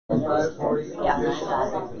Yeah.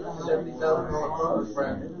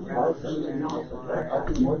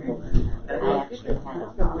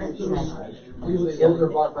 Usually those are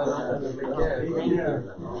bought by the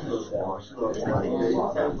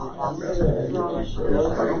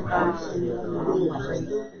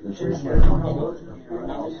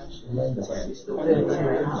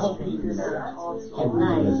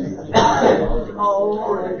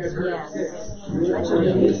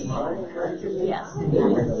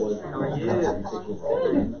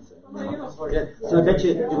So I bet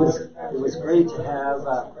you it was great to have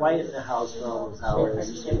quiet in the house for all those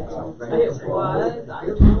hours. It was.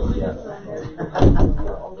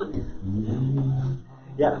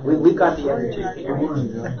 Yeah, we got the energy here.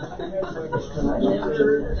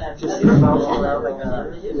 Just bouncing around like a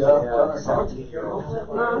salty.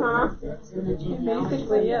 It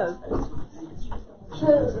basically is.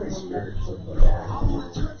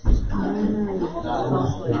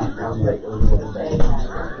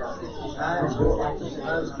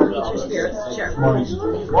 Meet your spirits, sure. Morning.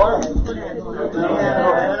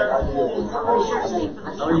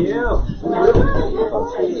 How are you?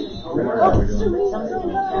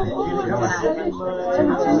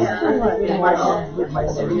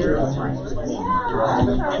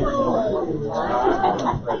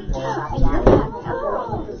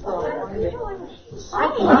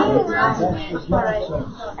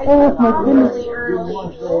 Oh my goodness.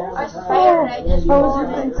 I was tired. I just was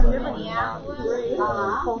doing some ribbon out.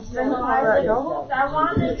 I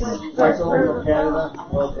wanted to see the Canada.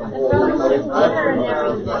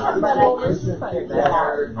 But I just had to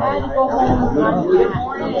go home on the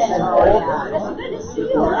morning. It's good to see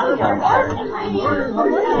you.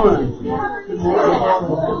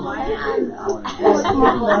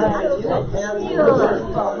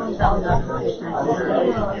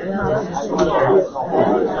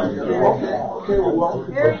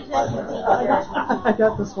 I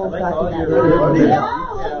got this whole package.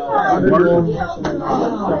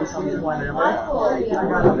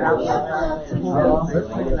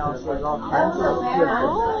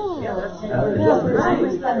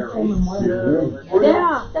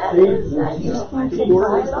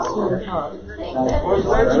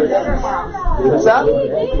 What's that?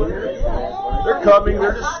 They're coming,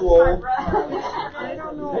 they're just slow.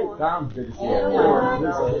 Hey, Tom, good to see you. Yep.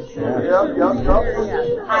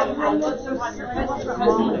 I looked for one last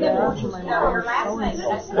night.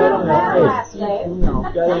 Last night.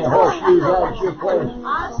 Got any horseshoes out at your place?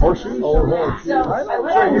 Horseshoes? Old horseshoes.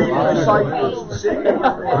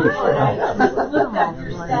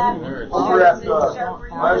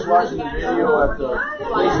 I was watching the video at the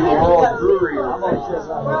World Brewery.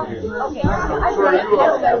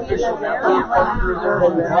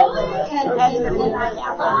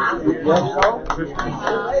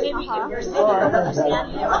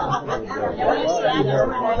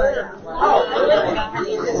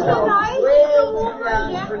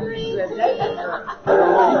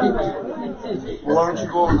 Well, why don't you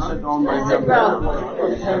go and sit down by him?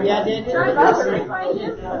 Yeah, I did. Good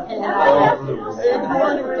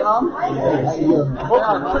morning, Tom. I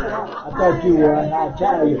thought you were an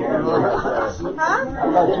Italian. I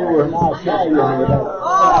thought you were an Italian.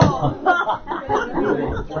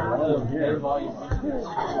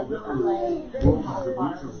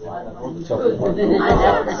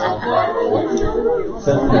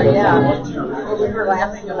 Yeah, we were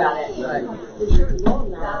laughing about it, but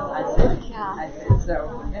I said, so,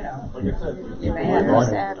 you know, you may have to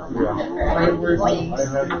settle. All right, we're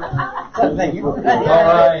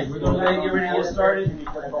going to get ready to get started.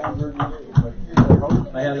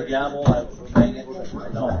 I had a gavel. I was bang it.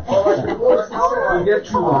 No. We'll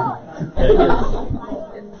get you one.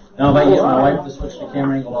 Now, if I get my wife to switch the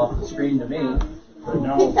camera angle off the screen to me.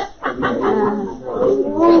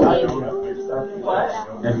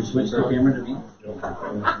 Have you switched the camera to me?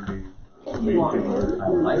 I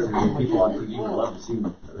like to see people on TV. I love to see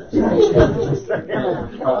them.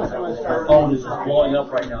 My phone is just blowing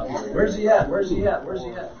up right now. Where's he at? Where's he at? Where's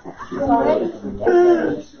he at?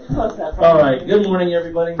 All right. Good morning,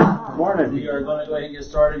 everybody. Good morning. We are going to go ahead and get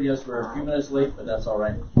started. Yes, we're a few minutes late, but that's all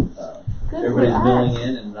right. Everybody's milling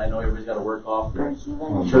in, and I know everybody's got to work off their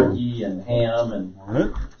turkey and ham and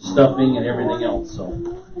stuffing and everything else. So,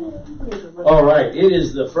 all right. It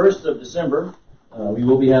is the 1st of December. We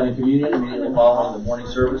will be having communion immediately following the morning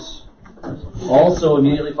service. Also,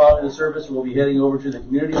 immediately following the service, we'll be heading over to the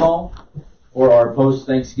community hall for our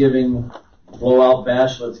post-Thanksgiving blowout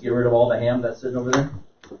bash. Let's get rid of all the ham that's sitting over there.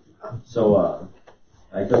 So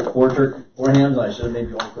I cooked four hams, and I should have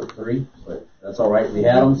maybe only cooked 3, but that's all right. We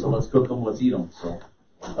had them, so let's cook them. Let's eat them. So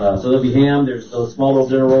So there'll be ham. There's those small little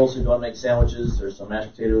dinner rolls if you want to make sandwiches. There's some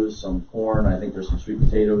mashed potatoes, some corn. I think there's some sweet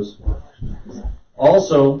potatoes.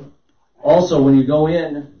 Also, when you go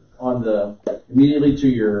in on the immediately to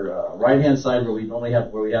your right-hand side where we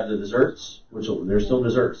have the desserts, there's still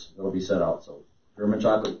desserts that'll be set out. So German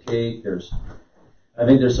chocolate cake. I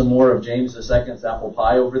think there's some more of James II's apple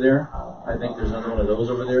pie over there. I think there's another one of those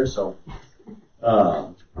over there. So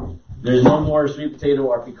there's no more sweet potato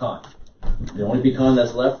or pecan. The only pecan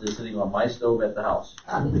that's left is sitting on my stove at the house.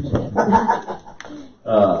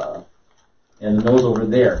 And those over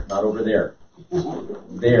there, not over there.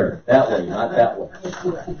 There, that way, not that way.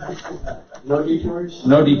 No detours?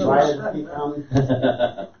 No detours.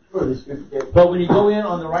 But when you go in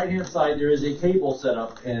on the right-hand side, there is a table set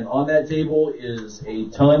up, and on that table is a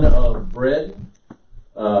ton of bread,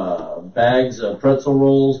 bags of pretzel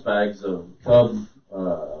rolls, bags of Cub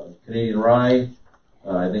Canadian rye.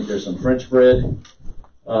 I think there's some French bread.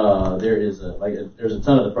 There's a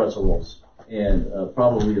ton of the pretzel rolls, and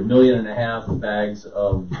probably 1.5 million of bags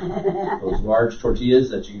of those large tortillas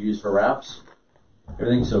that you use for wraps.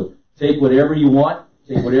 Everything. So take whatever you want,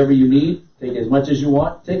 take whatever you need, take as much as you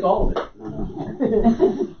want, take all of it.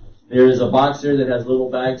 There is a box there that has little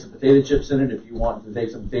bags of potato chips in it. If you want to take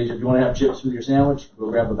some potato chips, if you want to have chips with your sandwich, go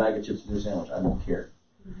grab a bag of chips with your sandwich. I don't care.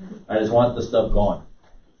 I just want the stuff gone.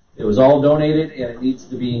 It was all donated, and it needs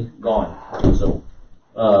to be gone. So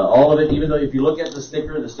all of it, even though if you look at the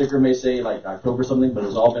sticker may say like October something, but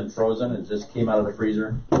it's all been frozen. It just came out of the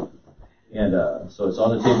freezer. And so it's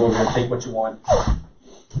on the table. We're going to take what you want.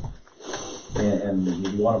 And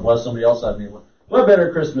if you want to bless somebody else, I mean, what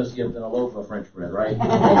better Christmas gift than a loaf of French bread, right?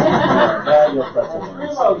 Or a bag of pretzel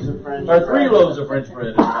buns. 3 loaves of French bread. Or 3 loaves of French bread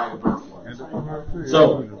and a bag of pretzel buns.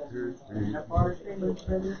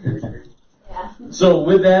 So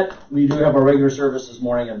with that, we do have our regular service this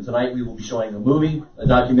morning, and tonight we will be showing a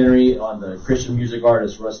documentary on the Christian music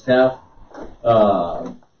artist Russ Taff.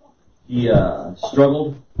 He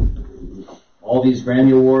struggled. All these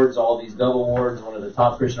Grammy Awards, all these Dove Awards, one of the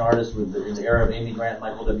top Christian artists in the era of Amy Grant,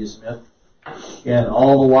 Michael W. Smith. And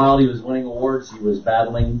all the while he was winning awards, he was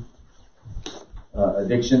battling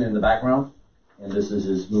addiction in the background. And this is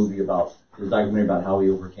his documentary about how he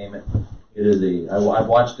overcame it. It is I've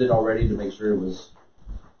watched it already to make sure it was,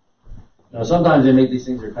 sometimes they make these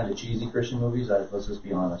things that are kind of cheesy Christian movies. Let's just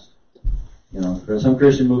be honest. Some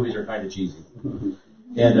Christian movies are kind of cheesy.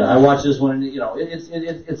 And I watched this one, and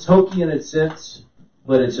it's hokey in its sense,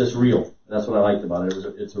 but it's just real. That's what I liked about it.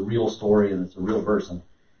 It's a real story, and it's a real person,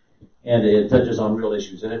 and it touches on real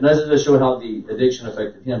issues. And it doesn't just show how the addiction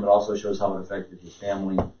affected him; it also shows how it affected his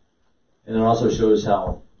family, and it also shows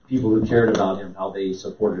how people who cared about him, how they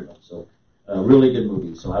supported him. So, really good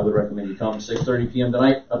movie. So I would recommend you come 6:30 p.m.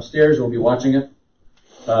 tonight upstairs. We'll be watching it.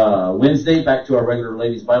 Wednesday, back to our regular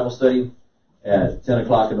ladies' Bible study at 10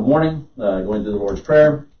 o'clock in the morning, going to the Lord's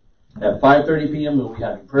Prayer. At 5:30 p.m., we'll be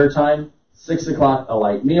having prayer time. 6 o'clock, a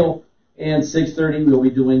light meal. And 6:30, we'll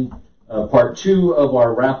be doing part 2 of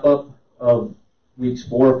our wrap-up of weeks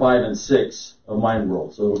 4, 5, and 6 of Mind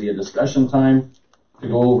World. So it'll be a discussion time to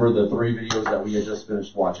go over the 3 videos that we had just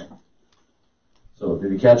finished watching. So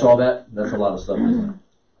did you catch all that? That's a lot of stuff.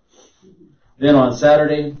 Then on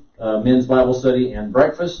Saturday, men's Bible study and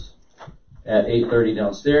breakfast at 8:30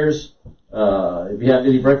 downstairs. If you have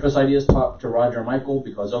any breakfast ideas, talk to Roger and Michael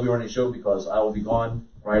because they'll be running the show because I will be gone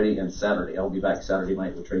Friday and Saturday. I will be back Saturday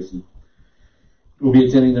night with Tracy. We'll be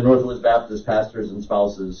attending the Northwoods Baptist Pastors and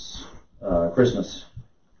Spouses Christmas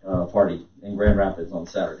party in Grand Rapids on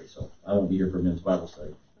Saturday, so I won't be here for men's Bible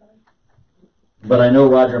study. But I know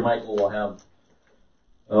Roger and Michael will have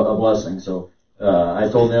a blessing, so I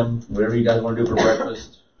told them whatever you guys want to do for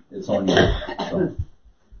breakfast, it's on you. So.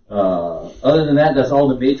 Other than that, that's all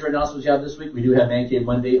the major announcements you have this week. We do have Man Cave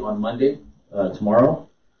Monday on Monday, tomorrow.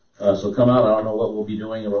 So come out. I don't know what we'll be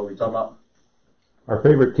doing or what we'll be talking about. Our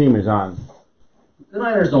favorite team is on. The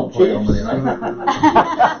Niners don't play on Monday night.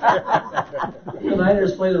 The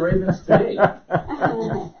Niners play the Ravens today.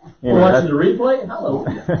 We're watching the replay? Hello.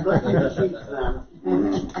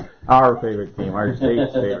 Our favorite team, our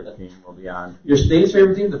state's favorite team will be on. Your state's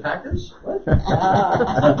favorite team, the Packers? What?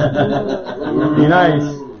 Be nice.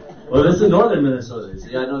 Well, this is northern Minnesota.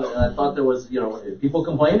 See, I thought there was, people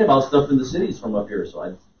complain about stuff in the cities from up here,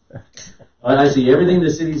 so I see everything in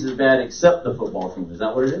the cities is bad except the football team. Is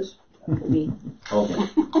that what it is? Okay.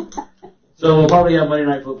 So we'll probably have Monday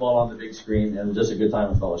Night Football on the big screen and just a good time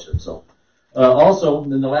of fellowship. So, also,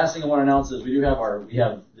 then the last thing I want to announce is we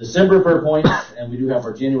have December prayer points and we do have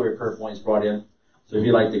our January prayer points brought in. So if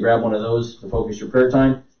you'd like to grab one of those to focus your prayer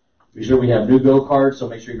time, be sure we have new go cards. So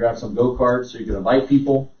make sure you grab some go cards so you can invite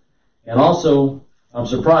people. And also, I'm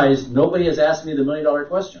surprised nobody has asked me the $1 million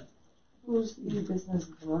question. Who's the business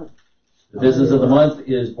of the month? The business of the month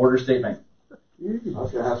is Border State Bank. I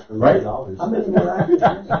was going to ask for Right? $1 million. How many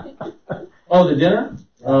more Oh, the dinner?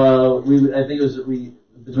 I think it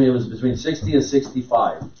was between 60 and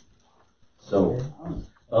 65. So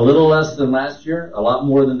a little less than last year, a lot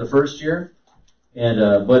more than the first year,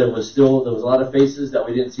 and but it was still, there was a lot of faces that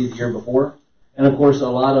we didn't see the year before, and of course a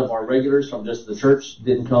lot of our regulars from just the church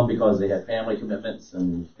didn't come because they had family commitments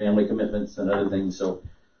and other things. So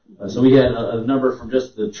we had a number from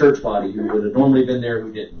just the church body who would have normally been there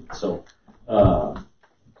who didn't. So, but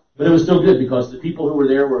it was still good because the people who were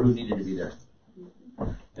there were who needed to be there.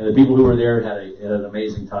 And the people who were there had an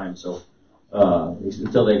amazing time. So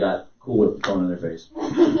until they got cool whip thrown in their face,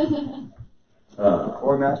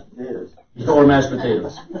 or mashed potatoes. or mashed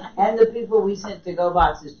potatoes. And the people we sent to-go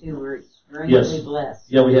boxes to were extremely blessed.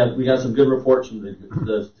 Yeah, we got some good reports from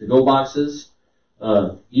the to-go boxes.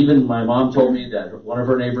 Even my mom told me that one of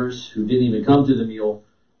her neighbors who didn't even come to the meal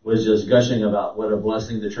was just gushing about what a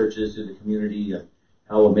blessing the church is to the community and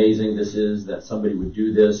how amazing this is that somebody would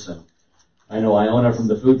do this. And I know Iona from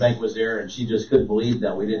the food bank was there, and she just couldn't believe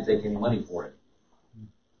that we didn't take any money for it.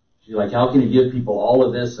 She's like, how can you give people all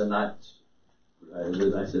of this and not?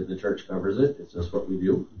 I said, the church covers it. It's just what we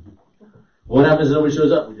do. What happens if nobody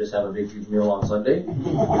shows up? We just have a big, huge meal on Sunday.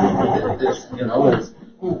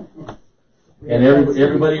 And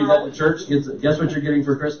everybody who's at the church guess what you're getting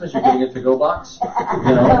for Christmas? You're getting a to-go box.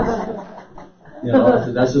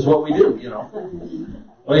 That's just what we do.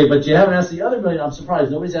 Okay, but you haven't asked the other million. I'm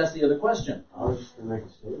surprised nobody's asked the other question. I was just going to make a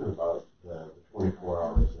statement about the 24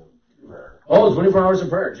 hours of prayer. Oh, 24 hours of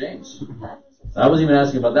prayer, James. I wasn't even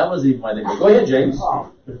asking about that. Wasn't even my thing. Go ahead, James.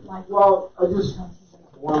 Oh, well, I just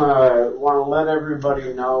want to let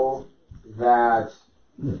everybody know that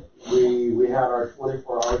we had our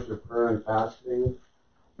 24 hours of prayer and fasting,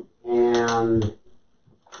 and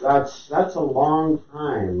that's a long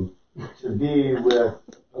time to be with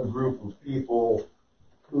a group of people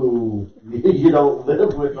who you don't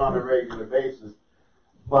live with on a regular basis.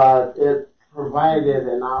 But it provided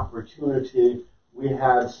an opportunity. We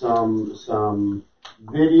had some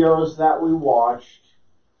videos that we watched,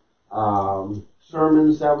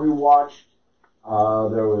 sermons that we watched.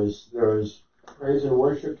 There was praise and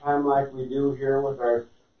worship time like we do here with our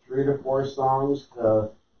 3 to 4 songs to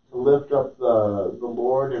lift up the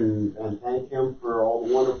Lord and thank Him for all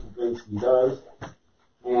the wonderful things He does.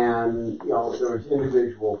 And there was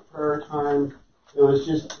individual prayer time. It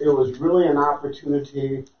was really an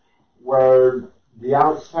opportunity where the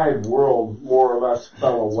outside world more or less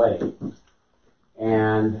fell away.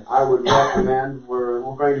 And I would recommend, we're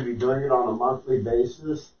going to be doing it on a monthly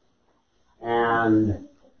basis. And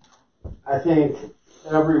I think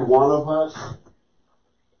every one of us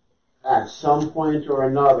at some point or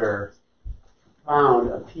another found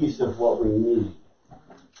a piece of what we need.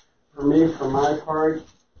 For me, for my part,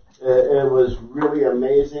 it was really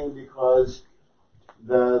amazing because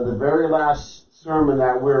the very last sermon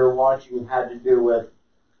that we were watching had to do with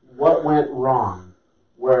what went wrong,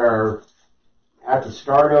 where at the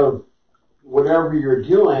start of whatever you're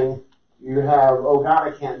doing, you have, oh God,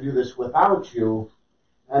 I can't do this without you.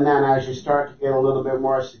 And then as you start to get a little bit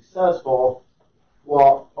more successful,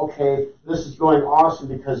 well, okay, this is going awesome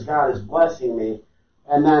because God is blessing me.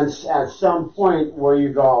 And then at some point where you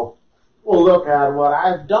go, well, look at what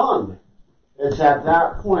I've done. It's at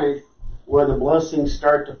that point where the blessings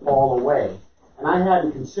start to fall away. And I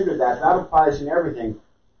hadn't considered that. That applies in everything.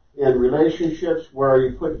 In relationships where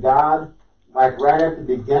you put God, like right at the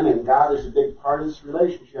beginning, God is a big part of this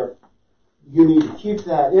relationship. You need to keep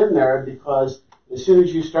that in there because as soon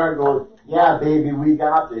as you start going, yeah, baby, we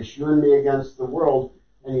got this, you and me against the world,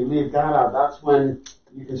 and you leave God out, that's when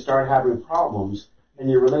you can start having problems and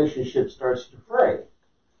your relationship starts to fray.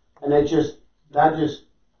 And that just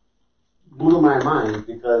blew my mind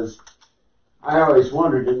because I always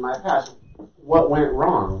wondered in my past, what went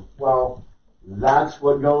wrong? Well, that's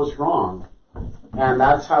what goes wrong. And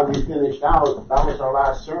that's how we finished out. That was our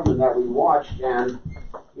last sermon that we watched, and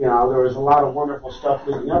there was a lot of wonderful stuff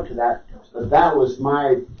leading up to that. But that was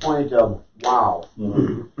my point of, wow.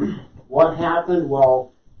 Mm-hmm. What happened?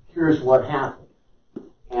 Well, here's what happened.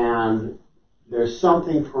 And there's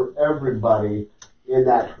something for everybody in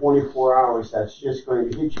that 24 hours that's just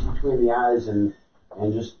going to hit you between the eyes and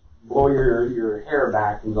just blow your hair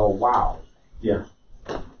back and go, wow. Yeah.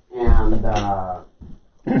 And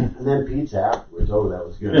then pizza afterwards. Oh, that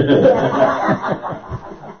was good.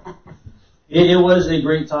 It was a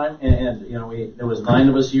great time, and there was 9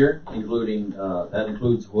 of us here, including that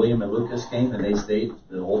includes William and Lucas came, and they stayed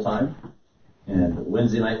the whole time. And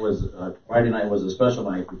Friday night was a special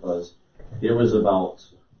night because it was about,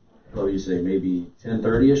 what do you say, maybe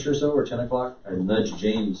 10:30ish or so, or 10 o'clock. I nudged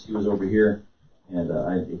James, he was over here, and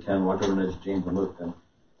I kind of walked over and nudged James and looked, and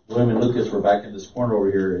William and Lucas were back in this corner over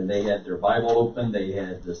here, and they had their Bible open, they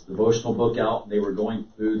had this devotional book out, they were going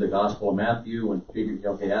through the Gospel of Matthew and figuring,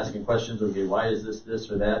 okay, asking questions, okay, why is this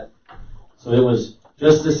or that? So it was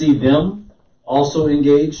just to see them also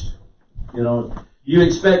engaged. You know, you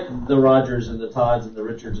expect the Rogers and the Todds and the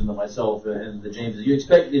Richards and the myself and the Jameses, you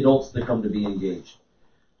expect the adults to come to be engaged.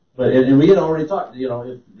 But, and we had already talked, you know,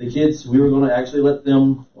 if the kids, we were going to actually let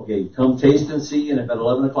them, okay, come taste and see, and if at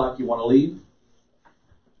 11 o'clock you want to leave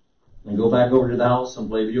and go back over to the house and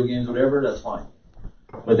play video games, whatever, that's fine.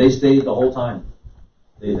 But they stayed the whole time.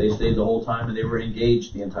 They stayed the whole time, and they were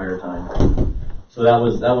engaged the entire time. So that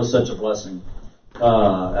was such a blessing.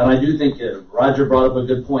 And I do think Roger brought up a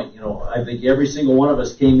good point. You know, I think every single one of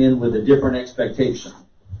us came in with a different expectation,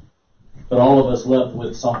 but all of us left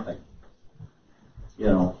with something. You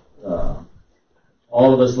know,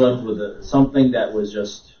 all of us left with something that was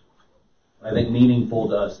just, I think, meaningful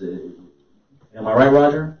to us. Am I right,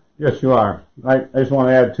 Roger? Yes, you are. I just want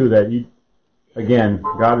to add to that. Again,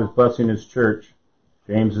 God is blessing His church.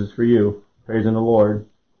 James is for you. Praising the Lord.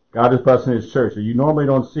 God is blessing His church. You normally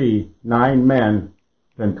don't see 9 men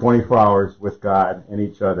spend 24 hours with God and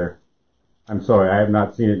each other. I'm sorry, I have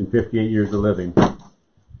not seen it in 58 years of living.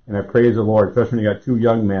 And I praise the Lord, especially when you got 2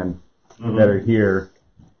 young men that are here,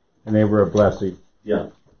 and they were a blessing. Yeah.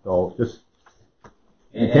 So just,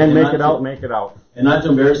 you can make it out, make it out. And not to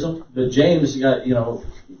embarrass him, but James got, you know,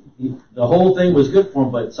 the whole thing was good for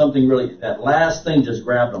him, but something really, that last thing just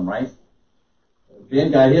grabbed him, right?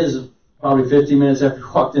 Ben got his probably 15 minutes after he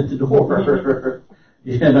walked in the door,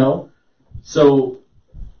 you know? So,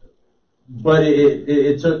 but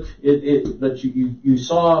but you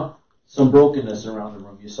saw some brokenness around the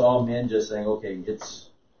room. You saw men just saying, okay,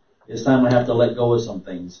 it's time I have to let go of some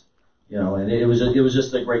things, you know, and it was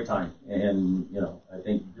just a great time. And, you know, I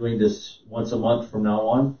think doing this once a month from now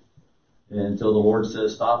on until the Lord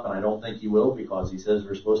says stop, and I don't think He will, because He says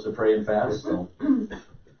we're supposed to pray and fast, so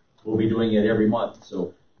we'll be doing it every month.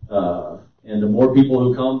 So, and the more people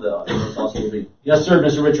who come, the more awesome will be. Yes, sir,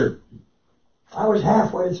 Mr. Richard. I was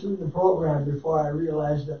halfway through the program before I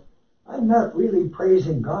realized that I'm not really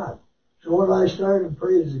praising God. So when I started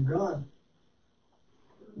praising God,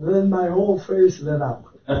 then my whole face lit up.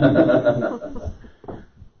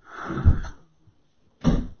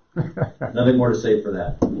 Nothing more to say for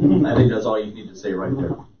that. I think that's all you need to say right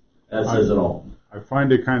there. That says it all. I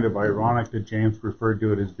find it kind of ironic that James referred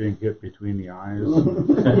to it as being hit between the eyes. I'll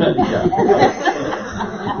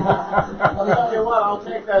tell you what, I'll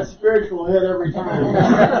take that spiritual hit every time.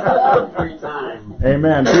 Every time.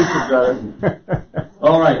 Amen. Preach it, brother.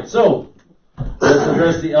 All right, so let's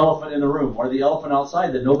address the elephant in the room, or the elephant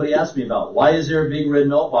outside that nobody asked me about. Why is there a big red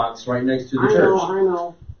mailbox right next to the church?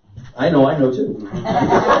 I know too.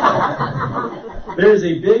 There's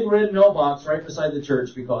a big red mailbox right beside the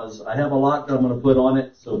church because I have a lock that I'm going to put on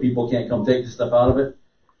it so people can't come take the stuff out of it.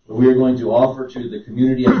 But we are going to offer to the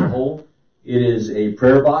community as a whole. It is a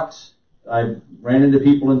prayer box. I've ran into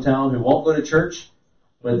people in town who won't go to church,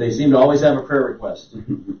 but they seem to always have a prayer request.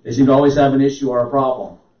 They seem to always have an issue or a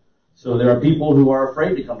problem. So there are people who are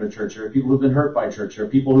afraid to come to church. There are people who have been hurt by church. There are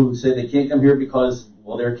people who say they can't come here because,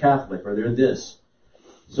 well, they're Catholic or they're this.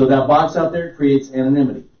 So that box out there creates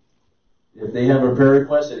anonymity. If they have a prayer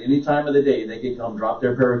request at any time of the day, they can come drop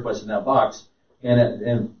their prayer request in that box,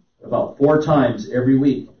 and about 4 times every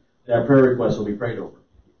week, that prayer request will be prayed over.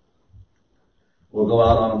 We'll go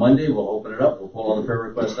out on a Monday, we'll open it up, we'll pull all the prayer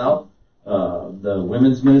requests out. The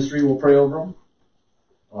women's ministry will pray over them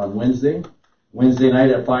on Wednesday. Wednesday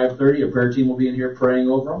night at 5:30, a prayer team will be in here praying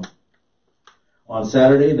over them. On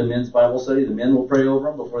Saturday, the men's Bible study, the men will pray over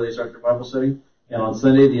them before they start their Bible study. And on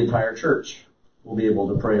Sunday, the entire church will be able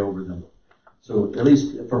to pray over them. So at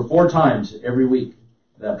least for 4 times every week,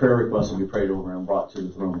 that prayer request will be prayed over and brought to the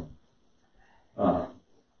throne.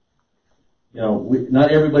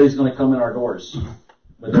 Not everybody's going to come in our doors,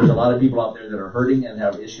 but there's a lot of people out there that are hurting and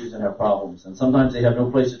have issues and have problems. And sometimes they have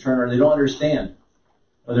no place to turn, or they don't understand,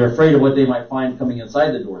 or they're afraid of what they might find coming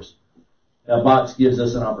inside the doors. That box gives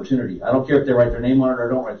us an opportunity. I don't care if they write their name on it or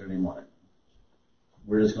don't write their name on it.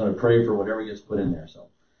 We're just going to pray for whatever gets put in there. So,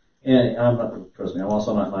 and trust me, I'm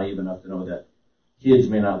also not naive enough to know that kids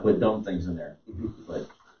may not put dumb things in there. But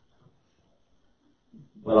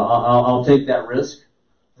I'll take that risk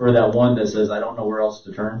for that one that says I don't know where else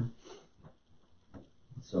to turn.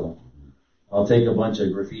 So I'll take a bunch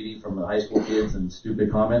of graffiti from the high school kids and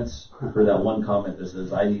stupid comments for that one comment that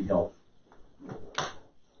says I need help.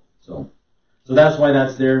 So So that's why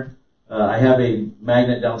that's there. I have a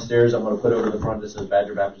magnet downstairs I'm going to put over the front that says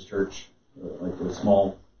Badger Baptist Church, like a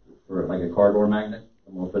small, or like a car door magnet.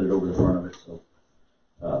 I'm going to put it over the front of it. So,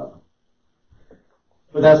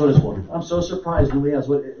 but that's what it's for. I'm so surprised nobody else.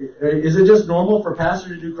 What is it? Just normal for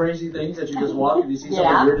pastors to do crazy things that you just walk and you see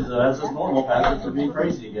something weird? That's just normal, pastors to be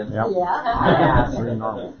crazy again. Yep. Yeah. Very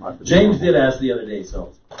normal. James did ask the other day,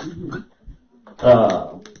 so.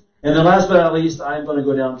 And then last but not least, I'm going to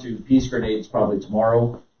go down to Peace Grenades probably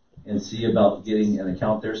tomorrow and see about getting an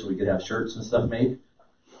account there so we could have shirts and stuff made.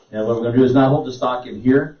 And what we're going to do is not hold the stock in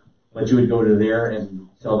here, but you would go to there and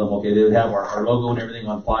tell them, okay, they would have our logo and everything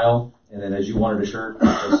on file. And then as you wanted a shirt,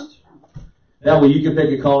 just that way you can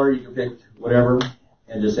pick a color, you can pick whatever,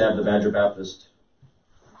 and just have the Badger Baptist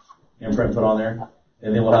imprint put on there.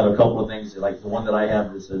 And then we'll have a couple of things, like the one that I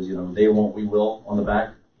have that says, they won't, we will on the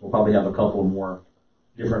back. We'll probably have a couple more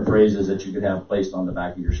different phrases that you could have placed on the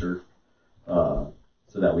back of your shirt. So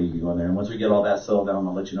that way you can go in there. And once we get all that settled down,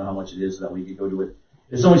 I'll let you know how much it is so that we can go do it.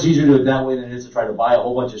 It's so much easier to do it that way than it is to try to buy a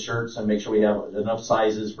whole bunch of shirts and make sure we have enough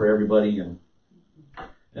sizes for everybody. And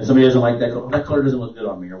somebody doesn't like that color. That color doesn't look good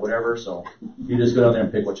on me or whatever. So you just go down there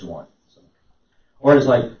and pick what you want. So. Or it's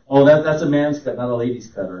like, oh, that's a man's cut, not a lady's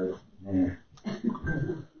cut. Or,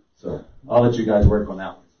 So I'll let you guys work on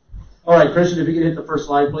that one. All right, Christian, if you could hit the first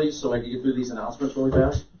slide, please, so I can get through these announcements really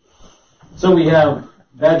fast. So we have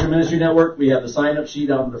Badger Ministry Network. We have the sign-up sheet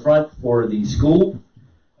out in the front for the school.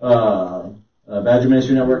 Badger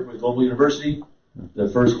Ministry Network with Global University. The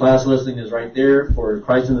first class listing is right there for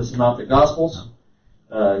Christ in the Synoptic Gospels.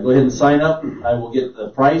 Go ahead and sign up. I will get the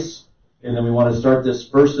price, and then we want to start this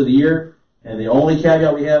first of the year. And the only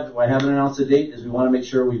caveat we have, I haven't announced a date, is we want to make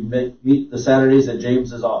sure we meet the Saturdays that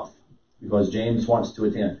James is off, because James wants to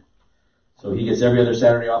attend. So he gets every other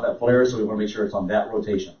Saturday off at Polaris, so we want to make sure it's on that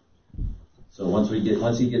rotation. So once he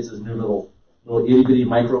gets his new little itty bitty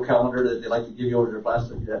micro calendar that they like to give you over their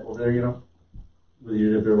plastic over there, with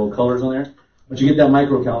their little colors on there. Once you get that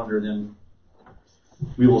micro calendar, then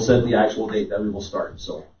we will set the actual date that we will start.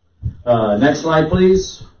 So next slide,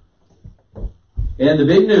 please. And the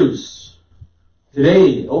big news.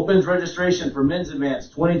 Today opens registration for Men's Advance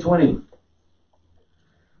 2020.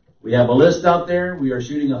 We have a list out there. We are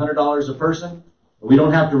shooting $100 a person. We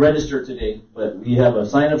don't have to register today, but we have a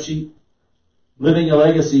sign-up sheet. Living a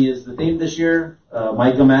Legacy is the theme this year.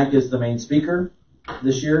 Micah Mack is the main speaker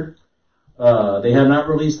this year. They have not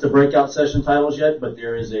released the breakout session titles yet, but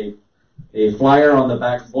there is a flyer on the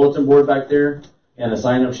back bulletin board back there and a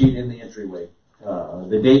sign-up sheet in the entryway.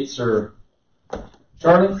 The dates are...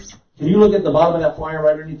 Charlie, can you look at the bottom of that flyer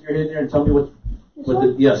right underneath your head there and tell me what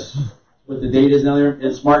the date is now there?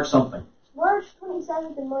 It's March something. March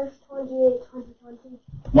 27th and March 28th, 2020.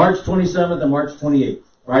 March 27th and March 28th,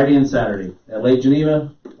 Friday and Saturday at Lake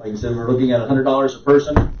Geneva. Like I said, we're looking at $100 a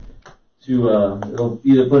person to it'll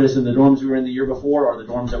either put us in the dorms we were in the year before or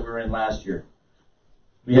the dorms that we were in last year.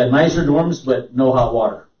 We had nicer dorms, but no hot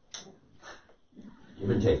water. Give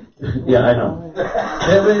and take. Yeah, I know.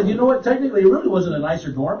 And you know what? Technically, it really wasn't a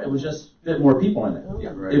nicer dorm. It was just fit more people in it.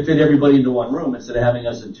 Yeah, right. It fit everybody into one room instead of having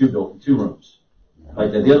us in two rooms.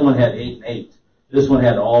 Like that. The other one had 8 and 8. This one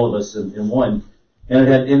had all of us in one, and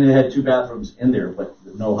it had 2 bathrooms in there, but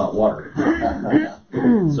no hot water.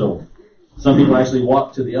 So some people actually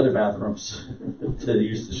walked to the other bathrooms to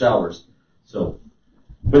use the showers. So.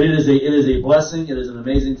 But it is a blessing. It is an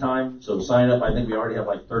amazing time. So sign up. I think we already have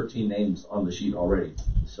like 13 names on the sheet already.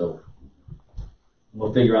 So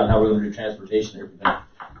we'll figure out how we're going to do transportation and everything.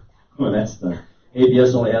 Well, that's the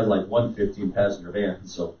ABS only has like one 15-passenger van.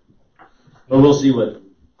 So, but we'll see what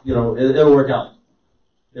it'll work out.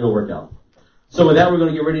 It'll work out. So with that, we're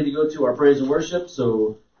going to get ready to go to our praise and worship.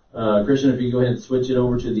 So Christian, if you go ahead and switch it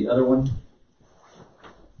over to the other one,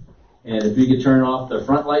 and if you could turn off the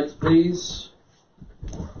front lights, please.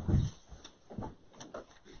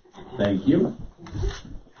 Thank you.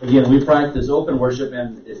 Again, we practice open worship,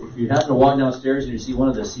 and if you happen to walk downstairs and you see one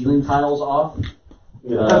of the ceiling tiles off, okay,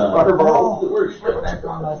 they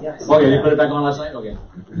put it back on last night? Okay.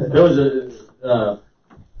 There was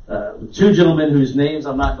two gentlemen whose names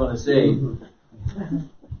I'm not going to say.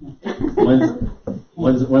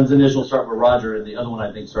 One's initials start with Roger, and the other one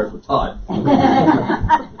I think starts with Todd.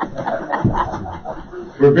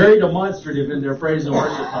 We're very demonstrative in their praise and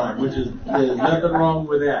worship time, which is nothing wrong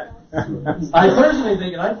with that. I personally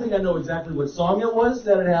think, and I think I know exactly what song it was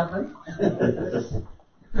that had happened.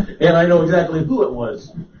 And I know exactly who it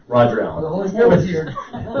was, Roger Allen. The Holy Spirit was here.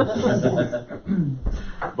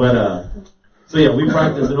 But, so yeah, we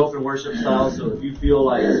practice an open worship style, so if you feel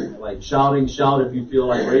like shouting, shout. If you feel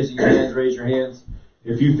like raising your hands, raise your hands.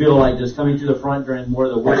 If you feel like just coming to the front during more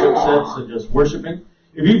of the worship sets and just worshiping,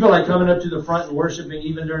 if you feel like coming up to the front and worshiping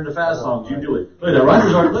even during the fast songs, you do it. Look at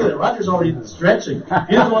that, Roger's already stretching.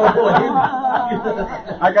 He doesn't want to pull it in.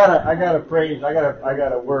 I got a phrase. I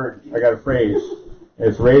got a word. I got a phrase.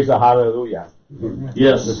 It's raise a hallelujah.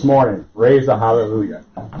 Yes. This morning, raise a hallelujah.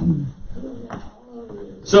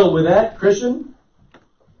 So with that, Christian.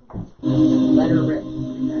 Let her rip.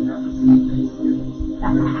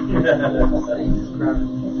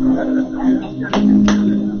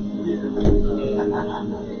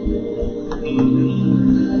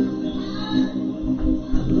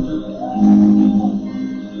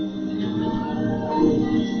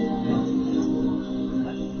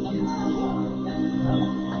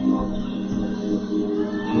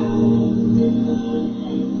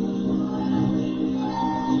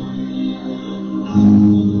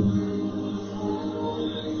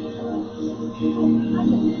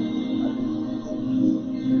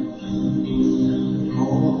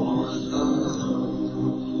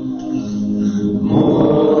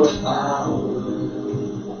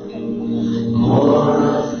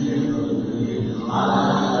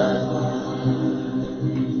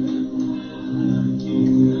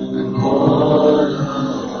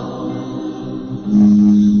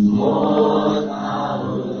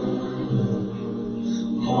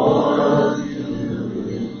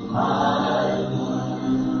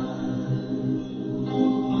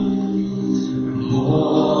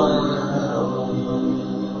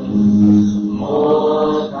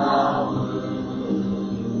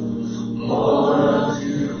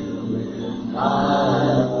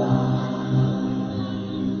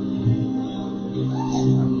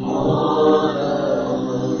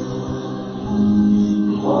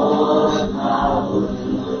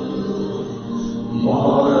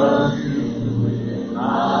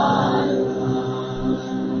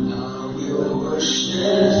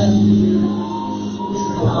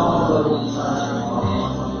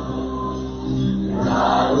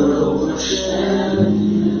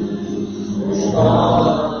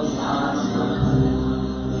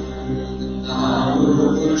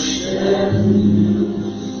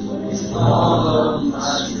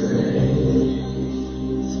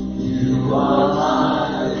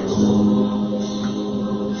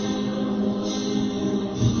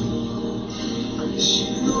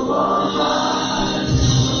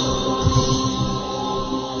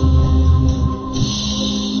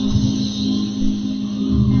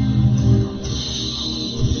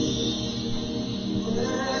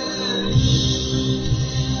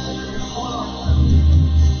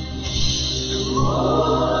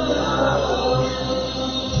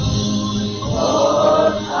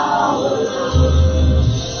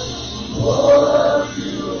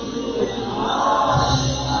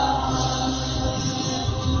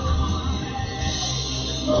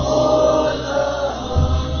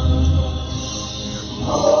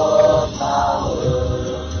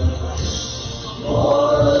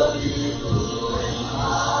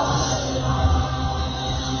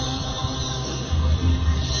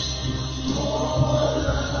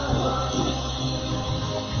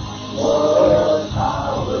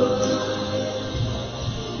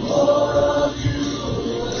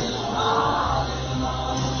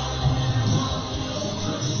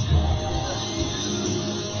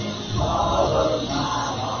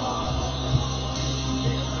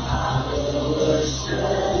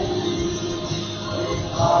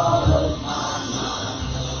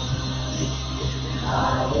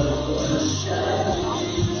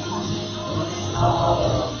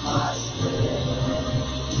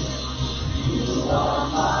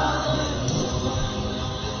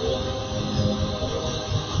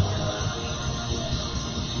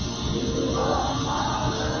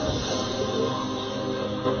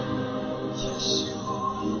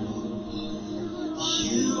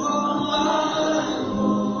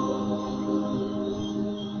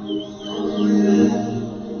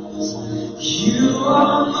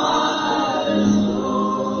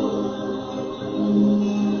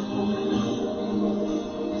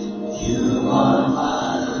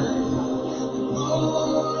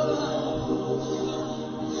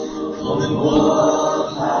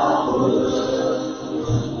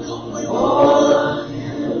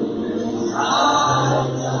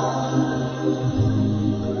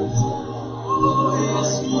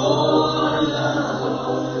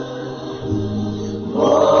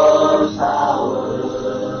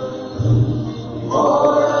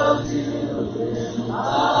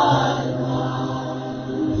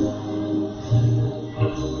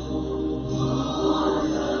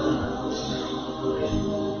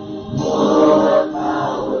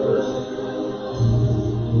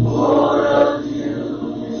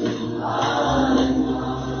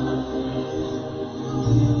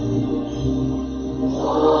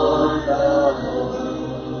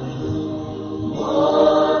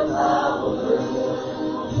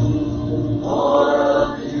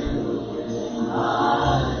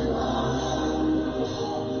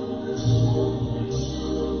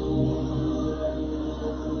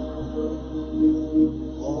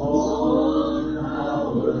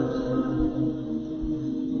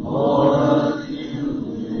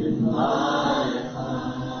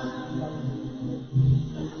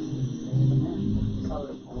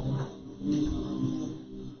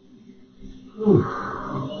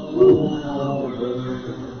 Hallelujah!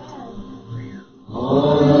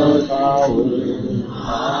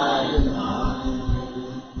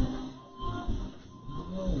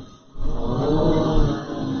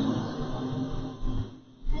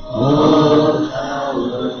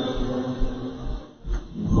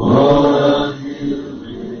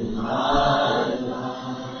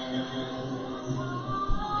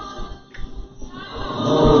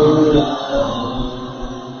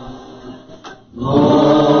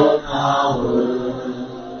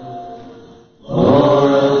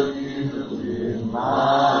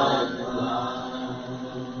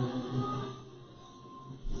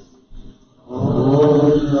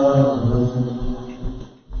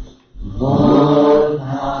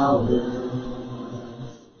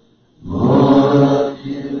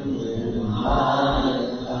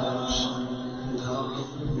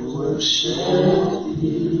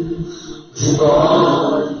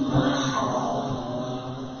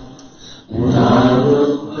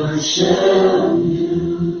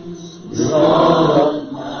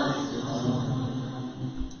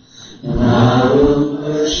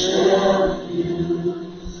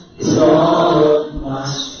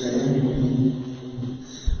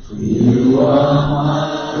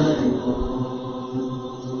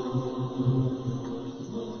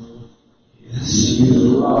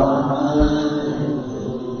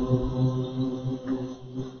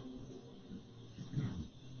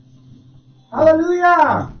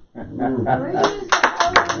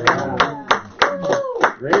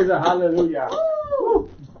 Praise the hallelujah.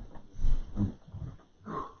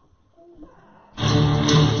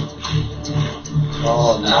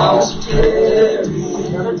 Oh, now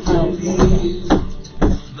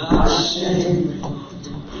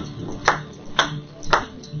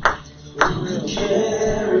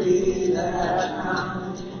Carry that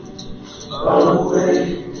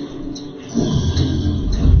away.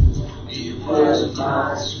 It was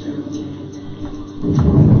my strength.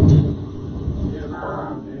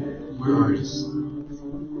 Words.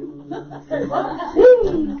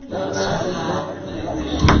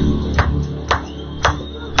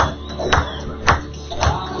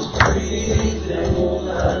 Breathing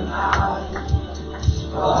the night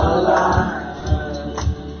alive.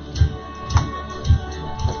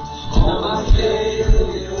 All my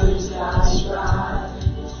failures I tried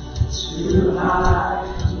to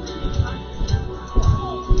hide.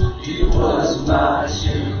 It was my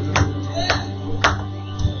shame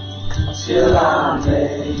till I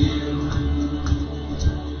met you.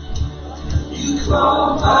 You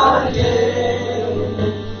called my name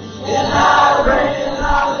and I ran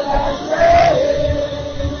out that way.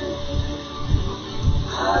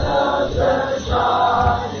 Out of the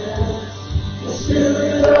darkness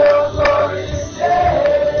into your glorious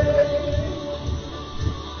day.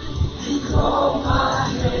 You called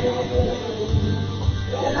my name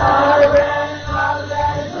and I ran out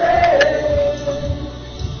that grave.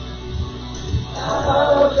 Out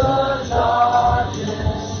of the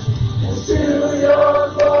darkness into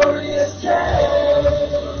your glorious day.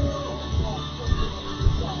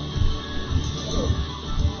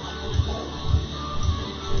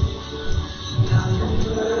 Now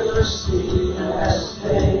your mercy has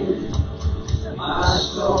saved my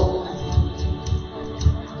soul.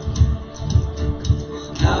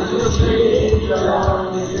 Now your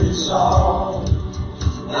freedom is all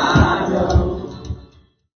I know.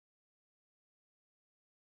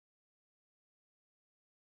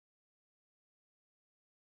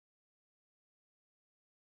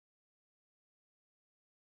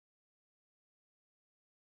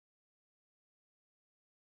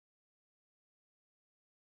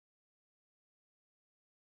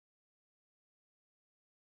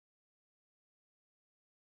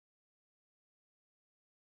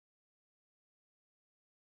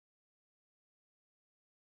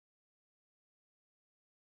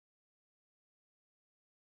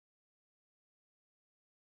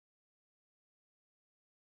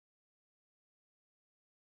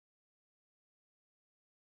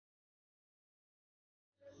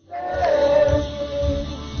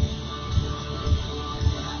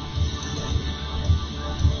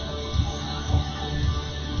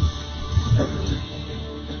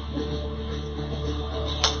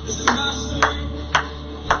 This is my story.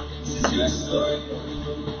 This is your story.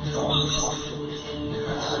 Come on, listen.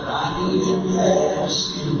 I needed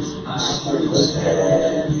rescue. My spirit was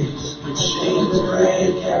heavy. The chains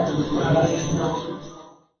break after running on.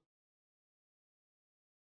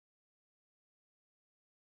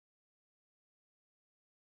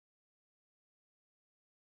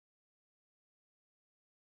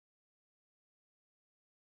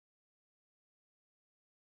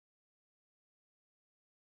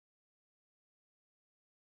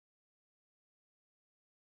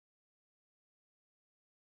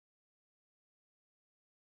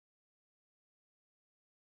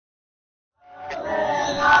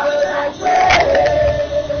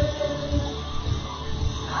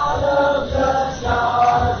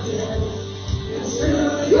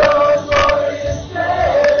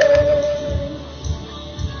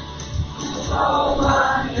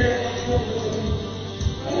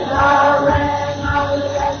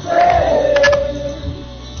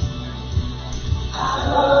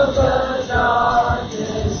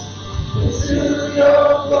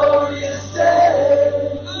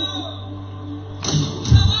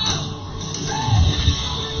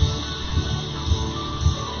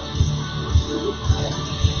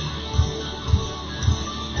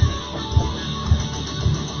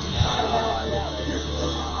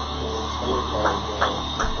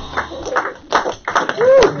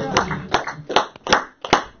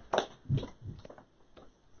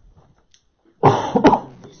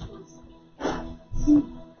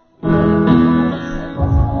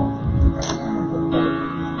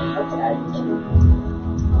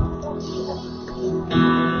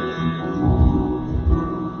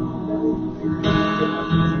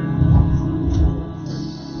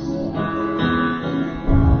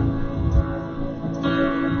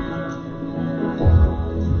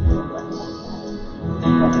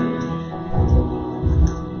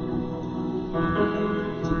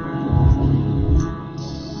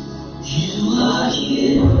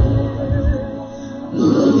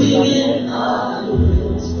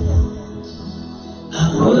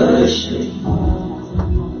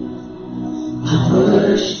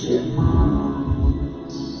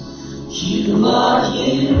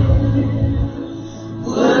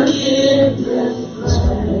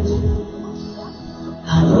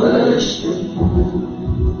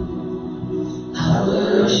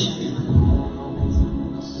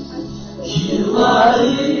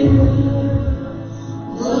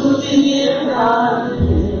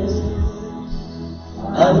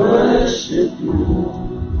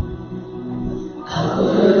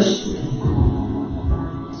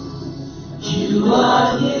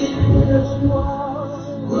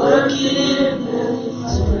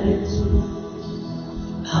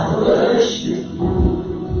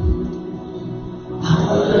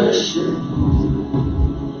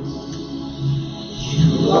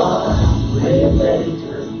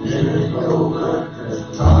 Waymaker, miracle worker,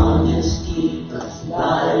 promise keeper,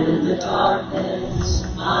 light in the darkness,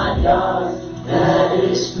 my God, that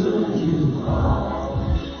is who you are.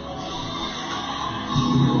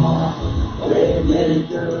 You are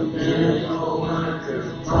Waymaker, miracle worker,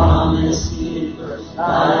 promise keeper,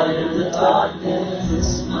 light in the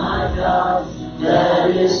darkness, my God,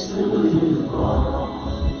 that is who you are.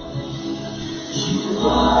 You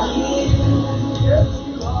are here,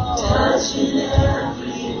 touching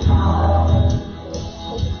every heart.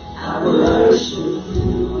 I worship you.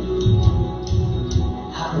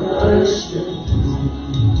 I worship you.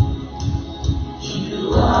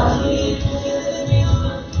 You are here,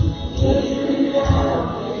 in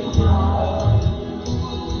every heart.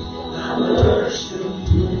 I worship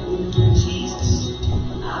you, Jesus.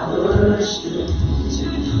 I worship you.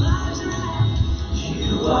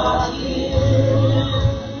 You are here,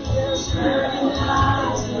 turning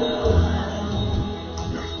lights around.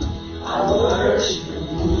 I worship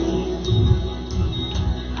you.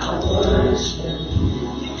 I worship you.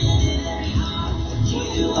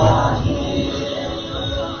 You are here,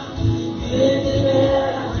 in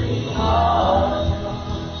every heart.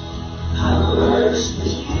 I worship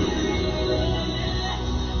you.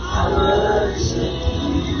 I worship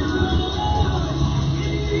you.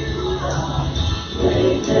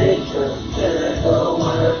 Waymaker, miracle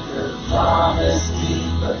worker, promise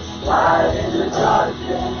keeper, light in the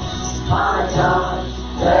darkness, my God,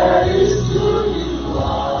 that is who you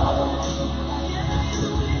are.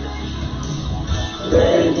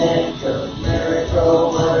 Waymaker,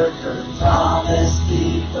 miracle worker, promise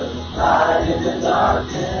keeper, light in the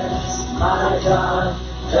darkness, my God,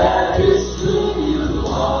 that is who you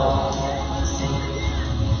are.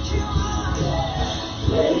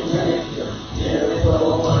 Waymaker,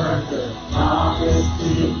 miracle worker, promise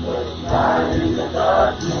keeper, light in the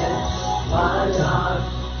darkness, my God,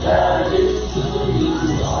 that is who you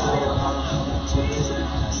are.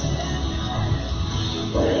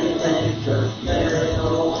 Waymaker,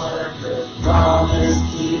 miracle worker, promise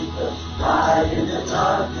keeper, light in the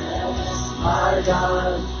darkness, my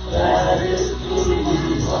God, that is who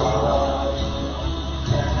you are.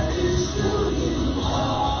 That is who you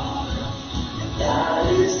are.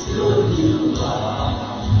 That is who you are.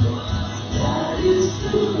 That is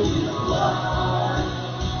who you are.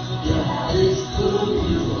 That is who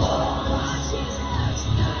you are.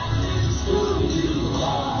 That is who you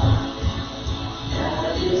are.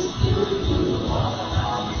 That is who you are.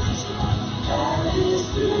 That is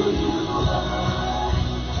who you are.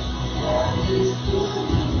 That is who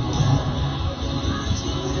you are.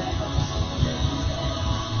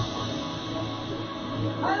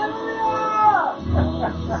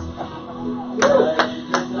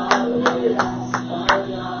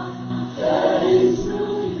 That is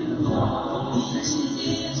who you are.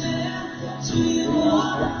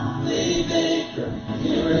 Waymaker,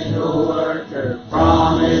 miracle worker,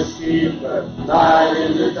 promise keeper, light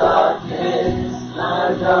in the darkness,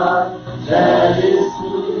 my God, that is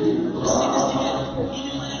who you are.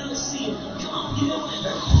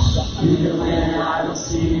 Even when I don't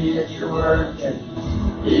see it, you're working.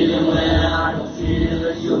 Even when I don't feel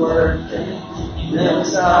that you're working, you never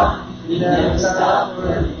stop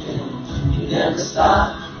working.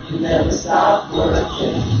 You never stop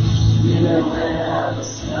working. Even when I don't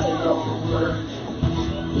see that you're working,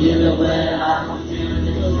 even when I don't feel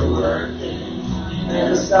that you're working, you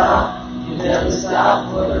never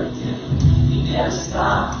stop working. You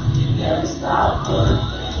never stop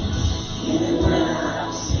working. Even when I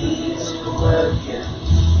don't see that you're working,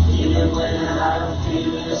 even when I don't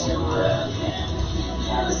feel that you're working,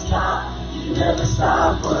 you never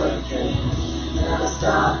stop working. You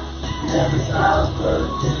never stop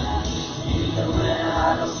working. Even when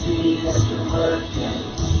I don't see that you're working,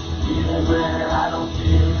 even when I don't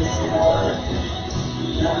feel that you're working,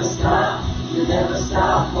 you never stop working. You never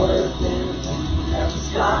stop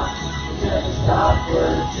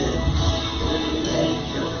working.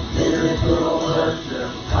 Waymaker, miracle worker,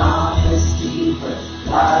 promise keeper,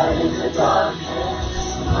 light in the darkness,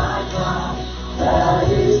 my God,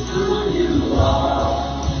 that is who you are.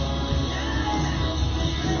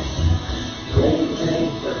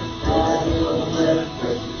 Waymaker, miracle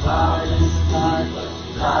worker, promise keeper,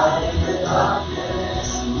 light in the darkness,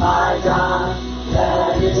 my God,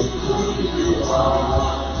 that is who you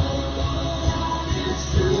are.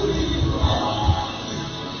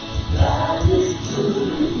 That is who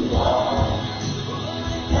you are.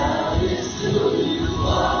 That is who you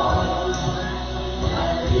are.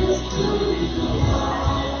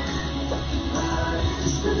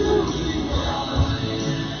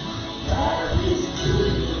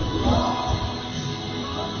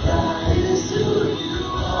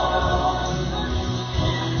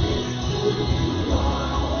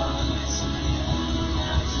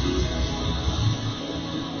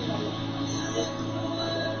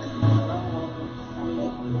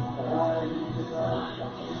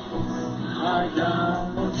 my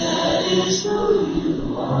God, that is who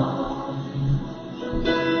you are.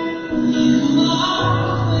 You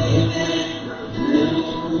are waymaker,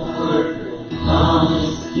 miracle worker,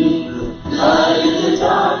 promise keeper, light in the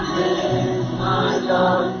darkness, my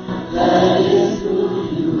God, that is who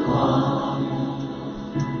you are.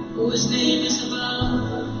 Oh, his name is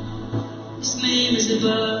above. His name is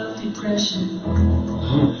above depression.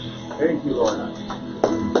 Thank you, Lord.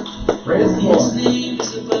 Praise the Lord. His name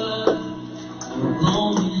is above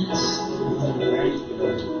loneliness.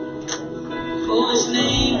 Oh, his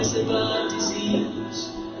name is above disease.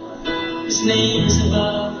 His name is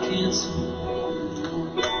above cancer.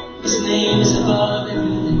 His name is above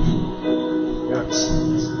everything. Yes.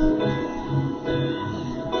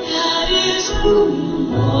 That is who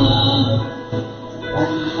you are.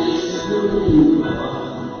 That is who you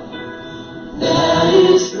are. That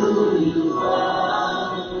is who you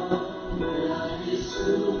are. That is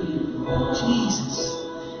who you are. Jesus.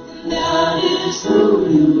 That is who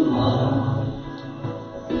you are.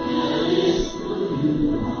 That is who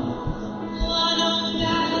you are. Oh, I know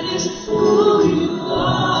that is who you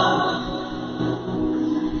are.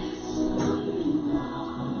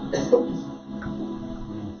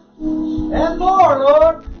 And more,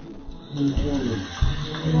 Lord.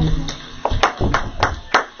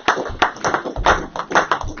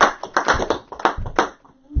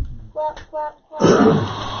 Clap, clap, clap.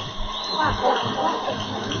 Clap, clap,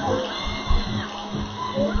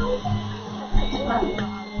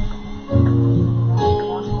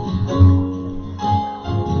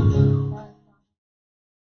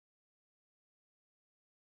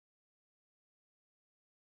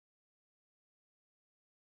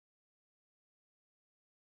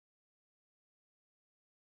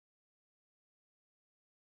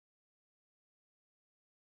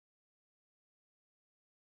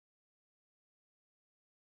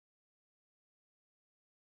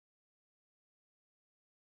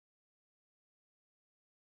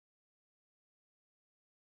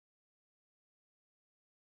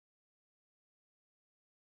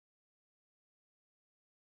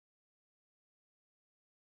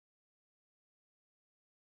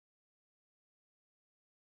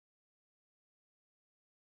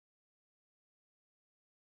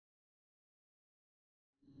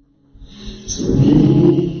 To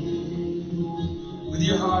me, with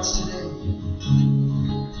your hearts today,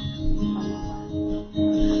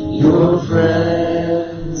 your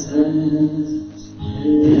presence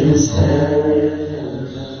is heaven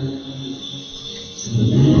to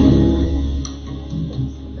me.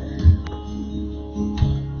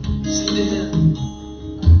 Sing it then.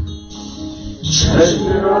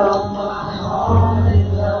 Treasure of my heart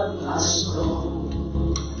and of my soul.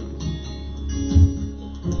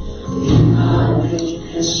 In my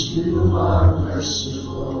weakness you are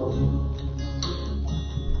merciful.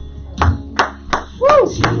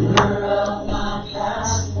 Healer of my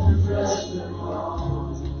past and present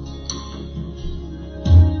wrong.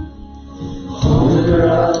 Holder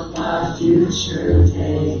of my future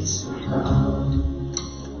days to come.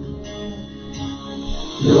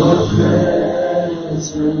 Your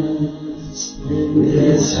presence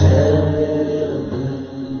is heaven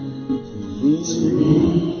to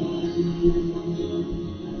me.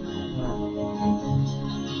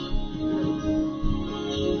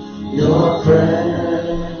 Your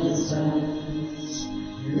presence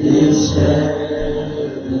is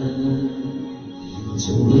heaven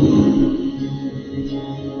to me.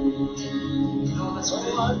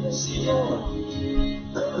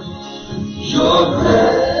 Your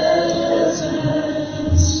presence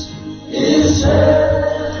is heaven.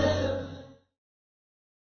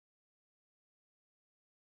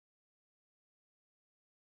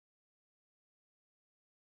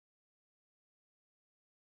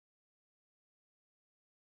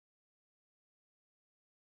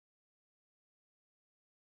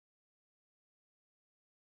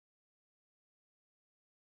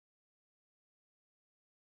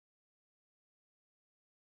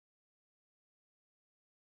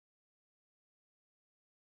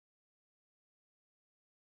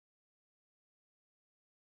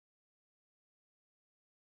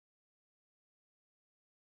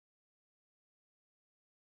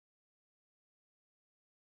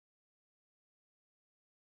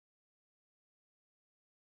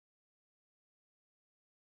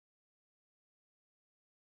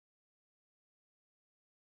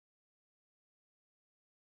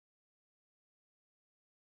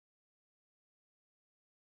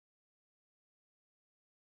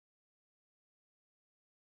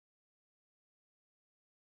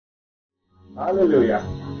 Hallelujah.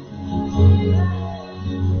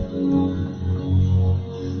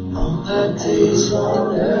 On the days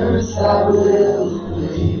on earth I will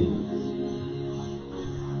wait.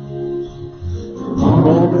 The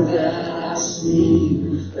moment that I see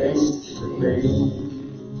you face to face.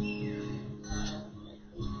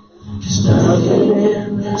 'Cause nothing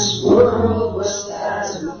in this world will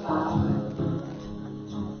satisfy.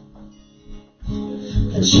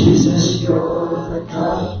 And Jesus, you're the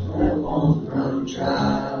cup that won't run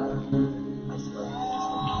dry.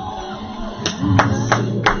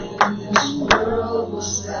 Nothing in this world will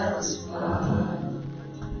satisfy.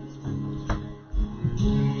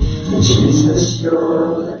 And Jesus,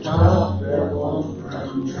 you're the cup that won't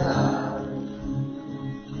run dry.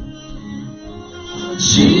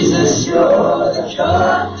 Jesus, you're the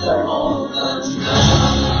cup that won't run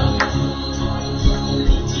dry.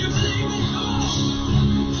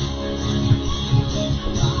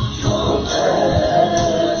 Your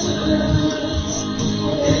presence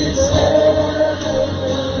is heaven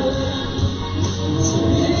to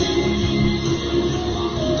me.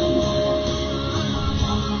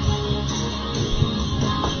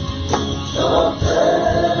 Your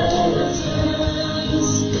presence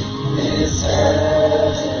is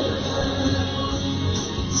heaven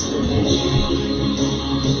to me.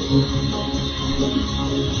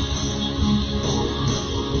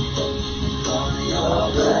 Your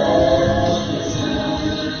presence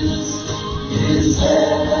is heaven to me.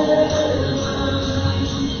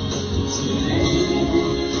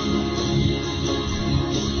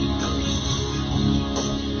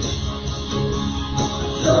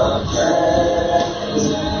 Your presence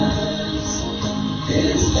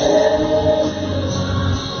is heaven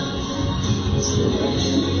to me.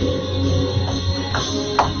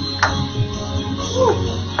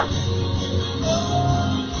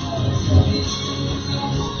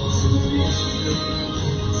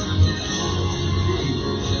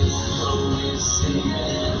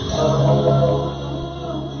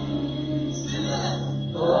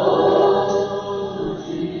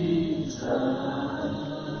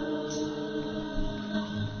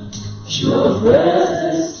 Your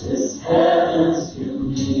presence is heaven to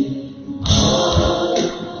me.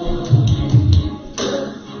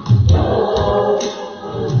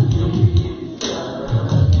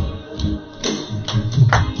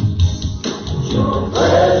 Your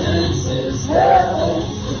presence is heaven to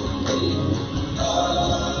me.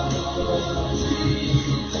 Oh,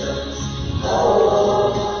 Jesus.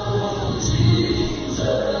 Oh,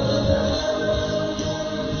 Jesus.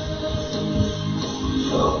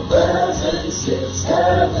 Your presence is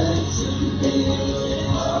heaven to me.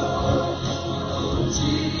 Oh,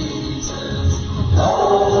 Jesus.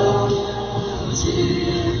 Oh,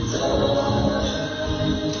 Jesus.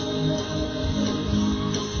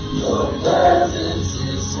 Your presence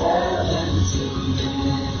is heaven to me.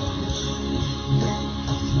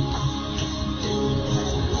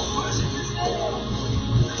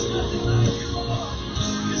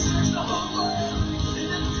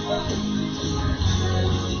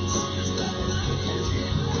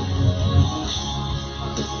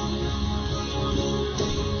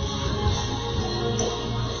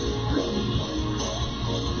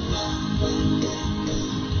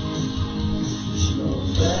 Your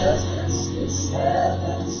presence is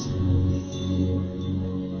heaven to me.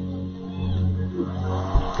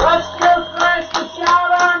 Let's give Christ a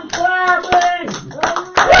shout on clapping!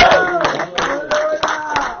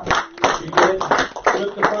 You good? Put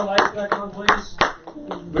the front lights back on, please.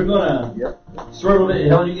 We're going to swerve a bit.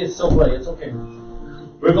 Helen, you get so bloody. It's okay.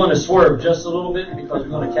 We're going to swerve just a little bit because we're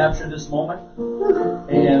going to capture this moment.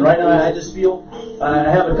 And right now, I just feel I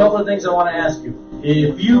have a couple of things I want to ask you.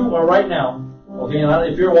 If you are right now, okay,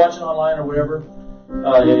 if you're watching online or whatever,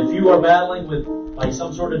 if you are battling with like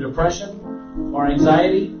some sort of depression or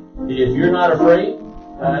anxiety, if you're not afraid,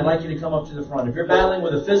 I'd like you to come up to the front. If you're battling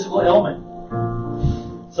with a physical ailment,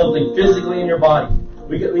 something physically in your body,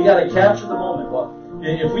 we got to capture the moment. Well,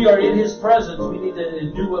 if we are in His presence, we need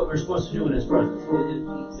to do what we're supposed to do in His presence.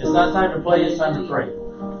 It's not time to play; it's time to pray.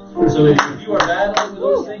 So if you are battling with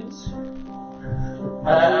those things,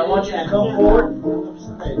 I want you to come forward.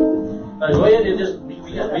 Go ahead and just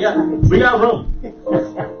we got room.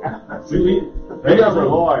 We got room.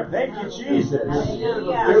 Lord. Thank you, Jesus.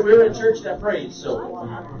 We're a church that prays, so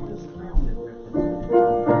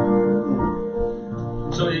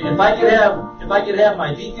if I could have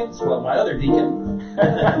my deacons, well, my other deacon,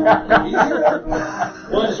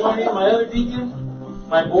 one joining my other deacon,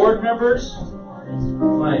 my board members,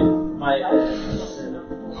 my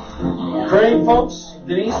praying folks.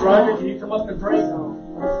 Denise, Roger, can you come up and pray?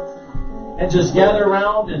 And just gather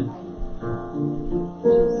around and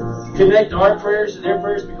connect our prayers to their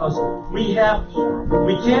prayers, because we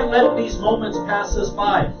can't let these moments pass us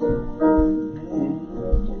by.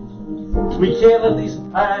 We can't let these.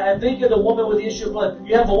 I think of the woman with the issue of blood.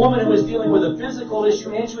 You have a woman who was dealing with a physical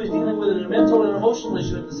issue and she was dealing with a mental and emotional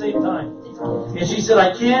issue at the same time. And she said,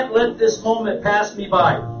 I can't let this moment pass me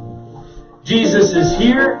by. Jesus is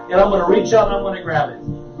here, and I'm going to reach out and I'm going to grab it.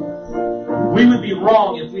 We would be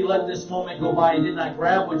wrong if we let this moment go by and did not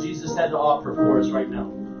grab what Jesus had to offer for us right now.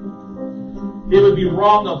 It would be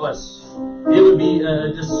wrong of us. It would be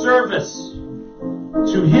a disservice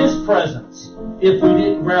to His presence if we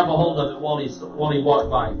didn't grab a hold of it while He walked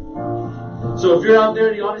by. So if you're out there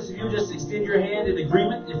in the audience, if you just extend your hand in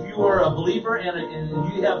agreement, if you are a believer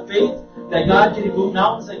and you have faith that God can move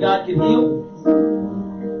mountains, that God can heal,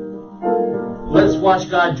 let's watch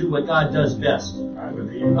God do what God does best.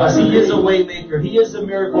 Because He is a way maker. He is a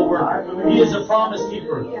miracle worker. He is a promise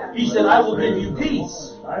keeper. He said, I will give you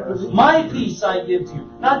peace. My peace I give to you.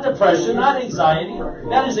 Not depression, not anxiety.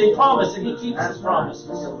 That is a promise, and He keeps His promises.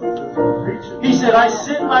 He said, I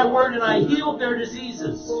sent my word and I healed their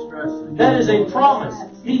diseases. That is a promise.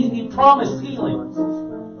 He promised healing.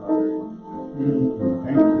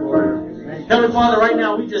 Heavenly Father, right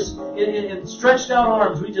now, we just, in stretched out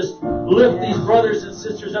arms, we just lift these brothers and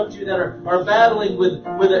sisters up to you that are battling with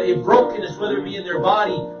a brokenness, whether it be in their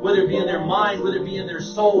body, whether it be in their mind, whether it be in their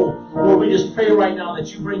soul. Lord, we just pray right now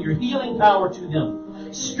that you bring your healing power to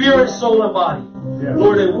them. Spirit, soul, and body.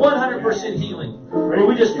 Lord, a 100% healing. Lord,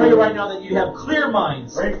 we just pray right now that you have clear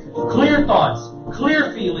minds, clear thoughts,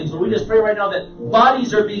 clear feelings. Lord, we just pray right now that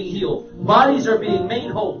bodies are being healed. Bodies are being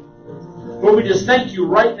made whole. Lord, we just thank you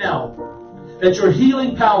right now that your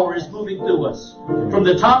healing power is moving through us. From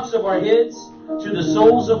the tops of our heads to the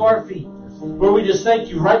soles of our feet. Lord, we just thank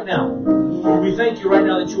you right now. We thank you right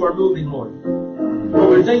now that you are moving, Lord.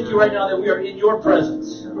 Lord, we thank you right now that we are in your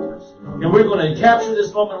presence. And we're going to capture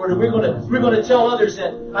this moment, Lord. We're going to tell others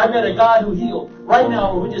that I met a God who healed. Right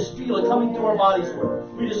now, Lord, we just feel it coming through our bodies, Lord.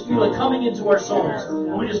 We just feel it coming into our souls.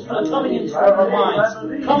 And we just feel it coming into our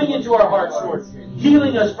minds, coming into our hearts, Lord.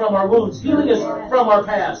 Healing us from our wounds, healing us from our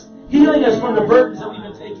past, healing us from the burdens that we've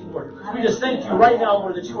been taking, Lord. We just thank you right now,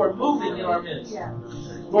 Lord, that you are moving in our midst.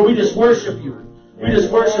 Lord, we just worship you. We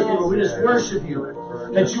just worship you, Lord. We just worship you.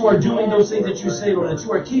 That you are doing those things that you say, Lord. That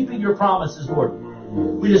you are keeping your promises, Lord.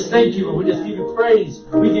 We just thank you, Lord. We just give you praise.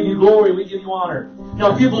 We give you glory. We give you honor.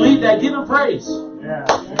 Now, if you believe that, give him praise.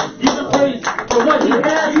 Give him praise for what he has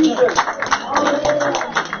done.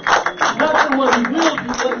 Not for what he will do,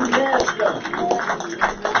 but what he has done.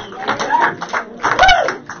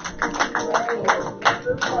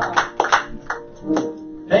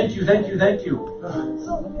 Thank you, thank you, thank you.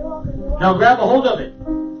 Now grab a hold of it.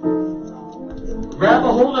 Grab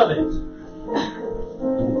a hold of it.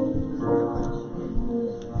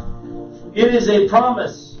 It is a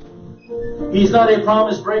promise. He's not a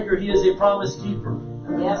promise breaker. He is a promise keeper.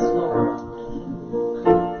 Yes, Lord.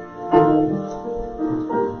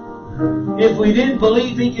 If we didn't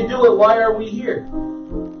believe he could do it, why are we here?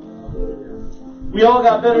 We all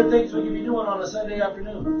got better things we could be doing on a Sunday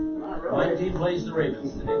afternoon. My team plays the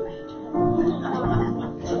Ravens today.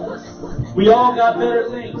 We all got better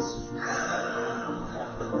things.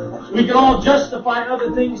 We can all justify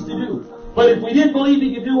other things to do. But if we didn't believe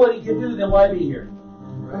he could do what he could do, then why be here?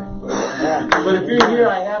 But if you're here,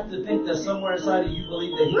 I have to think that somewhere inside of you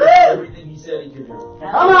believe that he can do everything he said he could do.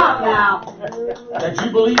 Come on now. That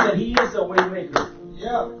you believe that he is a way maker.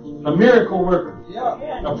 A miracle worker.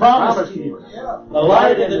 A promise keeper. A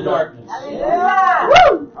light in the darkness.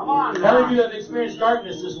 Woo! Come on. How many of you have experienced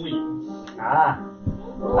darkness this week? I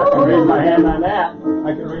can raise my hand on that.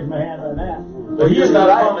 I can raise my hand on that. But he has got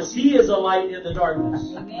a promise. He is a light in the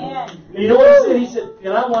darkness. Amen. And you know what he said? He said,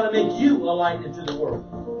 and I want to make you a light into the world.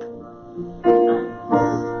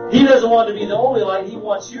 He doesn't want to be the only light. He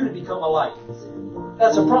wants you to become a light.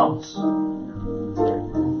 That's a promise.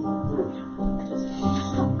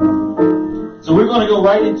 So we're going to go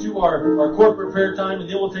right into our corporate prayer time, and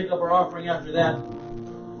then we'll take up our offering after that.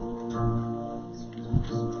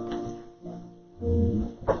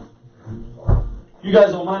 You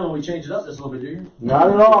guys don't mind when we change it up just a little bit, do you?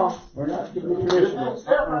 Not at all. We're not keeping it traditional.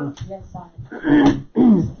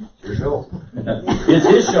 Your show. It's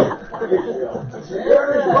his show.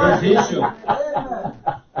 It's his show.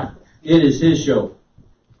 It is his show.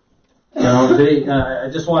 Today, I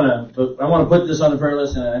want to put this on the prayer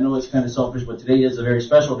list, and I know it's kind of selfish, but today is a very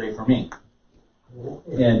special day for me.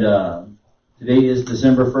 And today is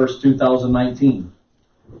December 1st, 2019.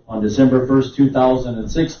 On December 1st,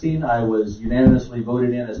 2016, I was unanimously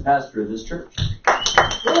voted in as pastor of this church.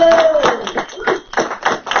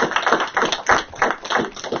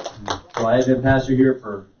 So I have been pastor here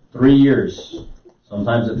for 3 years.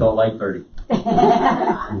 Sometimes it felt like 30.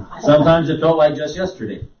 Sometimes it felt like just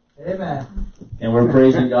yesterday. Amen. And we're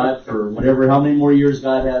praising God for how many more years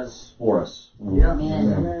God has for us. Yeah.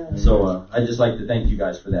 Amen. So I'd just like to thank you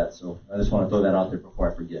guys for that. So I just want to throw that out there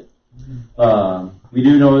before I forget. We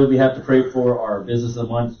do know that we have to pray for our business of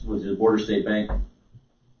the month, which is Border State Bank.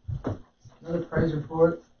 Another praise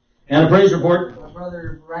report. And a praise report. My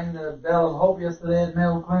brother rang the bell of hope yesterday at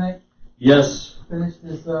Mayo Clinic. Yes. Finished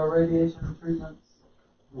his radiation treatments.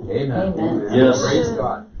 Amen. Amen. Yes. Praise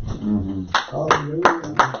God. Mm-hmm. Hallelujah.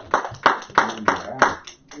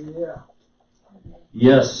 Yeah.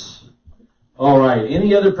 Yes. All right.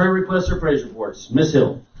 Any other prayer requests or praise reports? Miss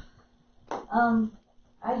Hill. I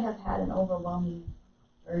have had an overwhelming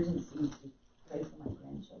urgency to pray for my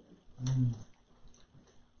grandchildren.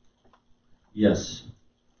 Yes.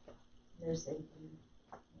 Their safety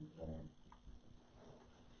and care.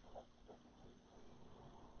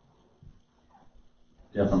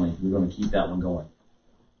 Definitely. We're going to keep that one going.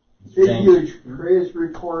 Big James. huge praise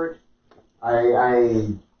report. I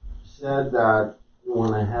said that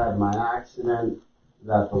when I had my accident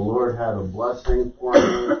that the Lord had a blessing for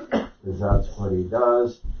me, because that's what He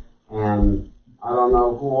does. And I don't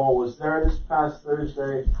know who all was there this past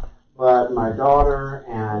Thursday, but my daughter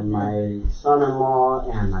and my son-in-law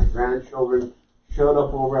and my grandchildren showed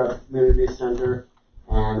up over at the community center,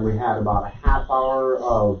 and we had about a half hour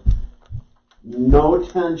of no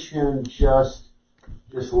tension, just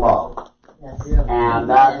love. Yes. And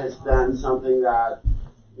that has been something that,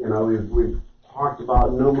 we've talked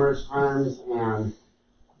about numerous times, and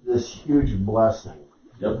this huge blessing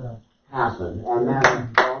happened. And then,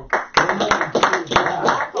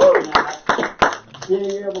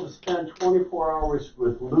 being able to spend 24 hours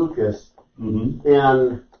with Lucas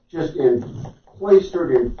and just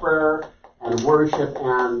cloistered in prayer and worship,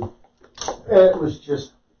 and it was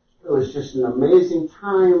just an amazing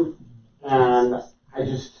time. And I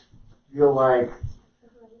just feel like,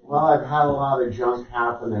 well, I've had a lot of junk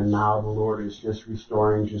happen, and now the Lord is just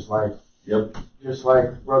restoring, just like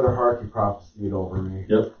Brother Harkey prophesied over me.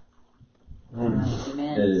 Yep.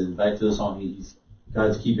 Amen. Back to the song,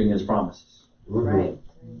 God's keeping His promises. Right.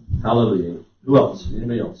 Hallelujah. Who else?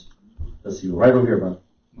 Anybody else? Let's see. Right over here, brother.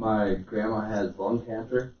 My grandma has lung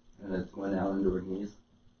cancer, and it's went out into her knees.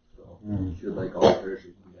 So she would like all the prayer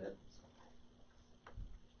she can get.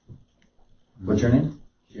 What's your name?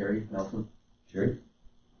 Sherry Nelson. Sherry?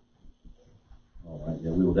 All right.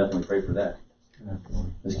 Yeah, we will definitely pray for that.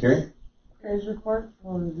 Miss Carrie? Praise report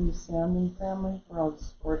for the Salmon family for all the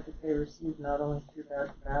support that they received, not only through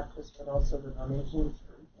Baptist, but also the donations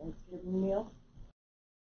for Thanksgiving meal.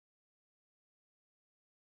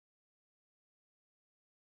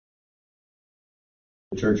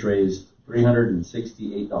 The church raised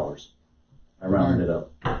 $368. I rounded it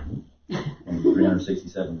up. And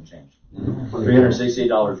 367 and change.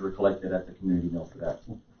 $368 were collected at the community mill for that.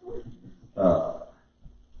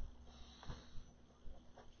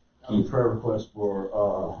 Prayer request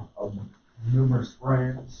for numerous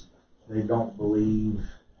friends. They don't believe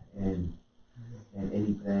in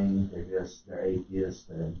anything. They're atheists,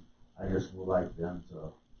 and I just would like them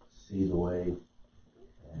to see the way.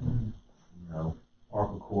 And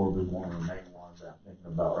Parker Corb is one of the main ones that I'm thinking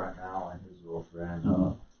about right now, and his girlfriend,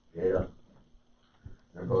 Jada.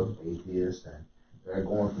 They're both atheists, and they're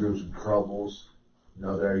going through some troubles.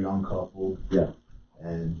 They're a young couple. Yeah.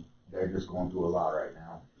 And they're just going through a lot right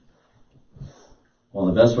now. Well,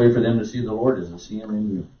 the best way for them to see the Lord is to see Him in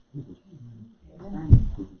you.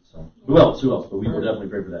 So, who else? But we will definitely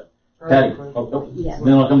pray for that. Patty. Yes.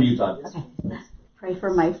 Then I'll come to you, Todd. Okay. Pray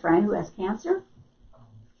for my friend who has cancer.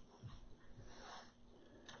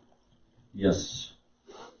 Yes.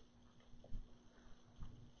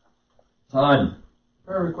 Todd.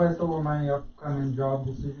 Prayer request over my upcoming job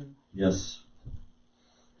decision. Yes.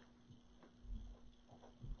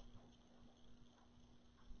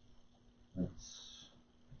 That's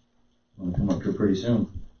going to come up here pretty soon.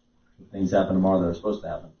 Things happen tomorrow that are supposed to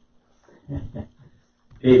happen.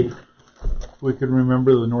 Abe. We can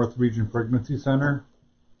remember the North Region Pregnancy Center.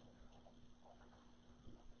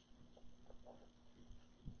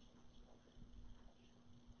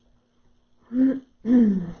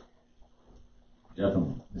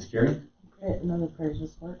 Definitely. Miss Carrie? Another praise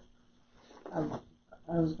report. I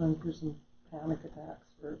was going through some panic attacks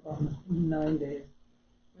for about 9 days.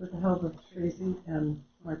 With the help of Tracy and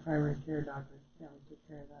my primary care doctor, we took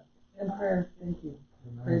care of that. And prayer, thank you.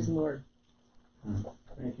 Amen. Praise the Lord.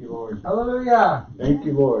 Thank you, Lord. Hallelujah. Thank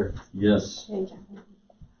you, Lord. Yes. Change.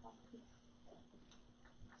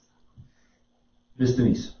 Miss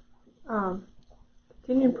Denise.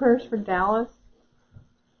 continued prayers for Dallas.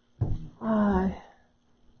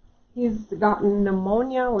 He's gotten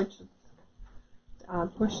pneumonia, which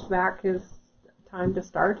pushed back his time to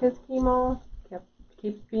start his chemo.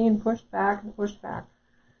 Keeps being pushed back and pushed back.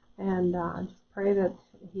 And just pray that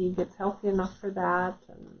he gets healthy enough for that.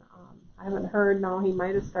 And I haven't heard, no, he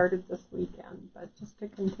might have started this weekend, but just to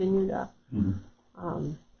continue to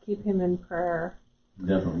keep him in prayer.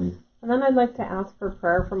 Definitely. And then I'd like to ask for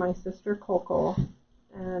prayer for my sister Coco.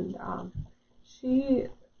 And she,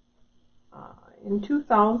 in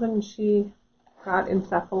 2000, she got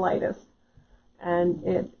encephalitis. And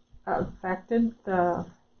it affected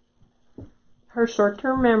her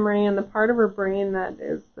short-term memory and the part of her brain that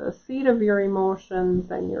is the seat of your emotions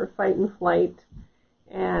and your fight and flight.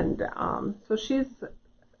 And so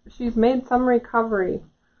she's made some recovery,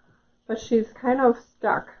 but she's kind of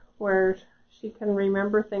stuck where she can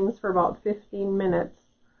remember things for about 15 minutes,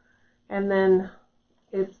 and then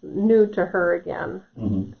it's new to her again.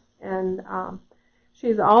 Mm-hmm. And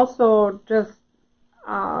she's also just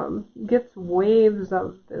gets waves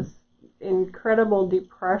of this incredible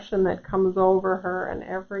depression that comes over her, and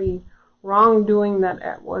every wrongdoing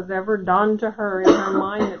that was ever done to her in her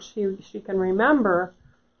mind that she can remember.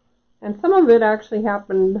 And some of it actually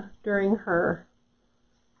happened during her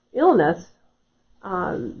illness,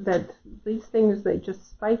 that these things, they just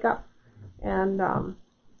spike up. And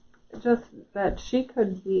just that she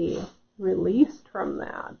could be released from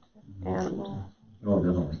that. And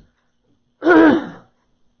definitely.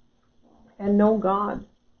 and know God.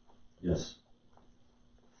 Yes.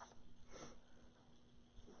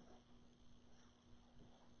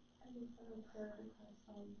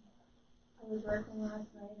 I was working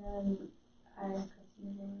last night and I had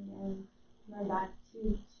customers and my back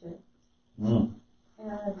tooth chipped. And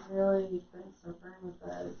I've really been suffering with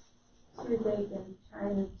a toothache and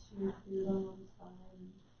trying to chew food on one side.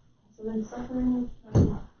 So I've been suffering with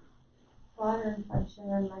some bladder infection,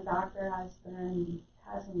 and my doctor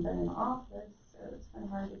hasn't been in office, so it's been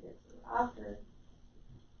hard to get to the doctor.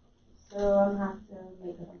 So I'm gonna have to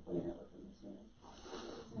make an appointment with him as soon as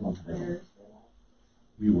possible. Prayers for that.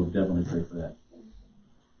 We will definitely pray for that.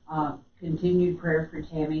 Continued prayer for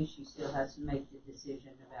Tammy. She still has to make the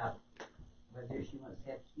decision about whether she wants to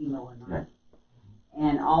have chemo or not. Yeah.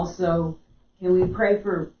 And also, can we pray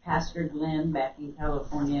for Pastor Glenn back in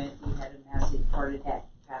California? He had a massive heart attack,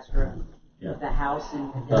 Pastor, at the house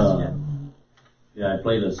in Modesto. Yeah, I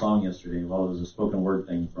played a song yesterday. Well, it was a spoken word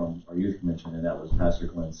thing from our youth convention, and that was Pastor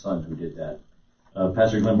Glenn's son who did that.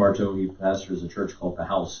 Pastor Glenn Bartow, he pastors a church called The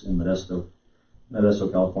House in Modesto,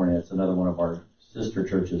 California. It's another one of our sister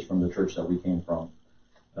churches from the church that we came from.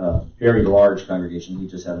 Very large congregation. He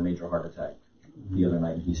just had a major heart attack the other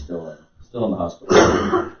night, and he's still in the hospital.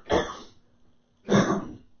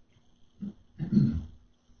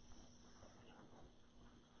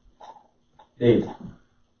 Dave.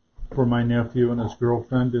 For my nephew and his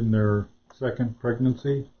girlfriend in their second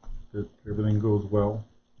pregnancy, that everything goes well.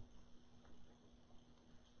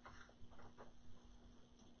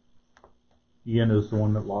 Ian is the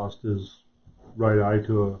one that lost his right eye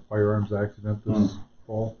to a firearms accident this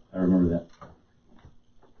fall. I remember that.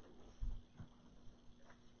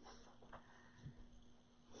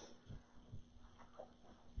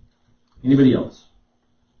 Anybody else?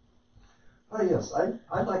 Yes,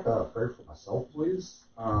 I'd like a prayer for myself, please.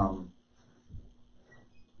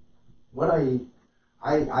 What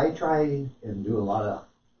I try and do a lot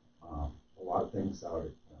of things out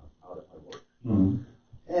at my work,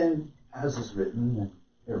 and as is written, and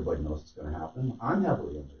everybody knows it's going to happen. I'm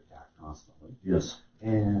heavily under attack constantly. Yes.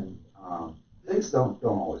 And things don't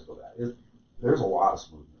always go bad. There's a lot of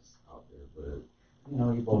smoothness out there, but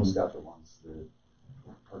you've always got the ones that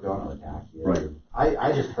are going to attack you. Right.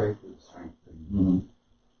 I just pray for the strength and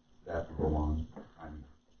that to go on.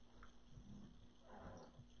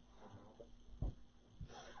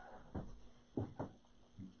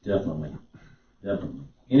 Definitely.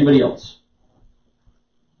 Anybody else?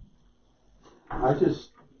 I just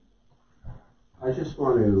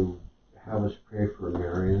want to have us pray for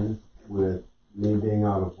Marion with me being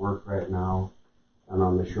out of work right now and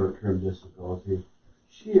on the short-term disability.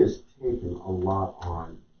 She has taken a lot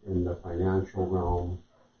on in the financial realm,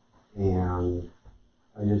 and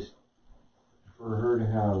for her to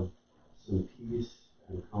have some peace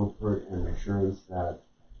and comfort and assurance that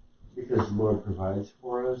because the Lord provides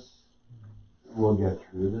for us, we'll get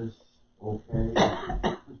through this okay.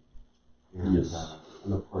 And, yes.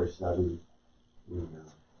 And of course, that we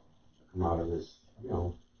come out of this,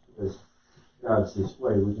 because God's this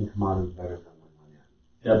way, we can come out of it better than we went in.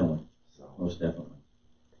 Definitely. So. Most definitely.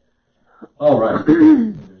 All right.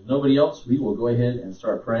 There's nobody else, we will go ahead and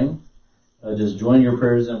start praying. Just join your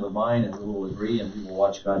prayers in with mine, and we will agree, and we will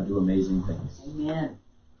watch God do amazing things. Amen.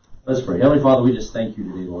 Let's pray. Heavenly Father, we just thank you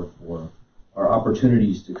today, Lord, for our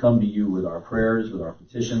opportunities to come to you with our prayers, with our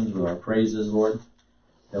petitions, with our praises, Lord,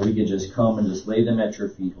 that we could just come and just lay them at your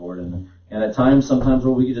feet, Lord. And at times, sometimes,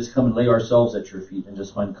 Lord, we could just come and lay ourselves at your feet and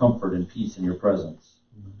just find comfort and peace in your presence.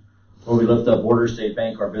 Lord, we lift up Border State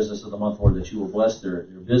Bank, our business of the month, Lord, that you will bless their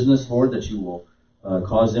business, Lord, that you will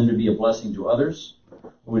cause them to be a blessing to others.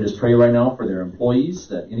 Lord, we just pray right now for their employees,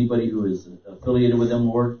 that anybody who is affiliated with them,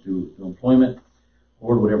 Lord, to employment,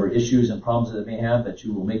 Lord, whatever issues and problems that they may have, that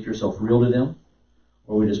you will make yourself real to them.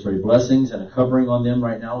 Lord, we just pray blessings and a covering on them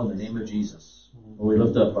right now in the name of Jesus. Lord, we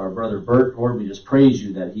lift up our brother Bert, Lord, we just praise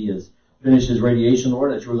you that he has finished his radiation,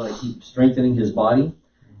 Lord, that you are going to keep strengthening his body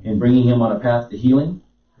and bringing him on a path to healing.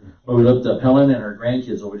 Lord, we lift up Helen and her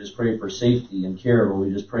grandkids, Lord, we just pray for safety and care, Lord,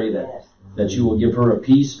 we just pray that you will give her a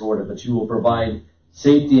peace, Lord, but you will provide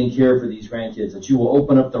safety and care for these grandkids, that you will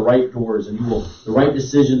open up the right doors and the right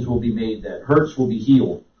decisions will be made, that hurts will be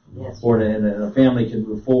healed, Lord, and a family can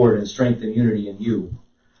move forward in strength and unity in you.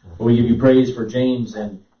 Lord, we give you praise for James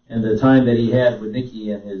and the time that he had with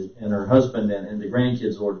Nikki and her husband and the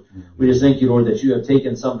grandkids, Lord. We just thank you, Lord, that you have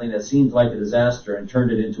taken something that seemed like a disaster and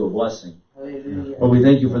turned it into a blessing. Lord, we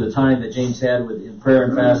thank you for the time that James had in prayer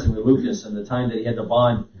and fasting with Lucas and the time that he had to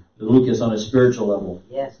bond with Lucas on a spiritual level.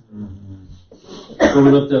 Yes. So we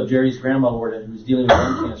lift up Jerry's grandma, Lord, who's dealing with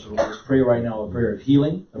lung cancer. Lord, we just pray right now a prayer of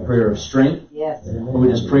healing, a prayer of strength. Yes. Lord, we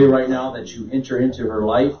just pray right now that you enter into her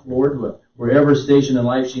life, Lord, wherever station in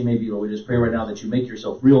life she may be, Lord. We just pray right now that you make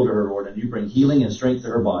yourself real to her, Lord, and you bring healing and strength to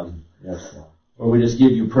her body. Yes, Lord. Lord, we just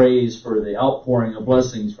give you praise for the outpouring of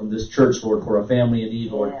blessings from this church, Lord, for a family in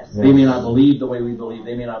need, Lord. Yes. They may not believe the way we believe.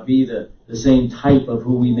 They may not be the same type of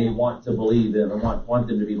who we may want to believe and want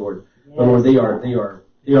them to be, Lord. Yes. But Lord, they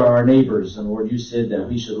are our neighbors, and Lord, you said that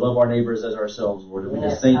we should love our neighbors as ourselves, Lord. And we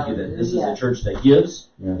just thank you that this is a church that gives,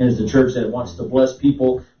 and it's a church that wants to bless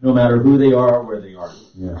people no matter who they are or where they are.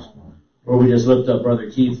 Yes. Lord, we just lift up Brother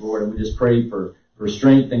Keith, Lord, and we just pray for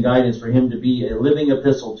strength and guidance for him to be a living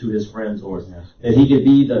epistle to his friends, Lord. Yes. That he could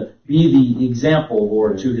be the example,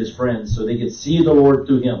 Lord, to his friends, so they could see the Lord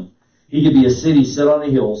through him. He could be a city set on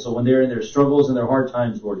a hill, so when they're in their struggles and their hard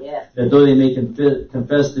times, Lord, that though they may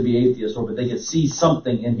confess to be atheists, Lord, but they could see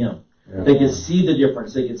something in him. Yeah. They could see the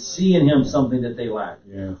difference. They could see in him something that they lack.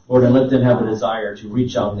 Yeah. Lord, and let them have a desire to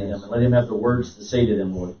reach out to him and let him have the words to say to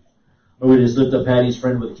them, Lord. Lord, we just lift up Patty's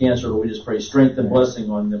friend with cancer, Lord. We just pray strength and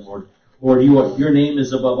blessing on them, Lord. Lord, your name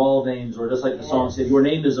is above all names, Lord. Just like the song said, your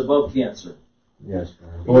name is above cancer. Yes,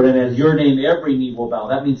 Lord, and at your name, every knee will bow.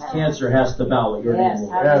 That means cancer has to bow at your name,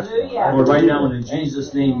 Lord. Hallelujah. Lord, right now, and in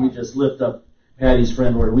Jesus' name, we just lift up Patty's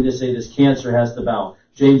friend, Lord. We just say this cancer has to bow.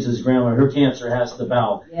 James's grandma, her cancer has to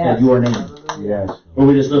bow at your name. Yes. Lord,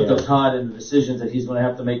 we just lift up Todd and the decisions that he's going to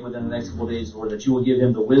have to make within the next couple of days, Lord, that you will give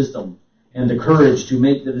him the wisdom and the courage to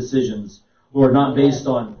make the decisions, Lord, not based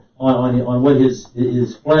on what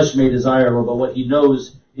his flesh may desire, Lord, but what he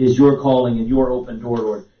knows is your calling and your open door,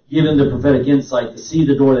 Lord. Give him the prophetic insight to see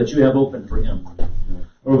the door that you have opened for him.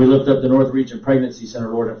 Lord, we lift up the North Region Pregnancy Center,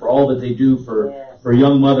 Lord, and for all that they do for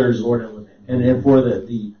young mothers, Lord, and for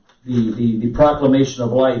the proclamation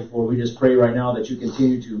of life, Lord. We just pray right now that you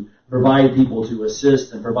continue to provide people to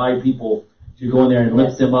assist and provide people to go in there and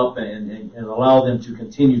lift them up and allow them to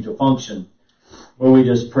continue to function. Lord, we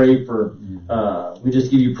just pray we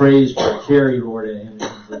just give you praise for Carrie, Lord, and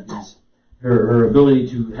her ability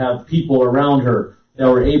to have people around her that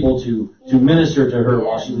were able to minister to her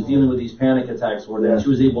while she was dealing with these panic attacks, Lord, that she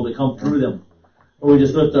was able to come through them. Lord, we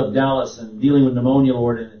just lift up Dallas and dealing with pneumonia,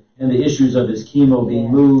 Lord, and the issues of his chemo being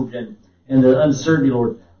moved and the uncertainty,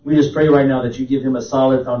 Lord. We just pray right now that you give him a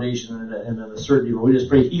solid foundation and a certainty, Lord. We just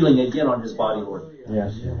pray healing again on his body, Lord.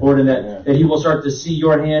 Yes. Lord, and that he will start to see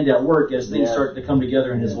your hand at work as things start to come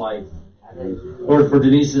together in his life. Lord, for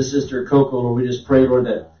Denise's sister, Coco, Lord, we just pray, Lord,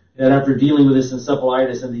 that after dealing with this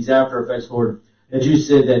encephalitis and these after effects, Lord, that you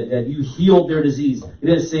said that you healed their disease. It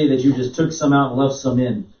didn't say that you just took some out and left some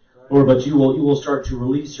in. Lord, but you will start to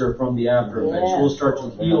release her from the after effects. You will start to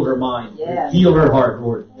heal her mind, heal her heart,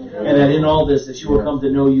 Lord. And that in all this, that she will come to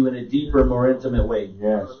know you in a deeper, more intimate way.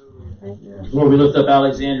 Yes. Lord, we lift up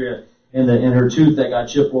Alexandria and her tooth that got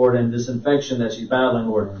chipped, Lord, and this infection that she's battling,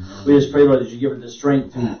 Lord. We just pray, Lord, that you give her the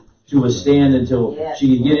strength to withstand until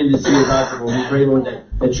she can get in to see her doctor, Lord. We pray, Lord,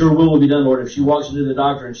 that your will be done, Lord. If she walks into the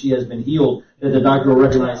doctor and she has been healed, that the doctor will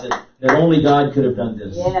recognize that only God could have done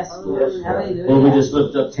this. Yes, Lord. Hallelujah. Lord, we just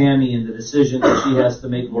lift up Tammy and the decision that she has to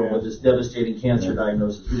make, Lord, with this devastating cancer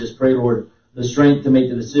diagnosis. We just pray, Lord, the strength to make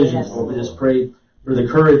the decisions, Lord. We just pray for the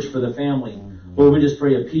courage for the family. Lord, we just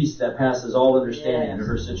pray a peace that passes all understanding into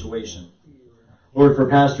her situation. Lord, for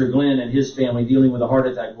Pastor Glenn and his family dealing with a heart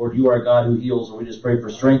attack, Lord, you are a God who heals, and we just pray for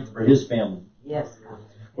strength for his family. Yes, God.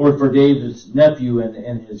 Lord, for David's nephew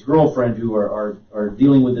and his girlfriend who are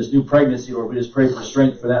dealing with this new pregnancy, Lord, we just pray for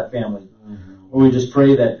strength for that family. Lord, we just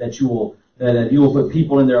pray that you will put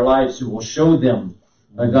people in their lives who will show them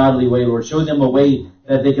a godly way, Lord. Show them a way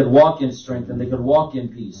that they could walk in strength and they could walk in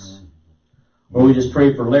peace. Lord, we just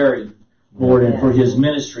pray for Larry, Lord, and for his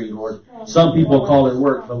ministry, Lord. Some people call it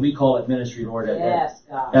work, but we call it ministry, Lord,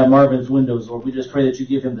 at Marvin's Windows, Lord. We just pray that you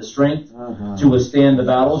give him the strength to withstand the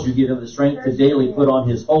battles. You give him the strength to daily put on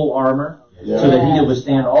his whole armor so that he can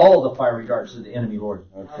withstand all the fiery darts of the enemy, Lord.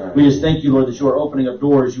 We just thank you, Lord, that you are opening up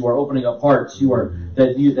doors. You are opening up hearts.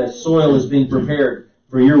 That soil is being prepared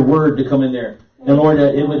for your word to come in there. And Lord,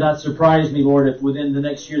 it would not surprise me, Lord, if within the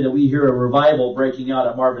next year that we hear a revival breaking out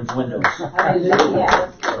at Marvin's Windows.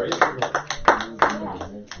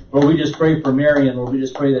 Lord, we just pray for Marion, Lord. We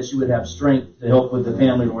just pray that she would have strength to help with the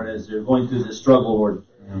family, Lord, as they're going through this struggle, Lord.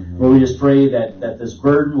 Lord, we just pray that this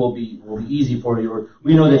burden will be easy for you, Lord.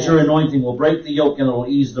 We know that your anointing will break the yoke and it will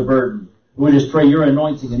ease the burden. We just pray your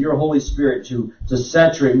anointing and your Holy Spirit to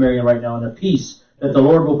saturate Marion right now, and a peace that the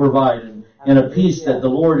Lord will provide, and a peace that the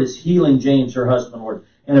Lord is healing James, her husband, Lord,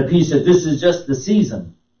 and a peace that this is just the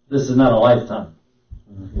season. This is not a lifetime.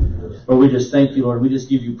 But we just thank you, Lord. We just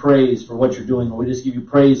give you praise for what you're doing, Lord. We just give you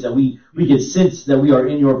praise that we can sense that we are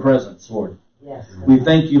in your presence, Lord. Yes. We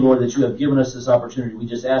thank you, Lord, that you have given us this opportunity. We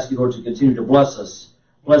just ask you, Lord, to continue to bless us.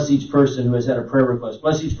 Bless each person who has had a prayer request.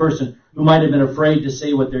 Bless each person who might have been afraid to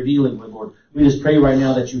say what they're dealing with, Lord. We just pray right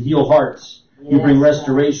now that you heal hearts. You bring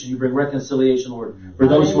restoration. You bring reconciliation, Lord. For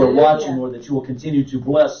those who are watching, Lord, that you will continue to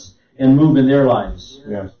bless and move in their lives.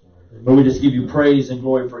 Yes. Lord, we just give you praise and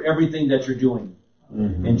glory for everything that you're doing.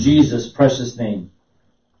 In Jesus' precious name.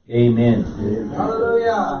 Amen.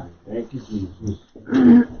 Hallelujah. Thank you, Jesus.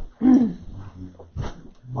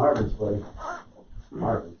 Marvin's buddy.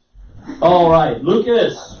 Marvin's. All right,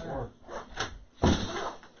 Lucas.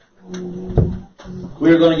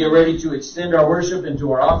 We're going to get ready to extend our worship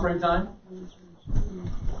into our offering time.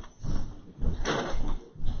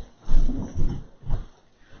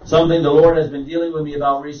 Something the Lord has been dealing with me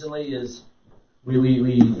about recently is we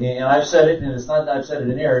and I've said it, and it's not that I've said it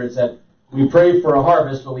in error. It's that we pray for a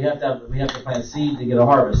harvest, but we have to plant seed to get a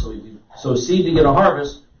harvest. So we sow seed to get a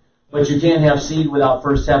harvest, but you can't have seed without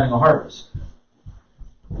first having a harvest.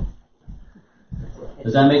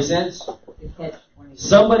 Does that make sense?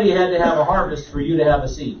 Somebody had to have a harvest for you to have a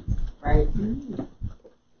seed. Right. And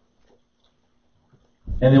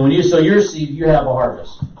then when you sow your seed, you have a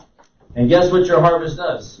harvest. And guess what your harvest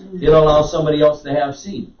does? It allows somebody else to have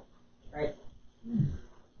seed. Right.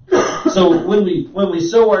 So when we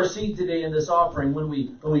sow our seed today in this offering, when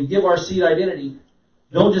we give our seed identity,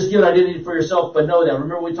 don't just give it identity for yourself, but know that.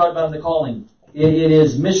 Remember we talked about in the calling. It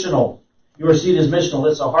is missional. Your seed is missional.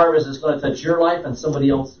 It's a harvest that's going to touch your life and somebody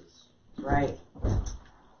else's. Right.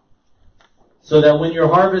 So that when your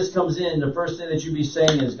harvest comes in, the first thing that you be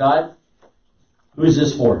saying is, God, who is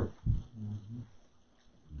this for?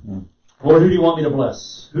 Lord, who do you want me to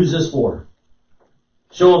bless? Who's this for?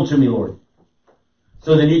 Show them to me, Lord.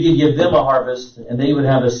 So then you could give them a harvest, and they would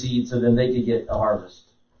have a seed, so then they could get a harvest.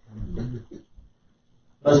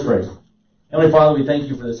 Let's pray. Heavenly Father, we thank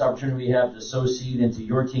you for this opportunity we have to sow seed into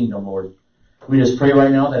your kingdom, Lord. We just pray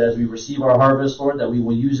right now that as we receive our harvest, Lord, that we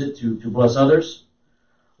will use it to bless others.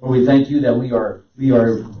 Lord, we thank you that we are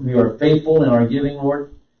faithful in our giving,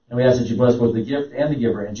 Lord, and we ask that you bless both the gift and the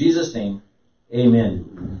giver. In Jesus' name, amen.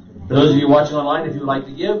 For those of you watching online, if you would like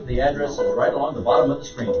to give, the address is right along the bottom of the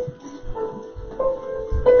screen.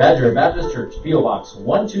 Badger Baptist Church, P.O. Box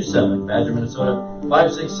 127, Badger, Minnesota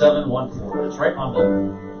 56714. It's right on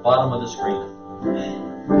the bottom of the screen.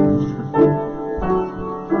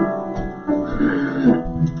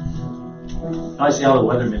 I see how the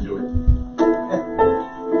weathermen do it.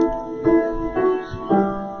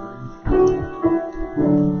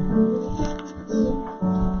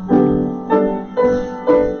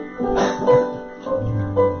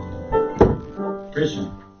 Christian.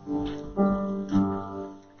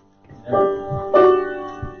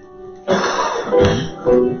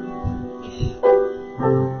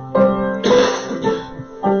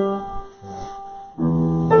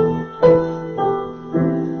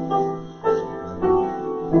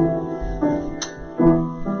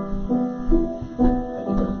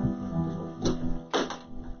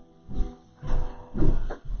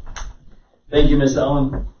 Thank you, Miss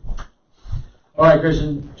Ellen. All right,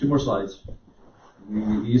 Christian, 2 more slides.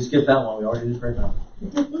 You skipped that one. We already did right now.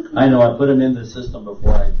 I know. I put them in the system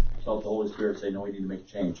before I felt the Holy Spirit say, no, we need to make a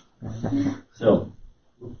change. So,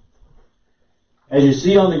 as you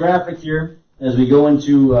see on the graphic here, as we go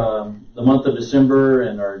into the month of December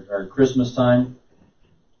and our Christmas time,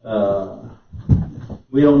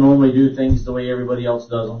 we don't normally do things the way everybody else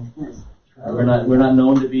does them. We're not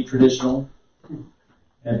known to be traditional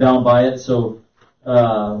and bound by it. So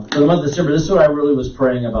for the month of December, this is what I really was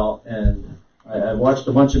praying about, and I watched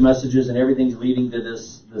a bunch of messages, and everything's leading to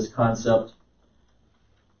this concept.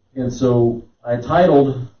 And so I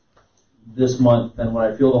titled this month, and what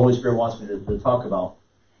I feel the Holy Spirit wants me to talk about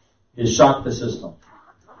is shock the system,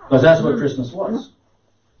 because that's what Christmas was.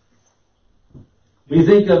 We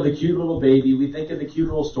think of the cute little baby, we think of the cute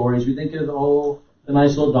little stories, we think of the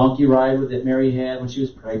nice little donkey ride that Mary had when she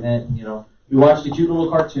was pregnant. We watch the cute little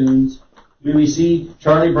cartoons. We see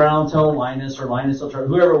Charlie Brown tell Linus, or Linus tell Charlie,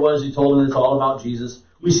 whoever it was who told him it's all about Jesus.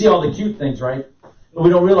 We see all the cute things, right? But we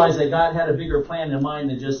don't realize that God had a bigger plan in mind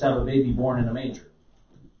than just have a baby born in a manger.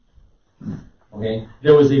 Okay?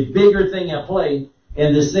 There was a bigger thing at play,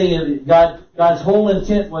 and this thing, God's whole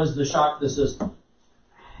intent was to shock the system.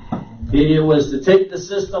 It was to take the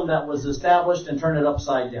system that was established and turn it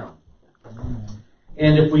upside down.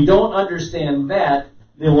 And if we don't understand that,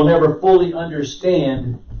 then we'll never fully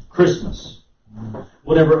understand Christmas.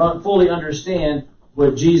 We'll never fully understand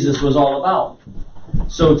what Jesus was all about.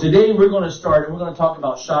 So today we're going to start, and we're going to talk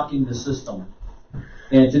about shocking the system.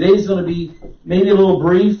 And today's going to be maybe a little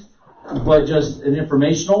brief, but just an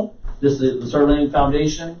informational. This is the Starland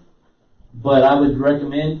Foundation. But I would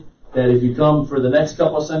recommend that if you come for the next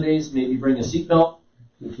couple of Sundays, maybe bring a seatbelt.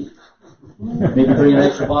 Maybe bring an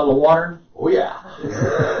extra bottle of water. Oh, yeah.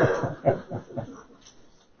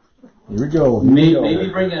 Here we go.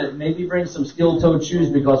 Maybe bring some steel-toed shoes,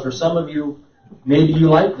 because for some of you, maybe you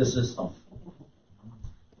like the system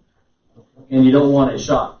and you don't want it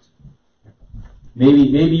shocked.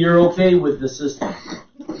 Maybe you're okay with the system,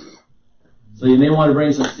 so you may want to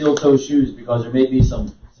bring some steel-toed shoes, because there may be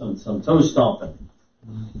some toe stomping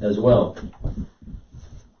as well.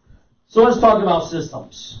 So let's talk about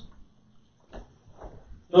systems.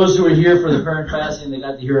 Those who were here for the prayer and fasting, they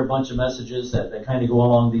got to hear a bunch of messages that kind of go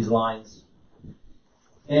along these lines.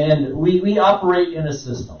 And we operate in a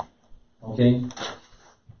system, okay?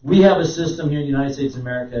 We have a system here in the United States of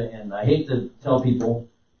America, and I hate to tell people,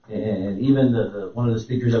 and even one of the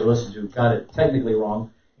speakers that we listened to got it technically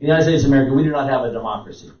wrong. In the United States of America, we do not have a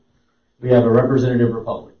democracy. We have a representative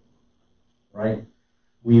republic, right?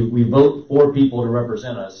 We vote for people to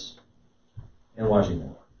represent us in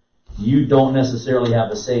Washington. You don't necessarily have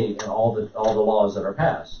a say in all the laws that are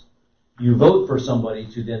passed. You vote for somebody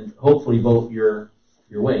to then hopefully vote your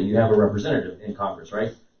way. You have a representative in Congress,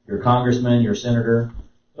 right? Your congressman, your senator,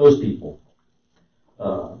 those people.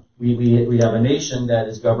 We have a nation that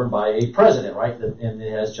is governed by a president, right? And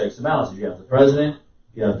it has checks and balances. You have the president,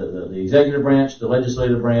 you have the executive branch, the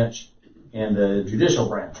legislative branch, and the judicial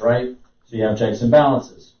branch, right? So you have checks and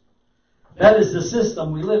balances. That is the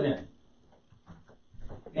system we live in.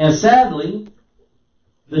 And sadly,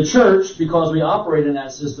 the church, because we operate in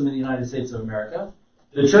that system in the United States of America,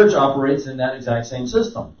 the church operates in that exact same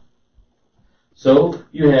system. So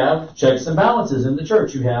you have checks and balances in the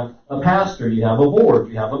church. You have a pastor, you have a board,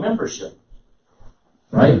 you have a membership,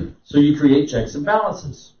 right? So you create checks and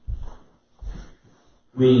balances.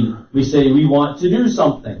 We say we want to do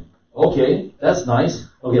something. Okay, that's nice.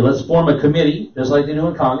 Okay, let's form a committee, just like they do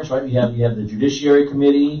in Congress, right? You have the Judiciary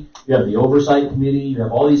Committee, you have the Oversight Committee, you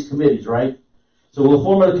have all these committees, right? So we'll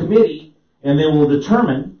form a committee, and then we'll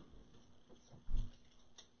determine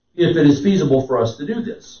if it is feasible for us to do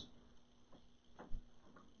this.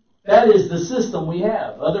 That is the system we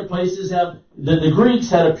have. Other places have, the Greeks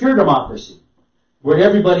had a pure democracy, where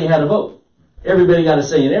everybody had a vote. Everybody got a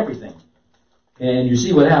say in everything. And you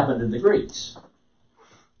see what happened to the Greeks.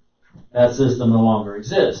 That system no longer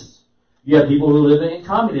exists. You have people who live in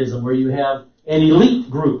communism, where you have an elite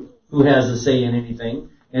group who has a say in anything,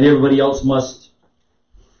 and everybody else must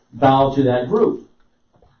bow to that group.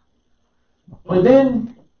 But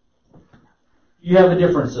then you have a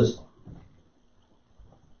different system.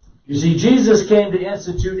 You see, Jesus came to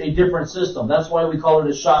institute a different system. That's why we call it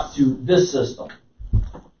a shock to this system.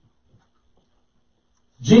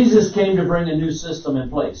 Jesus came to bring a new system in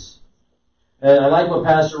place. And I like what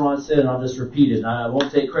Pastor Ron said, and I'll just repeat it, and I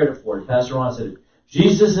won't take credit for it. Pastor Ron said it.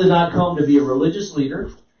 Jesus did not come to be a religious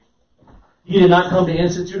leader. He did not come to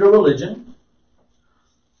institute a religion.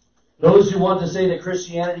 Those who want to say that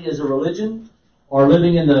Christianity is a religion are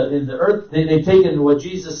living in the earth. They've taken what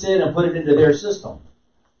Jesus said and put it into their system.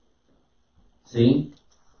 See?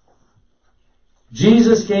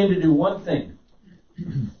 Jesus came to do one thing.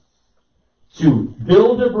 to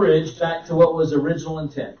build a bridge back to what was original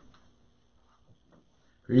intent.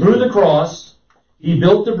 Through the cross, he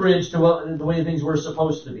built the bridge to the way things were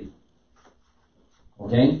supposed to be.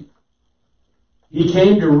 Okay? He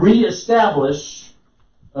came to reestablish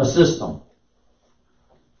a system.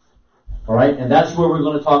 Alright? And that's where we're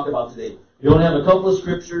going to talk about today. We don't have a couple of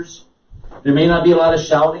scriptures. There may not be a lot of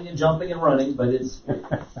shouting and jumping and running, but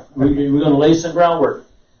we're going to lay some groundwork.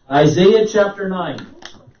 Isaiah chapter 9.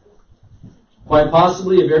 Quite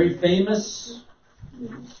possibly a very famous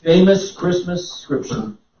Christmas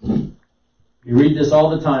scripture. We read this all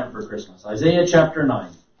the time for Christmas. Isaiah chapter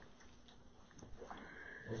 9.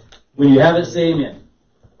 When you have it, say amen.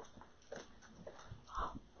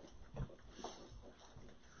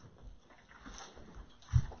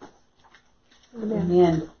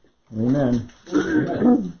 Amen. Amen.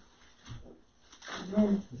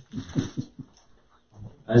 Amen.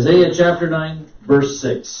 Isaiah chapter 9, verse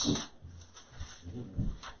 6.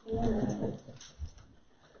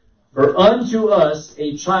 For unto us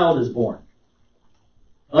a child is born.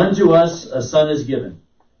 Unto us a son is given.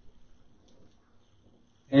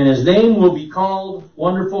 And his name will be called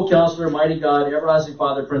Wonderful Counselor, Mighty God, Everlasting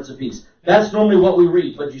Father, Prince of Peace. That's normally what we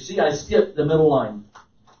read. But you see, I skipped the middle line.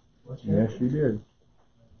 Yes, you did.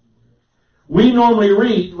 We normally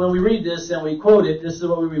read, when we read this and we quote it, this is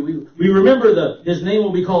what we read. We remember his name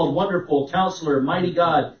will be called Wonderful Counselor, Mighty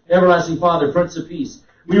God, Everlasting Father, Prince of Peace.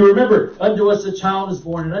 We remember, unto us a child is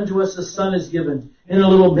born, and unto us a son is given, in a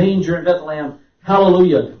little manger in Bethlehem.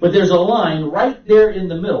 Hallelujah. But there's a line right there in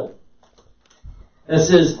the middle that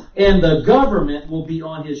says, and the government will be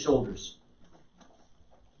on his shoulders.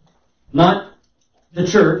 Not the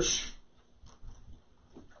church.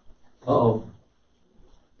 Uh-oh.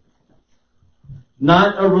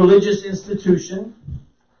 Not a religious institution.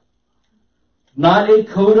 Not a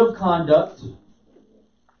code of conduct.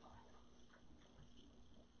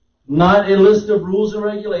 Not a list of rules and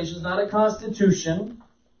regulations. Not a constitution.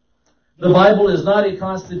 The Bible is not a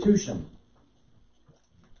constitution.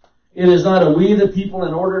 It is not a we the people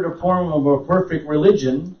in order to form of a perfect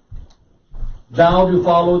religion vow to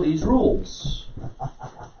follow these rules.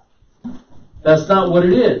 That's not what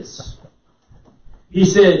it is. He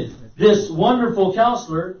said, this wonderful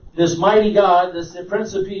counselor, this mighty God, this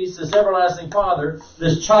Prince of Peace, this everlasting Father,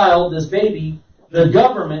 this child, this baby, the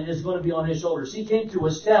government is going to be on his shoulders. He came to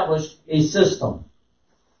establish a system.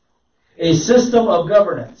 A system of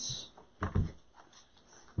governance.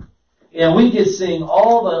 And we could sing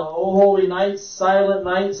all the O Holy Night, Silent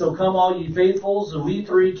Night, So Come All Ye Faithfuls, and We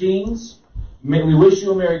Three Kings. May we wish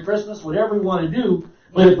you a Merry Christmas, whatever we want to do.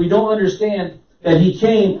 But if we don't understand that he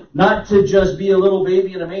came not to just be a little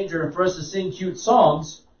baby in a manger and for us to sing cute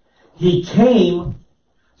songs, he came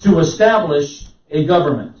to establish a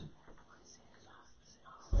government.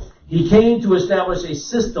 He came to establish a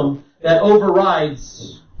system that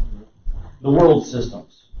overrides the world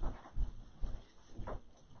systems.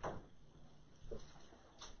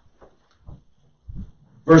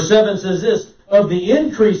 Verse 7 says this, of the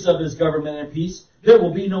increase of his government and peace, there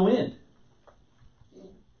will be no end.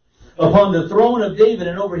 Upon the throne of David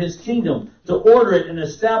and over his kingdom, to order it and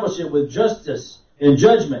establish it with justice and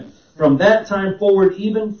judgment from that time forward,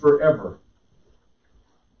 even forever.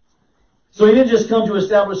 So he didn't just come to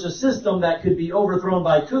establish a system that could be overthrown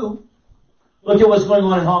by coup. Look at what's going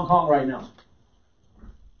on in Hong Kong right now.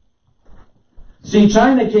 See,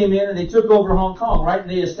 China came in and they took over Hong Kong, right? And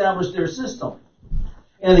they established their system.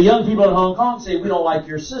 And the young people in Hong Kong say, we don't like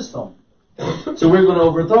your system. So we're going to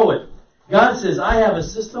overthrow it. God says, I have a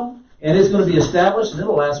system, and it's going to be established, and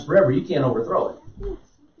it'll last forever. You can't overthrow it.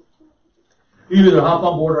 You either hop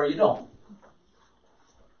on board or you don't.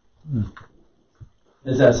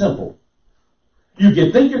 It's that simple. You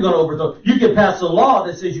can think you're going to overthrow. You can pass a law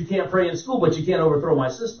that says you can't pray in school, but you can't overthrow my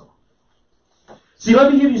system. See,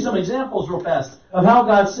 let me give you some examples real fast of how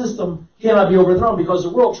God's system cannot be overthrown, because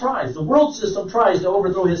the world tries. The world system tries to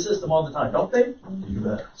overthrow his system all the time, don't they? You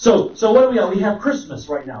bet. So what do we have? We have Christmas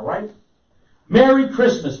right now, right? Merry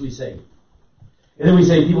Christmas, we say. And then we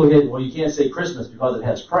say, people get, well, you can't say Christmas because it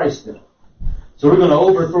has Christ in it. So we're going to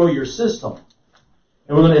overthrow your system.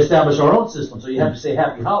 And we're going to establish our own system. So you have to say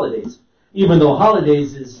Happy Holidays. Even though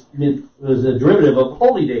holidays is a derivative of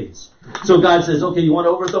holy days. So God says, okay, you want to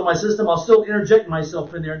overthrow my system? I'll still interject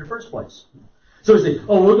myself in there in the first place. So we say,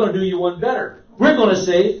 oh, we're going to do you one better. We're going to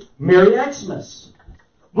say Merry Xmas.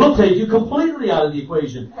 We'll take you completely out of the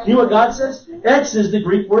equation. You know what God says? X is the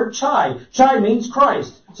Greek word chi. Chi means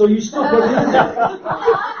Christ. So you still put it in there.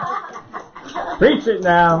 Preach it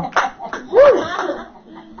now.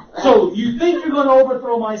 So you think you're going to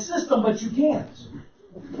overthrow my system, but you can't.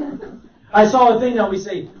 I saw a thing now, we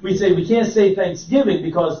say we can't say Thanksgiving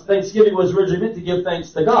because Thanksgiving was originally meant to give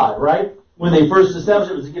thanks to God, right? When they first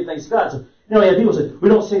established it, was to give thanks to God. So, you know, people say, we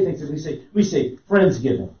don't say Thanksgiving, we say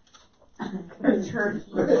Friendsgiving. Happy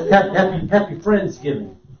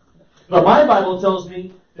Friendsgiving. But my Bible tells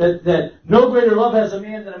me that no greater love has a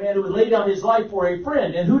man than a man who would lay down his life for a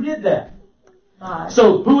friend. And who did that?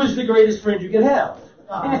 So who is the greatest friend you can have?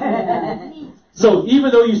 So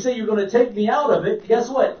even though you say you're going to take me out of it, guess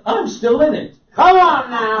what? I'm still in it. Come on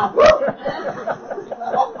now!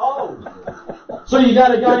 So you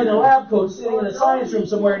got a guy in a lab coat sitting in a science room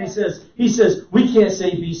somewhere, and he says, we can't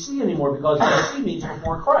say BC anymore because BC means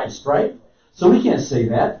before Christ, right? So we can't say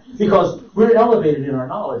that because we're elevated in our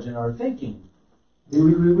knowledge and our thinking.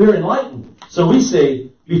 We're enlightened. So we say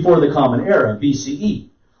before the common era, BCE.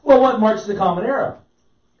 Well, what marks the common era?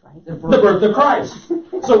 The birth of Christ.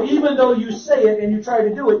 So even though you say it and you try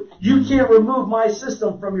to do it, you can't remove my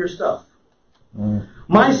system from your stuff.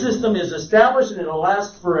 My system is established and it'll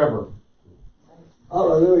last forever.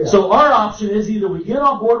 Hallelujah. So our option is either we get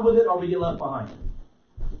on board with it or we get left behind.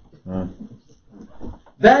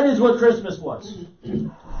 That is what Christmas was.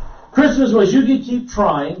 Christmas was you can keep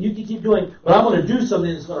trying, you can keep doing, but I'm going to do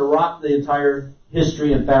something that's going to rock the entire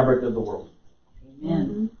history and fabric of the world.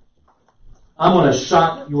 Amen. I'm going to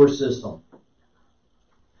shock your system.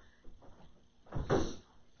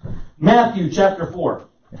 Matthew chapter 4.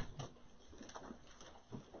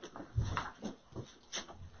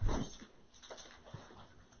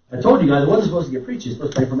 I told you guys I wasn't supposed to get preachy, it's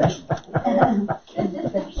supposed to be information.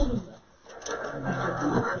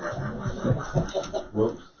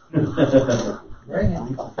 Whoops.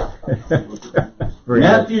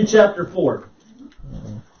 Matthew chapter 4.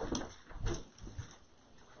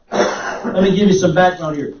 Let me give you some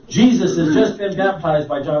background here. Jesus has just been baptized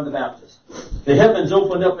by John the Baptist. The heavens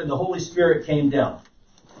opened up and the Holy Spirit came down.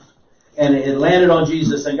 And it landed on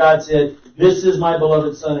Jesus and God said, "This is my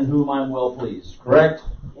beloved Son in whom I am well pleased." Correct?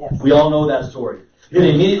 Yes. We all know that story. Then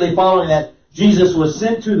immediately following that, Jesus was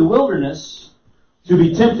sent to the wilderness to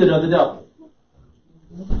be tempted of the devil.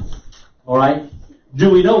 Alright?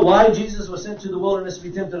 Do we know why Jesus was sent to the wilderness to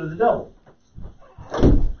be tempted of the devil?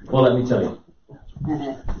 Well, let me tell you.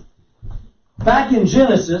 Back in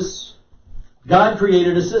Genesis, God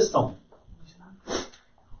created a system.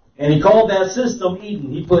 And He called that system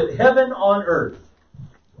Eden. He put heaven on earth.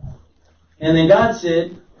 And then God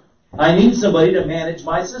said, I need somebody to manage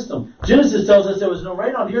my system. Genesis tells us there was no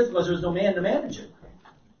rain on the earth because there was no man to manage it.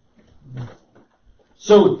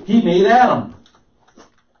 So He made Adam.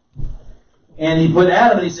 And He put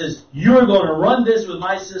Adam and He says, you're going to run this with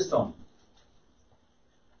my system.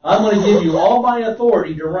 I'm going to give you all my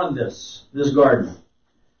authority to run this garden.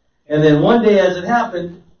 And then one day as it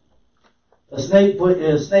happened, a snake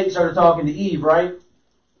started talking to Eve, right?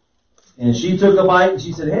 And she took a bite and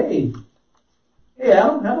she said, Hey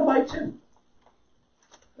Adam, have a bite too.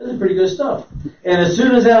 This is pretty good stuff. And as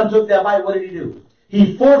soon as Adam took that bite, what did he do?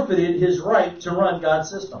 He forfeited his right to run God's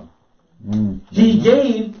system. He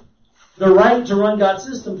gave the right to run God's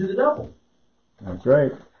system to the devil. That's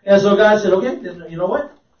right. And so God said, okay, you know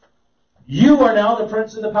what? You are now the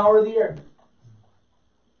prince of the power of the air.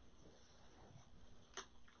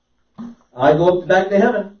 I go up back to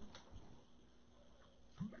heaven.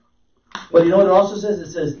 But you know what it also says?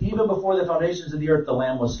 It says, even before the foundations of the earth, the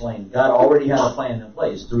Lamb was slain. God already had a plan in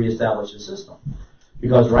place to reestablish His system.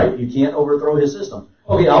 Because, right, you can't overthrow His system.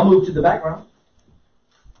 Okay, I'll move to the background.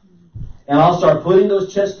 And I'll start putting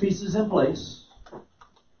those chess pieces in place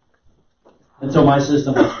until my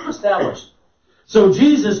system is established. So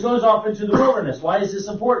Jesus goes off into the wilderness. Why is this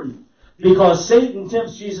important? Because Satan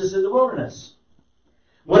tempts Jesus in the wilderness.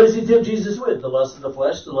 What does he tempt Jesus with? The lust of the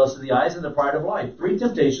flesh, the lust of the eyes, and the pride of life. 3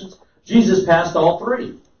 temptations. Jesus passed all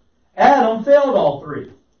 3. Adam failed all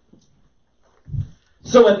 3.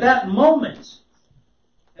 So at that moment,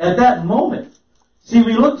 see,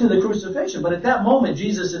 we look to the crucifixion, but at that moment,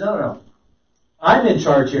 Jesus said, no. I'm in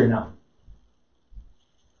charge here now.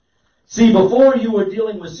 See, before you were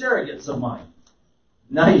dealing with surrogates of mine.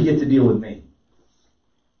 Now you get to deal with me.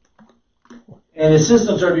 And His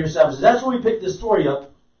systems are being established. That's where we pick this story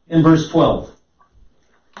up in verse 12.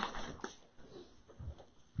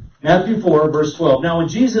 Matthew 4, verse 12. Now when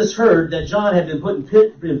Jesus heard that John had been put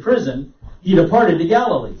in prison, He departed to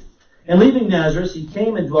Galilee. And leaving Nazareth, He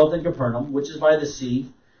came and dwelt in Capernaum, which is by the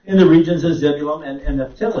sea, in the regions of Zebulun and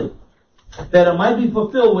Naphtali, that it might be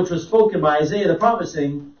fulfilled which was spoken by Isaiah the prophet,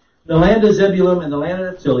 saying, the land of Zebulun and the land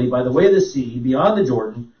of Naphtali, by the way of the sea, beyond the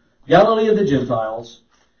Jordan, Galilee of the Gentiles,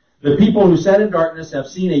 the people who sat in darkness have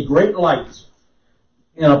seen a great light.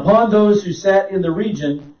 And upon those who sat in the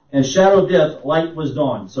region and shadow of death, light was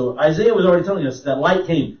dawn. So Isaiah was already telling us that light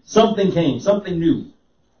came, something new.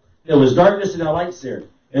 There was darkness and now light's there.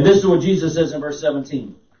 And this is what Jesus says in verse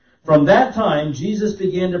 17. From that time, Jesus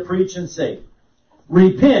began to preach and say,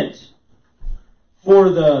 repent, for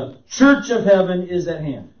the church of heaven is at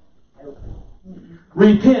hand.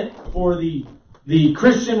 Repent, for the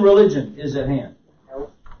Christian religion is at hand.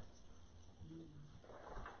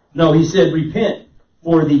 No, he said, repent,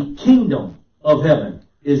 for the kingdom of heaven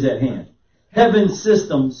is at hand. Heaven's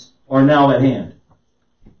systems are now at hand.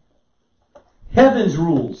 Heaven's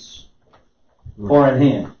rules are at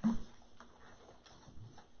hand.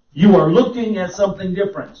 You are looking at something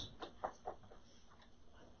different.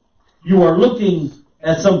 You are looking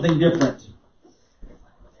at something different.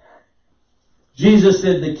 Jesus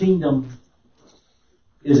said the kingdom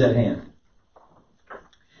is at hand.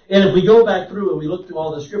 And if we go back through and we look through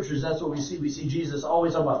all the scriptures, that's what we see. We see Jesus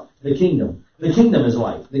always talking about the kingdom. The kingdom is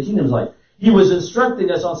life. The kingdom is life. He was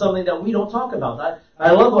instructing us on something that we don't talk about.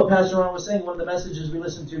 I love what Pastor Ron was saying, one of the messages we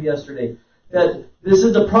listened to yesterday, that this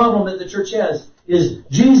is the problem that the church has, is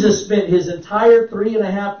Jesus spent his entire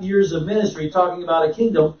 3.5 years of ministry talking about a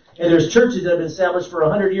kingdom, and there's churches that have been established for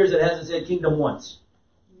 100 years that hasn't said kingdom once.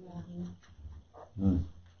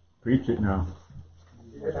 Preach it now.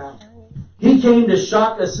 He came to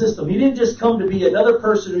shock a system. He didn't just come to be another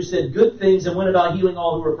person who said good things and went about healing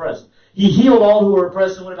all who were oppressed. He healed all who were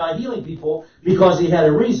oppressed and went about healing people because he had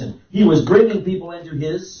a reason. He was bringing people into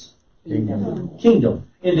his kingdom,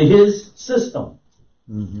 into his system.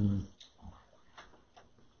 Mm-hmm.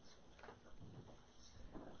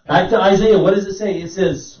 Back to Isaiah, what does it say? It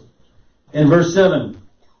says in verse 7.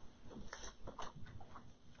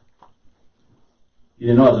 You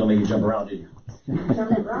didn't know I was going to make you jump around, did you?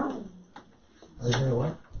 Isaiah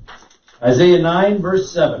what? Isaiah 9,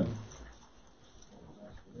 verse 7.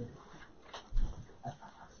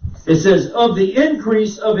 It says, of the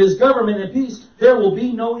increase of his government and peace, there will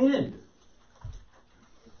be no end.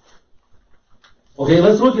 Okay,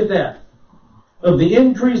 let's look at that. Of the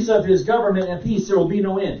increase of his government and peace, there will be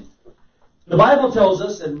no end. The Bible tells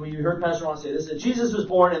us, and we heard Pastor Ron say this, that Jesus was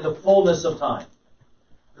born in the fullness of time.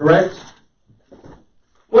 Correct?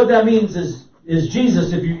 What that means is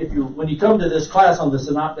Jesus, if you when you come to this class on the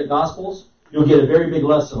Synoptic Gospels, you'll get a very big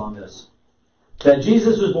lesson on this. That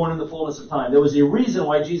Jesus was born in the fullness of time. There was a reason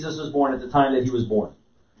why Jesus was born at the time that he was born.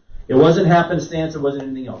 It wasn't happenstance, it wasn't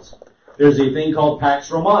anything else. There's a thing called Pax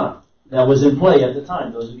Romana that was in play at the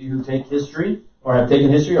time. Those of you who take history, or have taken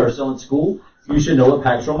history, or are still in school, you should know what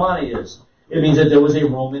Pax Romana is. It means that there was a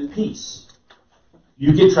Roman peace.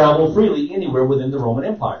 You could travel freely anywhere within the Roman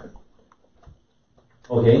Empire.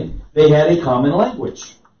 Okay? They had a common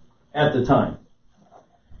language at the time.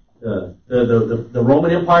 The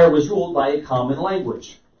Roman Empire was ruled by a common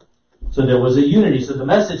language. So there was a unity. So the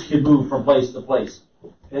message could move from place to place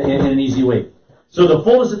in an easy way. So the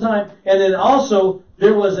fullness of time. And then also,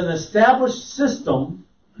 there was an established system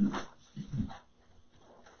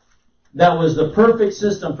that was the perfect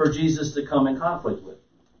system for Jesus to come in conflict with.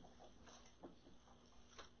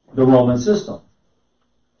 The Roman system.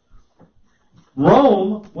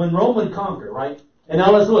 Rome, when Rome would conquer, right? And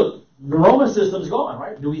now let's look. The Roman system's gone,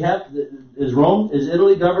 right? Is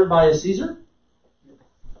Italy governed by a Caesar?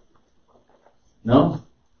 No.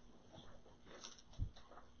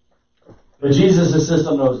 But Jesus'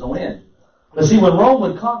 system knows no end. But see, when Rome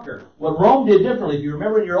would conquer, what Rome did differently, if you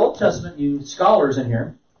remember in your Old Testament, you scholars in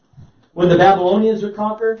here, when the Babylonians would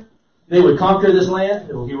conquer, they would conquer this land.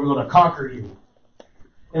 Okay, we're going to conquer you.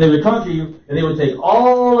 And they would conquer you, and they would take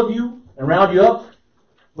all of you and round you up,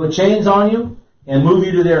 put chains on you, and move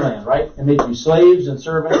you to their land, right? And make you slaves and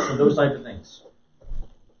servants and those type of things.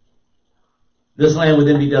 This land would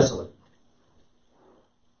then be desolate.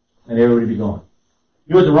 And everybody would be gone.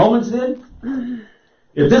 You know what the Romans did?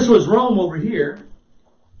 If this was Rome over here,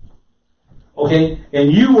 okay,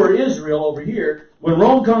 and you were Israel over here, when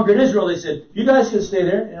Rome conquered Israel, they said, you guys can stay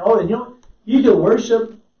there, and you know, you can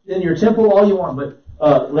worship in your temple all you want,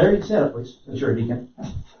 but Larry, stand up, please. Sure, he can.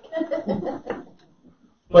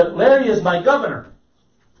 But Larry is my governor.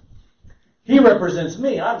 He represents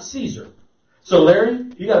me. I'm Caesar. So Larry,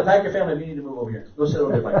 you got to pack your family if you need to move over here. Go sit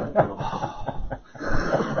over there by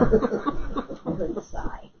Good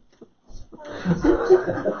sigh.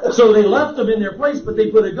 So they left them in their place, but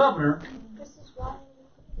they put a governor.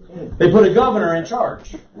 They put a governor in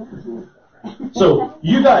charge. So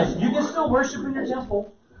you guys, you can still worship in your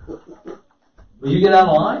temple. Will you get out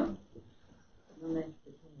of line?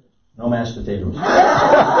 No mashed potatoes.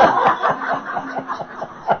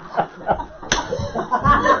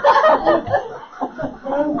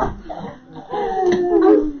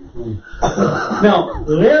 Now,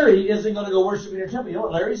 Larry isn't going to go worship in your temple. You know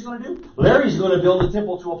what Larry's going to do? Larry's going to build a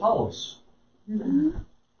temple to Apollos. And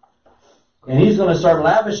he's going to start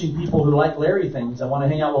lavishing people who like Larry things. I want to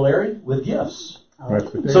hang out with Larry with gifts.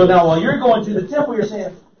 So now while you're going to the temple, you're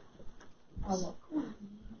saying,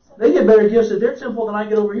 they get better gifts at their temple than I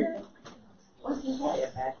get over here.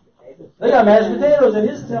 They got mashed potatoes at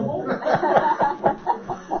his temple.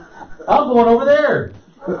 I'm going over there.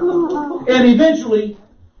 And eventually,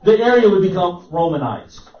 the area would become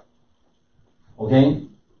Romanized. Okay?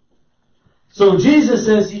 So Jesus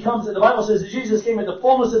says the Bible says that Jesus came at the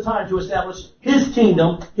fullness of time to establish His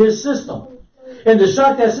kingdom, His system. And to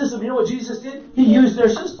shock that system, you know what Jesus did? He used their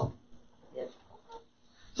system.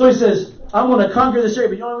 So He says, I'm going to conquer this area,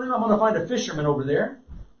 but you know what I'm going to find a fisherman over there.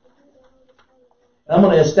 And I'm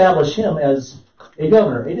going to establish him as a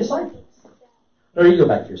governor, a disciple. Or you go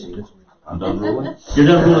back to your seat. I'm done ruling. You're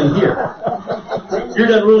done ruling here. You're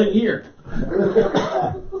done ruling here.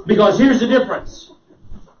 Because here's the difference.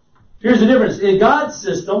 Here's the difference. In God's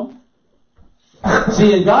system,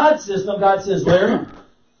 God says, Larry,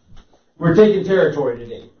 we're taking territory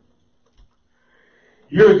today.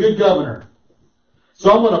 You're a good governor.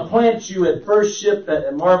 So I'm going to plant you at First Ship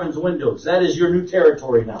at Marvin's Windows. That is your new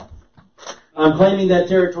territory now. I'm claiming that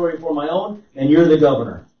territory for my own, and you're the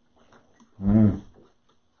governor.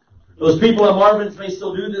 Those people at Marvin's may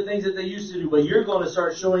still do the things that they used to do, but you're going to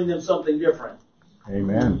start showing them something different.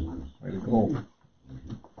 Amen. Way to go.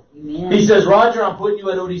 Amen. He says, Roger, I'm putting you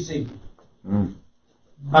at ODC. I'm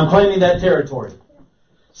claiming that territory.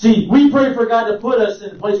 See, we pray for God to put us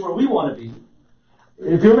in a place where we want to be.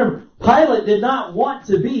 If you remember, Pilate did not want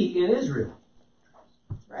to be in Israel.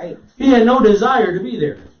 Right. He had no desire to be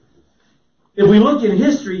there. If we look in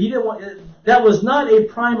history, he didn't want. That was not a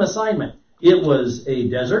prime assignment. It was a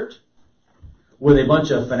desert with a bunch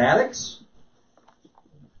of fanatics.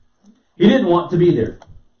 He didn't want to be there.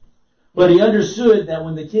 But he understood that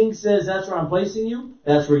when the king says, that's where I'm placing you,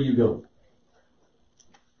 that's where you go.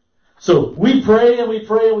 So we pray and we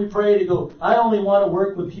pray and we pray to go, I only want to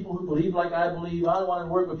work with people who believe like I believe. I want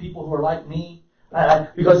to work with people who are like me.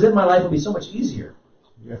 Because then my life will be so much easier.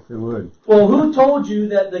 Yes, it would. Well, who told you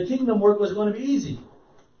that the kingdom work was going to be easy?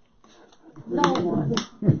 No one.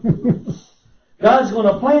 God's going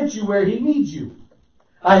to plant you where He needs you.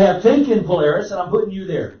 I have taken Polaris and I'm putting you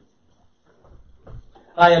there.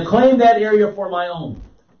 I have claimed that area for my own.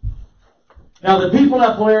 Now, the people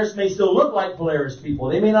at Polaris may still look like Polaris people.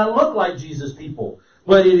 They may not look like Jesus people.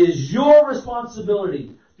 But it is your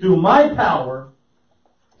responsibility, through my power,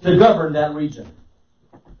 to govern that region.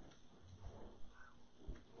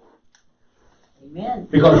 Amen.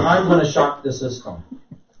 Because I'm going to shock the system.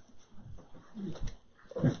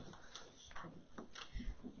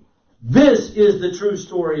 This is the true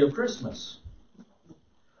story of Christmas.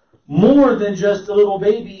 More than just a little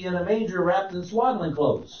baby in a manger wrapped in swaddling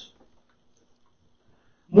clothes.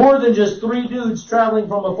 More than just three dudes traveling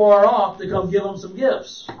from afar off to come give them some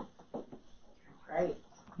gifts. Right.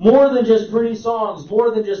 More than just pretty songs.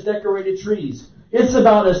 More than just decorated trees. It's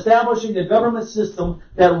about establishing a government system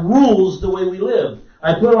that rules the way we live.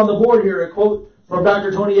 I put on the board here a quote from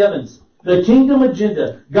Dr. Tony Evans. The kingdom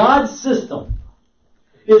agenda, God's system,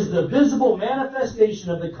 is the visible manifestation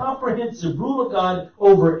of the comprehensive rule of God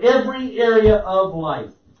over every area of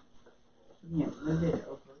life. Yeah, move it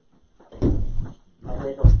over a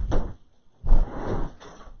little.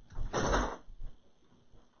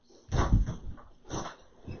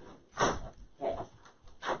 Okay.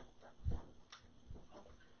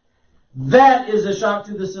 That is a shock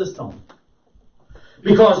to the system.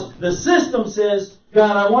 Because the system says,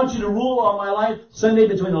 God, I want you to rule on my life Sunday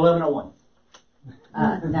between 11 and 1.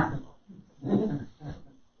 No.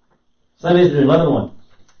 Sundays between 11 and 1.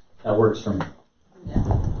 That works for me.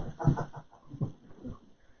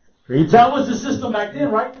 That was the system back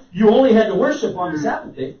then, right? You only had to worship on the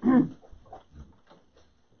Sabbath day.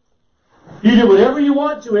 You do whatever you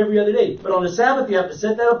want to every other day. But on the Sabbath, you have to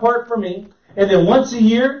set that apart for me. And then once a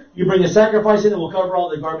year, you bring a sacrifice in and we'll cover all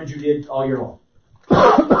the garbage you did all year long.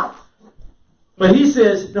 But he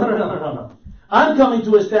says, no. I'm coming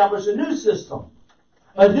to establish a new system.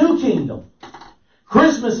 A new kingdom.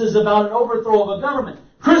 Christmas is about an overthrow of a government.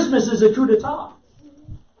 Christmas is a coup d'etat.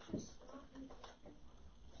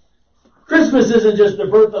 Christmas isn't just the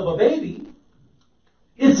birth of a baby.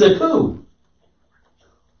 It's a coup.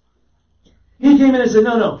 He came in and said,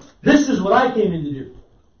 no, this is what I came in to do.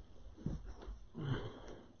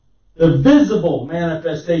 The visible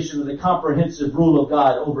manifestation of the comprehensive rule of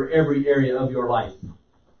God over every area of your life.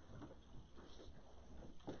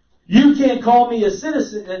 You can't call me a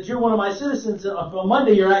citizen, that you're one of my citizens, on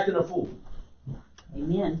Monday you're acting a fool.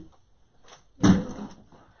 Amen.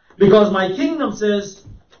 Because my kingdom says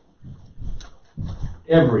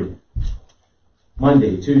every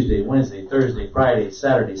Monday, Tuesday, Wednesday, Thursday, Friday,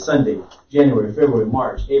 Saturday, Sunday, January, February,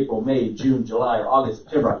 March, April, May, June, July, August,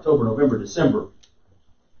 September, October, November, December.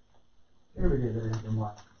 Every day that ends in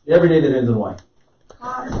Y. Every day that ends in Y.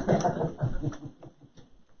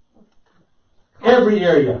 Every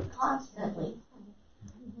area. Constantly.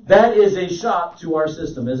 That is a shock to our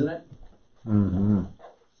system, isn't it? Mm-hmm.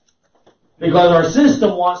 Because our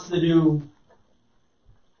system wants to do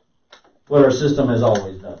what our system has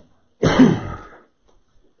always done.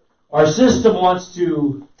 Our system wants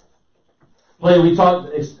to play. We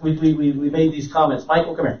made these comments.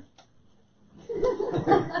 Michael, come here.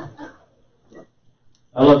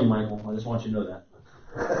 I love you, Michael. I just want you to know that.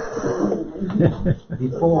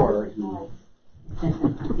 Before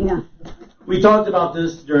Yeah. We talked about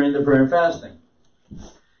this during the prayer and fasting.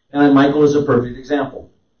 And Michael is a perfect example.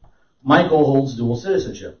 Michael holds dual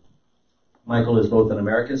citizenship. Michael is both an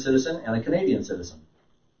American citizen and a Canadian citizen.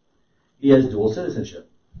 He has dual citizenship.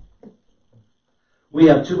 We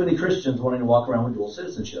have too many Christians wanting to walk around with dual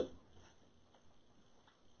citizenship.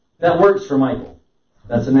 That works for Michael.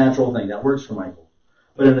 That's a natural thing. That works for Michael.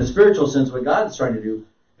 But in a spiritual sense, what God's trying to do,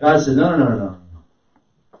 God says, no.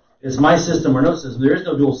 It's my system or no system. There is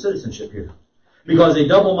no dual citizenship here. Because a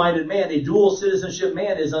double-minded man, a dual citizenship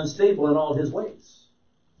man, is unstable in all his ways.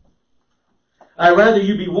 I'd rather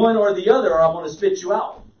you be one or the other, or I'm going to spit you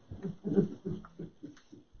out.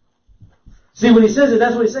 See, when he says it,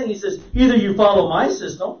 that's what he's saying. He says, either you follow my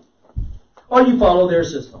system, or you follow their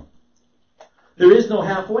system. There is no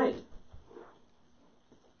halfway.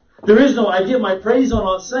 There is no, I get my praise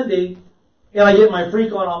on Sunday, and I get my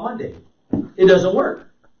freak on Monday. It doesn't work.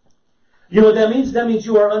 You know what that means? That means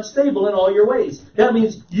you are unstable in all your ways. That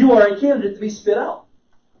means you are a candidate to be spit out.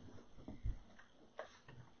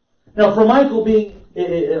 Now, for Michael being, in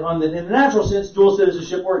the natural sense, dual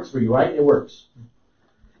citizenship works for you, right? It works.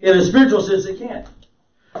 In a spiritual sense, it can't.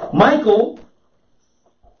 Michael,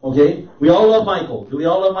 okay, we all love Michael. Do we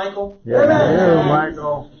all love Michael? Yeah, yeah,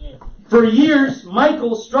 Michael. For years,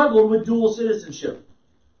 Michael struggled with dual citizenship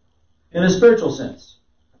in a spiritual sense.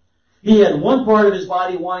 He had one part of his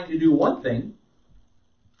body wanting to do one thing,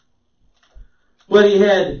 but he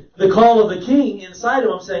had the call of the king inside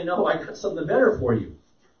of him saying, no, I got something better for you.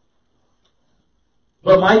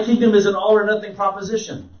 But my kingdom is an all or nothing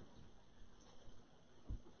proposition.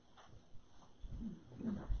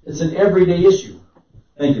 It's an everyday issue.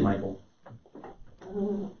 Thank you, Michael.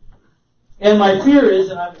 And my fear is,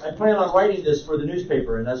 and I plan on writing this for the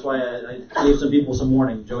newspaper, and that's why I gave some people some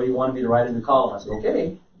warning. Jody wanted me to write a new column. I said,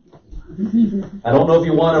 okay. I don't know if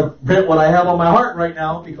you want to print what I have on my heart right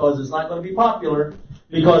now, because it's not going to be popular,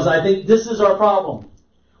 because I think this is our problem.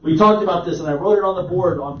 We talked about this, and I wrote it on the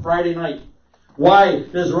board on Friday night. Why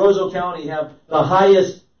does Roseau County have the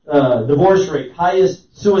highest divorce rate,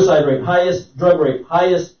 highest suicide rate, highest drug rate,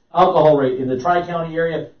 highest alcohol rate in the Tri-County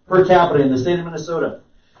area per capita in the state of Minnesota?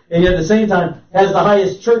 And yet at the same time has the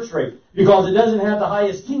highest church rate, because it doesn't have the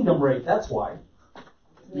highest kingdom rate. That's why.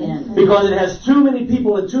 Amen. Because it has too many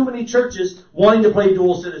people in too many churches wanting to play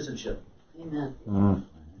dual citizenship. Amen.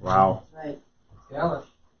 Wow. Right. Dallas.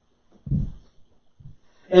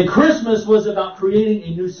 And Christmas was about creating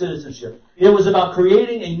a new citizenship. It was about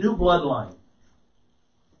creating a new bloodline.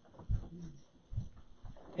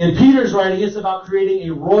 In Peter's writing, it's about creating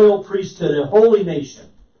a royal priesthood, a holy nation.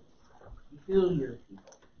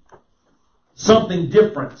 Something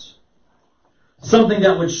different. Something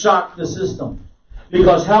that would shock the system.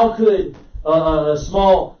 Because how could a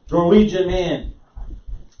small Norwegian man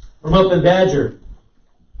from up in Badger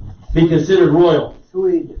be considered royal?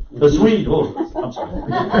 Swede. A Swede. Oh, I'm sorry.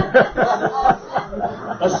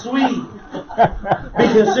 A Swede be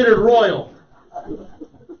considered royal.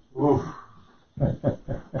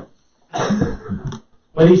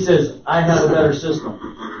 But he says, I have a better system.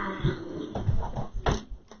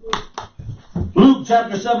 Luke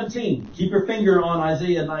chapter 17. Keep your finger on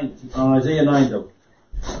Isaiah 9. On Isaiah 9, though.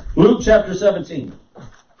 Luke chapter 17.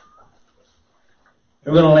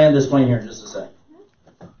 We're going to land this plane here in just a sec.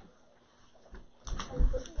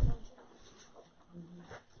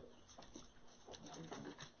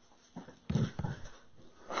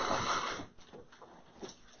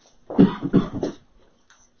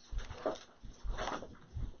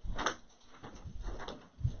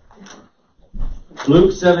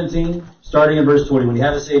 Luke 17, starting in verse 20. When you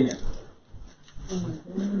have it, say amen.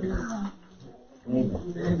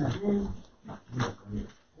 Amen.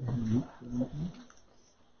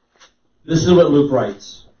 This is what Luke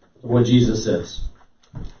writes, what Jesus says.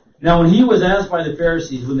 Now when he was asked by the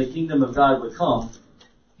Pharisees when the kingdom of God would come,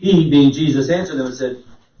 he, being Jesus, answered them and said,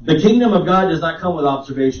 The kingdom of God does not come with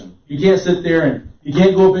observation. You can't sit there and you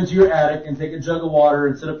can't go up into your attic and take a jug of water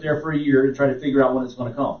and sit up there for a year to try to figure out when it's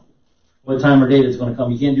going to come. What time or date it's going to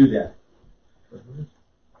come. You can't do that.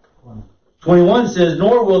 21 says,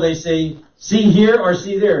 nor will they say, see here or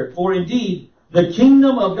see there. For indeed, the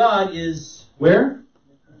kingdom of God is where?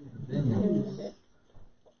 Within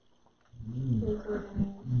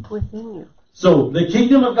you. So the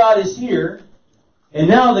kingdom of God is here, and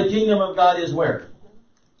now the kingdom of God is where?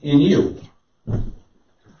 In you.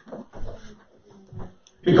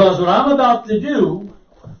 Because what I'm about to do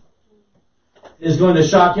is going to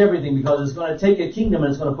shock everything, because it's going to take a kingdom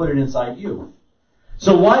and it's going to put it inside you.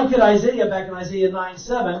 So why could Isaiah, back in Isaiah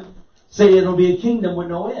 9:7, say it'll be a kingdom with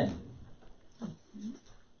no end?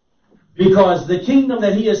 Because the kingdom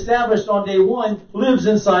that he established on day one lives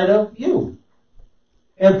inside of you.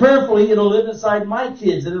 And prayerfully, it'll live inside my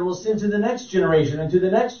kids, and it will send to the next generation, and to the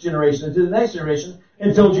next generation, and to the next generation,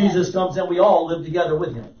 until Jesus comes and we all live together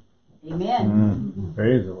with him. Amen.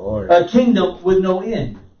 Praise the Lord. A kingdom with no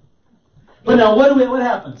end. But now, what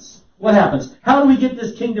happens? What happens? How do we get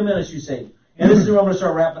this kingdom in us, you say? And this is where I'm going to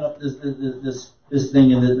start wrapping up this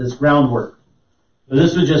thing and this groundwork. But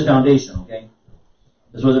this was just foundation, okay?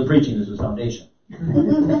 This wasn't preaching, this was foundation.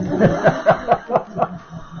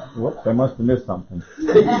 Whoops, I must have missed something.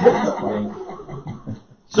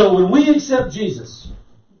 So when we accept Jesus,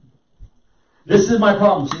 this is my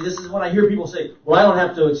problem. See, this is when I hear people say, well, I don't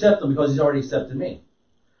have to accept him because he's already accepted me.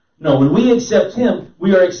 No, when we accept him,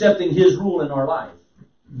 we are accepting his rule in our life.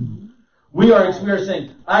 We are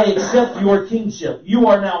saying, I accept your kingship. You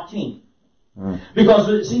are now king.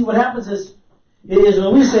 Because, see, what happens is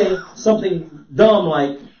when we say something dumb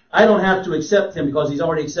like, I don't have to accept him because he's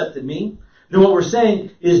already accepted me, then what we're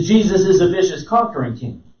saying is Jesus is a vicious conquering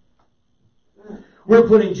king. We're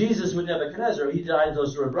putting Jesus with Nebuchadnezzar. He died,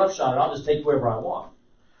 goes through a roughshod, and I'll just take wherever I want.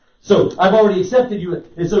 So I've already accepted you,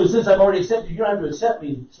 and so since I've already accepted you, you don't have to accept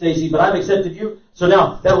me, Stacy, but I've accepted you. So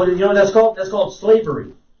now, you know what that's called? That's called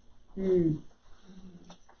slavery.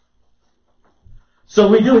 So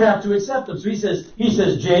we do have to accept him. So he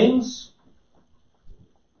says, James,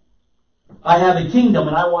 I have a kingdom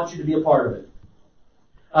and I want you to be a part of it.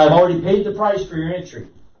 I've already paid the price for your entry.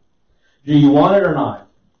 Do you want it or not?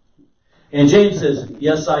 And James says,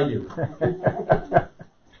 yes, I do.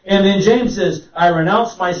 And then James says, I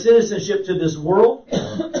renounce my citizenship to this world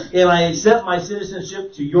and I accept my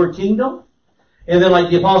citizenship to your kingdom. And then like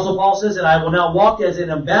the Apostle Paul says, and I will now walk as an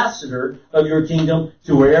ambassador of your kingdom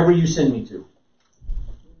to wherever you send me to.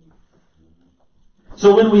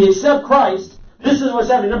 So when we accept Christ, this is what's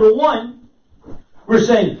happening. Number one, we're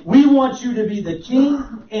saying, we want you to be the king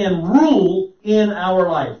and rule in our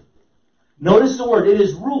life. Notice the word, it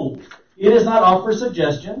is rule. It is not offer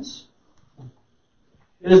suggestions.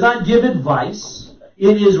 It does not give advice.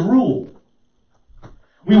 It is rule.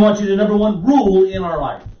 We want you to, number one, rule in our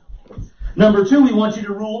life. Number two, we want you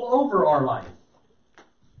to rule over our life.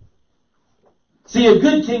 See, a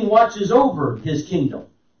good king watches over his kingdom.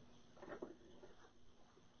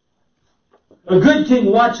 A good king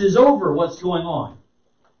watches over what's going on.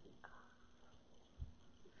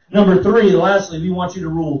 Number three, lastly, we want you to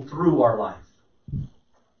rule through our life.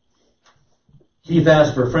 Keith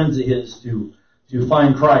asked for friends of his to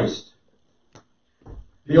find Christ.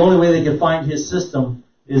 The only way they can find his system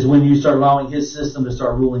is when you start allowing his system to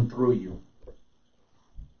start ruling through you.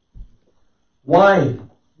 Why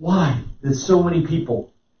did so many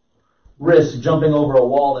people risk jumping over a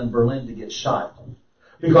wall in Berlin to get shot?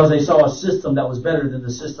 Because they saw a system that was better than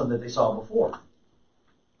the system that they saw before.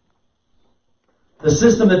 The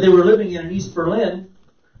system that they were living in East Berlin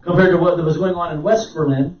compared to what was going on in West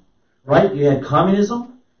Berlin, right? You had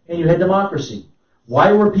communism and you had democracy.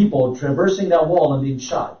 Why were people traversing that wall and being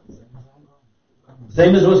shot?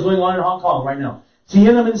 Same as what's going on in Hong Kong right now.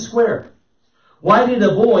 Tiananmen Square. Why did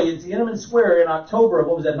a boy in Tiananmen Square in October of,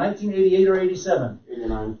 1988 or 87?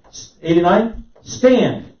 89. 89?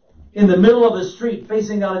 Stand in the middle of the street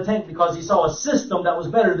facing down a tank because he saw a system that was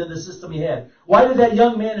better than the system he had. Why did that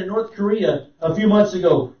young man in North Korea a few months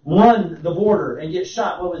ago run the border and get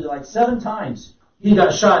shot? 7 times? He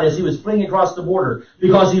got shot as he was fleeing across the border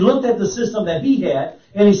because he looked at the system that he had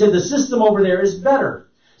and he said the system over there is better.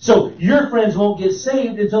 So your friends won't get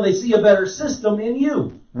saved until they see a better system in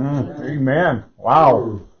you. Amen.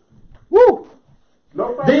 Wow. Woo!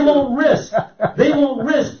 They won't risk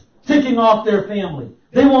ticking off their family.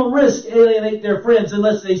 They won't risk alienate their friends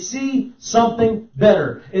unless they see something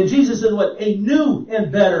better. And Jesus said, what? A new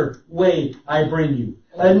and better way I bring you.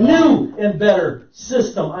 A new and better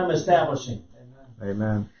system I'm establishing.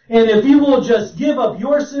 Amen. And if you will just give up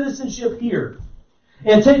your citizenship here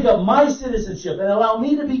and take up my citizenship and allow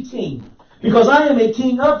me to be king, because I am a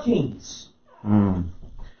king of kings.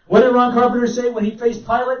 What did Ron Carpenter say when he faced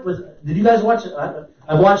Pilate? Did you guys watch it?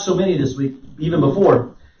 I've watched so many this week, even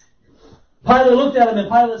before. Pilate looked at him and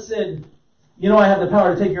Pilate said, you know, I have the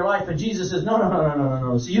power to take your life. And Jesus says,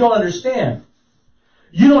 no. So you don't understand.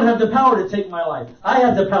 You don't have the power to take my life. I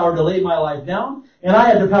have the power to lay my life down, and I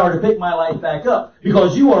have the power to pick my life back up,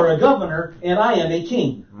 because you are a governor and I am a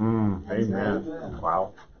king. Amen.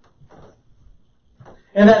 Wow.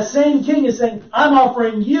 And that same king is saying, I'm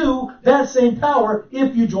offering you that same power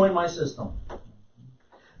if you join my system.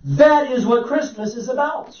 That is what Christmas is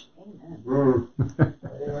about.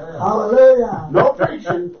 Hallelujah. No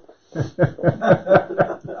preaching.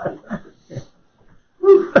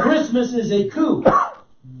 Christmas is a coup.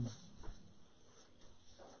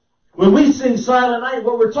 When we sing Silent Night,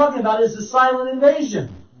 what we're talking about is the silent invasion.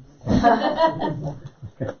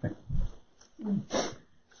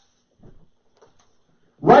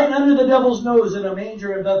 Right under the devil's nose in a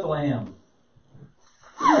manger in Bethlehem.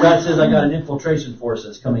 God says, I got an infiltration force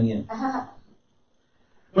that's coming in.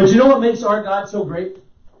 But you know what makes our God so great?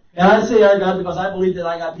 And I say our God because I believe that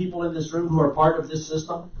I got people in this room who are part of this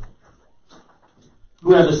system,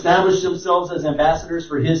 who have established themselves as ambassadors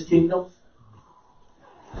for His kingdom.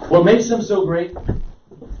 What makes Him so great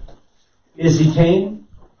is He came,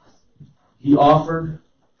 He offered.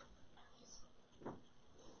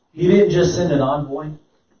 He didn't just send an envoy.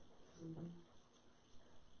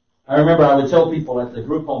 I remember I would tell people at the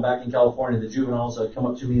group home back in California, the juveniles would come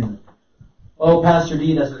up to me and, oh, Pastor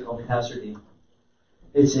D, that's what they call me, Pastor D.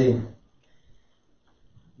 They'd say,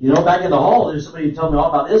 you know, back in the hall, there's somebody who told me all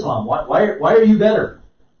about Islam. Why are you better?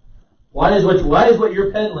 Why is what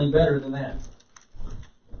you're peddling better than that?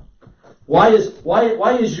 Why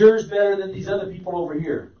is yours better than these other people over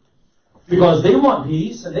here? Because they want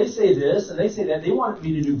peace, and they say this, and they say that. They want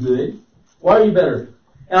me to do good. Why are you better?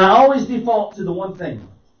 And I always default to the one thing.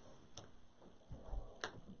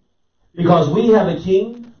 Because we have a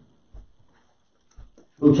king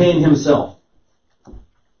who came himself.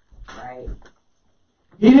 Right.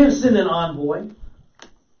 He didn't send an envoy.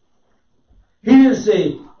 He didn't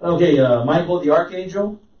say, okay, Michael the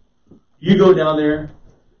archangel, you go down there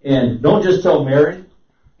and don't just tell Mary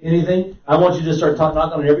anything. I want you to start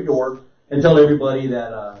knocking on every door and tell everybody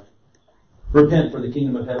that repent, for the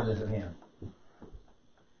kingdom of heaven is at hand.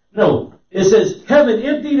 No. It says heaven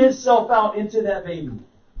emptied itself out into that baby.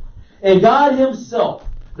 And God Himself,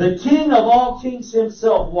 the King of all kings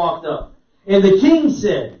Himself, walked up. And the king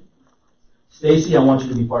said, Stacy, I want you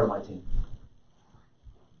to be part of my team.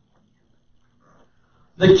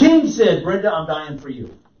 The king said, Brenda, I'm dying for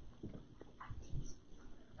you.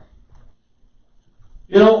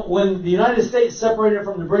 You know, when the United States separated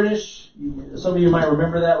from the British, some of you might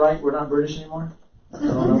remember that, right? We're not British anymore. I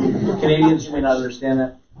don't know. Canadians, you may not understand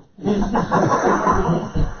that.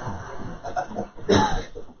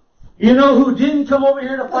 You know who didn't come over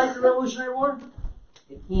here to fight the Revolutionary War?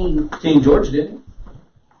 The king. King George didn't.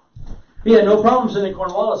 He had no problem sending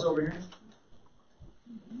Cornwallis over here.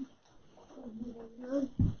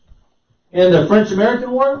 In the French-American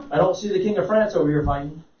War, I don't see the King of France over here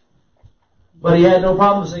fighting. But he had no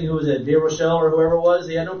problem sending, who was it, De Rochelle or whoever it was,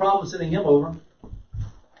 he had no problem sending him over.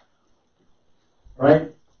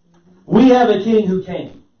 Right? We have a king who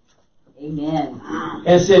came. Amen.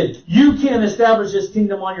 And said, you can't establish this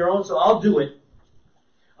kingdom on your own, so I'll do it.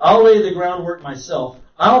 I'll lay the groundwork myself.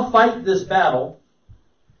 I'll fight this battle.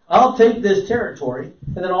 I'll take this territory.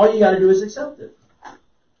 And then all you got to do is accept it.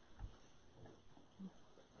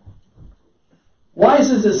 Why,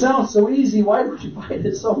 since it sounds so easy, why would you fight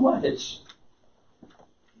it so much?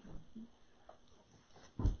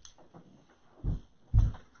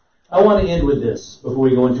 I want to end with this before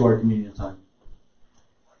we go into our communion time.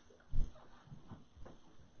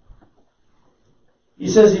 He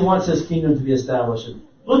says He wants His kingdom to be established.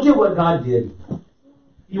 Look at what God did.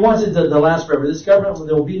 He wants it to last forever. This government,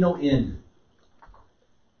 there will be no end.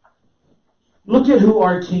 Look at who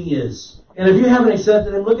our king is. And if you haven't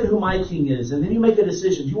accepted Him, look at who my king is. And then you make a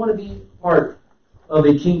decision. Do you want to be part of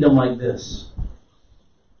a kingdom like this?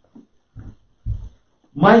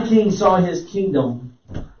 My king saw his kingdom,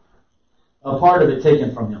 a part of it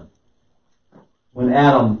taken from him, when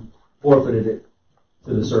Adam forfeited it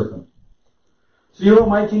to the serpent. So you know what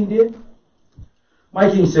my king did? My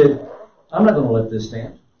king said, I'm not going to let this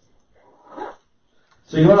stand.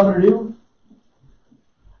 So you know what I'm going to do?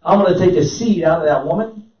 I'm going to take a seed out of that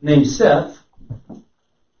woman named Seth.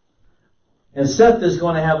 And Seth is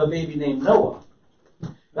going to have a baby named Noah.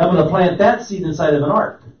 And I'm going to plant that seed inside of an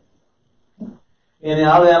ark. And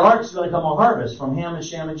out of that ark is going to come a harvest from Ham and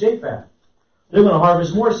Shem and Japheth. They're going to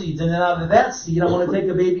harvest more seeds. And then out of that seed, I'm going to take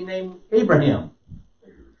a baby named Abraham.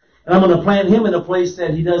 And I'm going to plant him in a place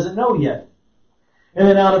that he doesn't know yet. And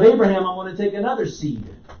then out of Abraham, I'm going to take another seed.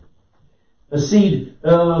 A seed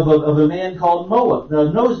of a man called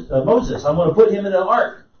Moses. I'm going to put him in an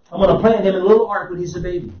ark. I'm going to plant him in a little ark when he's a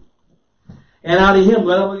baby. And out of him,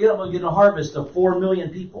 what I'm going to get a harvest of 4 million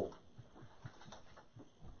people.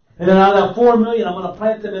 And then out of that 4 million, I'm going to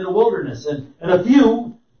plant them in the wilderness. And a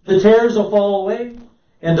few, the tares will fall away,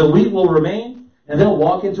 and the wheat will remain, and they'll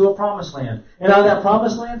walk into a promised land. And out of that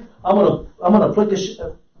promised land, I'm going to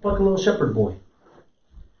pluck a little shepherd boy.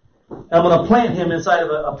 And I'm going to plant him inside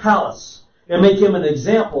of a palace and make him an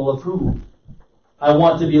example of who I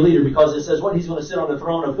want to be a leader. Because it says what? He's going to sit on the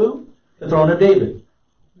throne of who? The throne of David.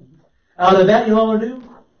 Out of that, you know what I'm going to do?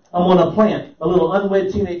 I'm going to plant a little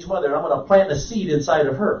unwed teenage mother. I'm going to plant a seed inside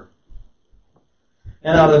of her.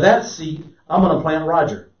 And out of that seed, I'm going to plant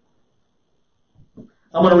Roger.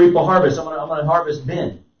 I'm going to reap a harvest. I'm going to harvest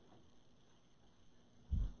Ben.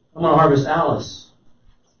 I'm going to harvest Alice.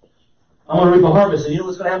 I'm going to reap a harvest. And you know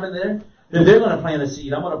what's going to happen there? Then they're going to plant a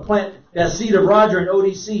seed. I'm going to plant that seed of Roger and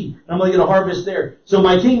ODC. And I'm going to get a harvest there. So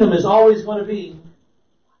my kingdom is always going to be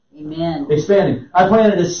expanding. I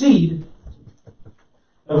planted a seed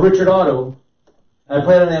of Richard Otto. I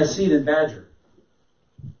planted that seed in Badger.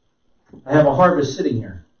 I have a harvest sitting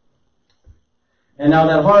here. And now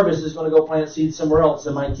that harvest is going to go plant seeds somewhere else,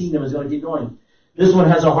 and my kingdom is going to keep going. This one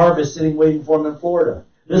has a harvest sitting waiting for him in Florida.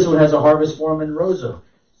 This one has a harvest for him in Rosa.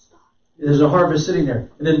 There's a harvest sitting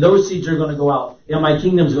there. And then those seeds are going to go out. And my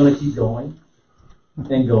kingdom is going to keep going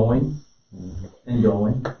and going and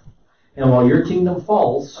going. And while your kingdom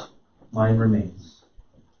falls, mine remains.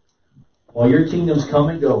 While your kingdoms come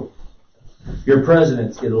and go, your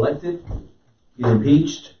presidents get elected, get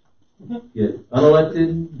impeached, get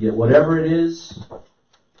unelected, get whatever it is.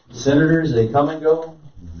 Senators, they come and go.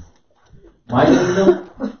 My kingdom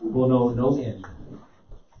will know no end.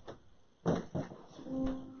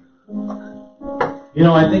 You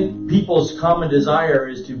know, I think people's common desire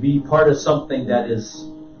is to be part of something that is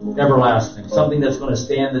everlasting, something that's going to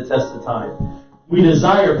stand the test of time. We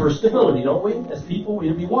desire for stability, don't we? As people,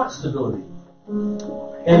 we want stability.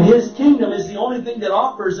 And His kingdom is the only thing that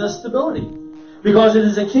offers us stability, because it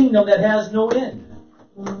is a kingdom that has no end.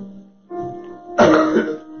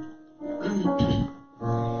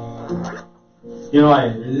 You know,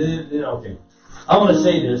 okay. I want to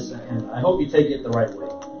say this, and I hope you take it the right way.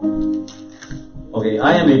 Okay,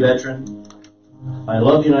 I am a veteran. I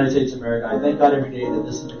love the United States of America. I thank God every day that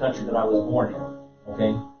this is the country that I was born in.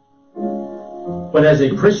 Okay? But as a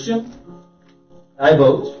Christian, I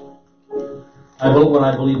vote. I vote when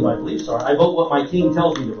I believe my beliefs are. I vote what my king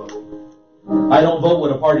tells me to vote. I don't vote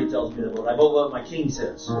what a party tells me to vote. I vote what my king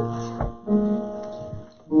says.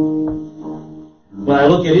 When I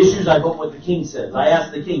look at issues, I vote what the king says. I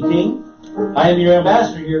ask the king, King, I am your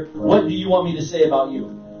ambassador here. What do you want me to say about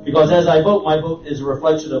you? Because as I vote, my vote is a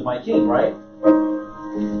reflection of my king, right?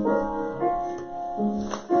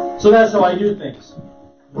 So that's how I do things.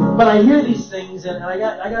 But I hear these things, and I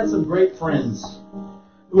got some great friends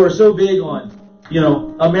who are so big on, you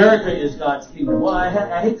know, America is God's kingdom. Well,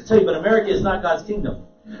 I hate to tell you, but America is not God's kingdom.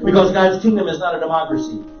 Because God's kingdom is not a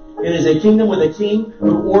democracy. It is a kingdom with a king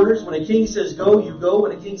who orders. When a king says go, you go.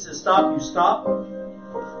 When a king says stop, you stop.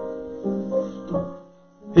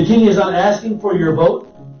 The king is not asking for your vote.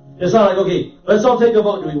 It's not like, okay, let's all take a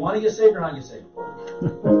vote. Do we want to get saved or not get saved?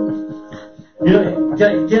 You know,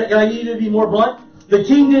 can I get you to be more blunt? The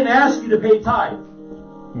king didn't ask you to pay tithe.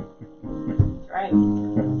 That's right.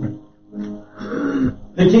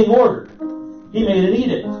 The king ordered. He made an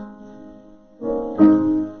edict.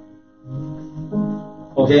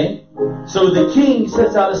 Okay? So the king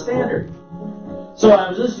sets out a standard. So I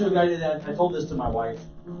was listening to a guy today, and I told this to my wife,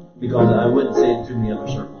 because I wouldn't say it in too many other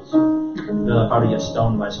circles. Then I'd probably get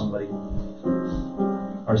stoned by somebody.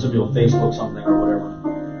 Or somebody will Facebook something or whatever.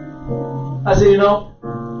 I said, you know,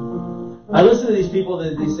 I listen to these people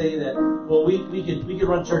that they say that, well, we could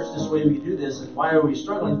run church this way, we could do this, and why are we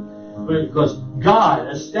struggling? Because God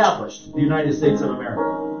established the United States of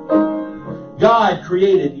America. God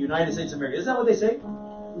created the United States of America. Isn't that what they say?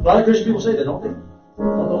 A lot of Christian people say that, don't they?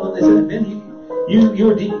 Don't they say that? Ben, you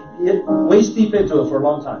were deep, waist deep into it for a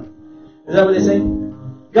long time. Is that what they say?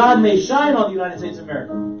 God may shine on the United States of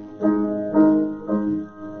America.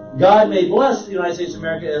 God may bless the United States of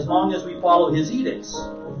America as long as we follow His edicts.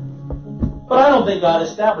 But I don't think God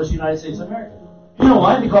established the United States of America. You know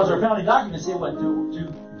why? Because our founding documents say what?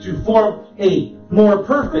 To form a more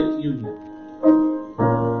perfect union.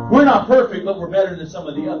 We're not perfect, but we're better than some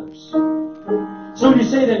of the others. So when you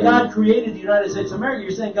say that God created the United States of America,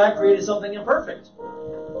 you're saying God created something imperfect.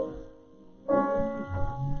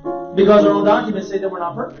 Because our own documents say that we're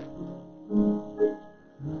not perfect.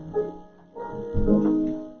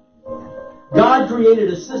 God created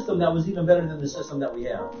a system that was even better than the system that we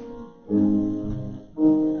have.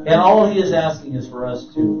 And all He is asking is for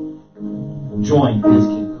us to join His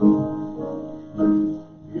kingdom.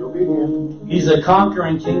 He's a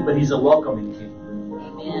conquering king, but He's a welcoming king.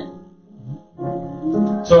 Amen.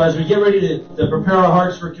 So as we get ready to prepare our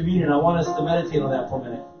hearts for communion, I want us to meditate on that for a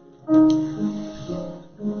minute.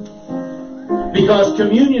 Because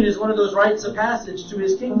communion is one of those rites of passage to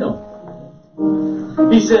His kingdom.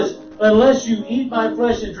 He says, unless you eat my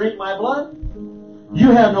flesh and drink my blood,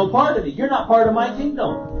 you have no part of me. You're not part of my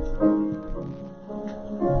kingdom.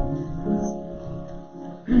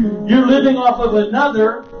 You're living off of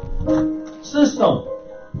another system.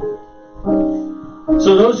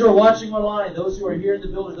 So those who are watching online, those who are here in the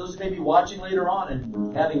building, those who may be watching later on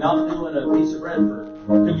and having Mountain Dew and a piece of bread for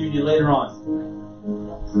communion later on,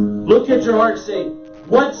 look at your heart and say,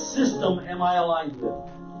 what system am I aligned with?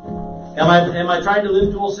 Am I trying to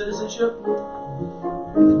live dual citizenship?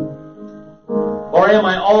 Or am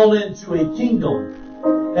I all into a kingdom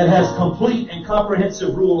that has complete and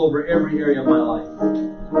comprehensive rule over every area of my life?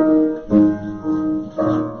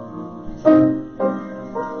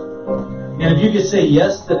 And if you can say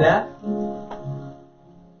yes to that,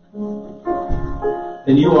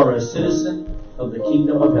 then you are a citizen of the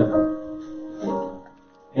kingdom of heaven.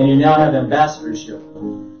 And you now have ambassadorship.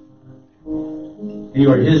 And you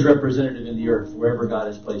are His representative in the earth, wherever God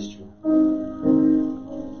has placed you.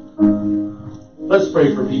 Let's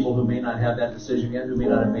pray for people who may not have that decision yet, who may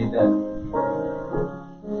not have made that.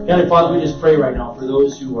 Heavenly Father, we just pray right now for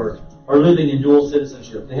those who are living in dual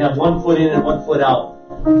citizenship. They have one foot in and one foot out.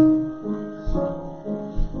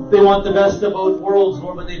 They want the best of both worlds,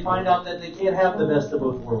 Lord, but they find out that they can't have the best of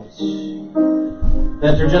both worlds.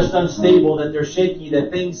 That they're just unstable, that they're shaky,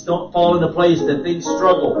 that things don't fall into place, that things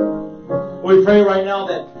struggle. We pray right now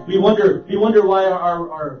that we wonder why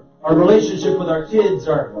our relationship with our kids,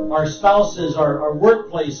 our spouses, our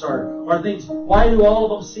workplace, our things, why do all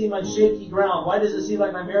of them seem on shaky ground? Why does it seem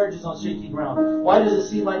like my marriage is on shaky ground? Why does it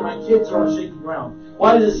seem like my kids are on shaky ground?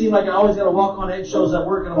 Why does it seem like I always got to walk on eggshells at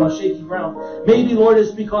work and I'm on shaky ground? Maybe, Lord, it's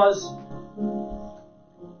because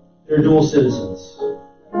they're dual citizens.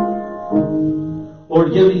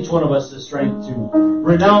 Lord, give each one of us the strength to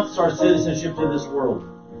renounce our citizenship to this world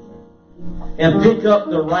and pick up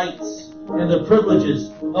the rights and the privileges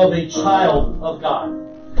of a child of God.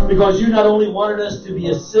 Because you not only wanted us to be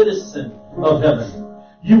a citizen of heaven,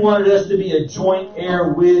 you wanted us to be a joint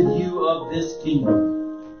heir with you of this kingdom.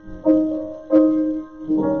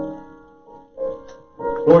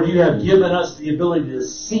 Lord, you have given us the ability to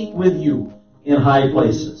seat with you in high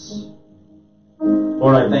places.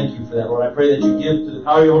 Lord, I thank you for that. Lord, I pray that you give to the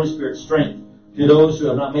power of your Holy Spirit strength to those who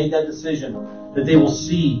have not made that decision, that they will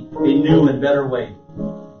see a new and better way.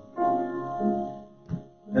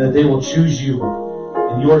 And that they will choose you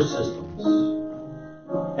in your systems.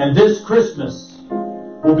 And this Christmas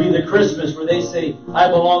will be the Christmas where they say, I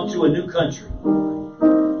belong to a new country.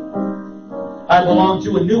 I belong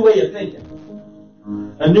to a new way of thinking.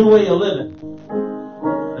 A new way of living.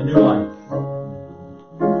 A new life.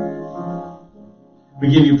 We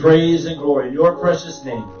give you praise and glory in your precious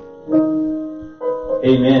name.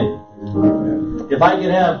 Amen. If I could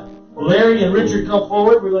have Larry and Richard come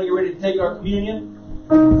forward, we're going to get ready to take our communion.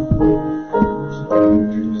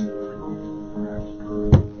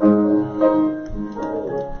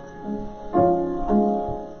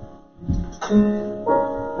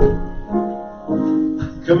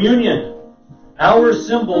 Communion, our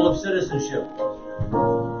symbol of citizenship.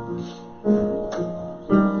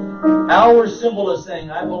 Our symbol of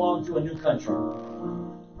saying, I belong to a new country.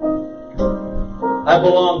 I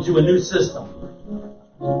belong to a new system.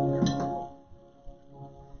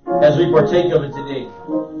 As we partake of it today,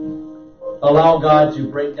 allow God to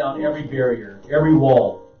break down every barrier, every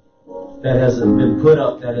wall that has been put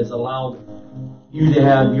up, that has allowed you to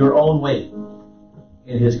have your own way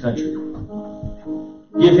in His country.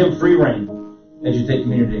 Give Him free reign as you take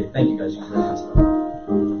communion today. Thank you guys.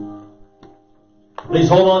 Please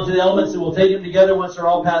hold on to the elements and we'll take them together once they're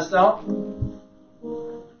all passed out.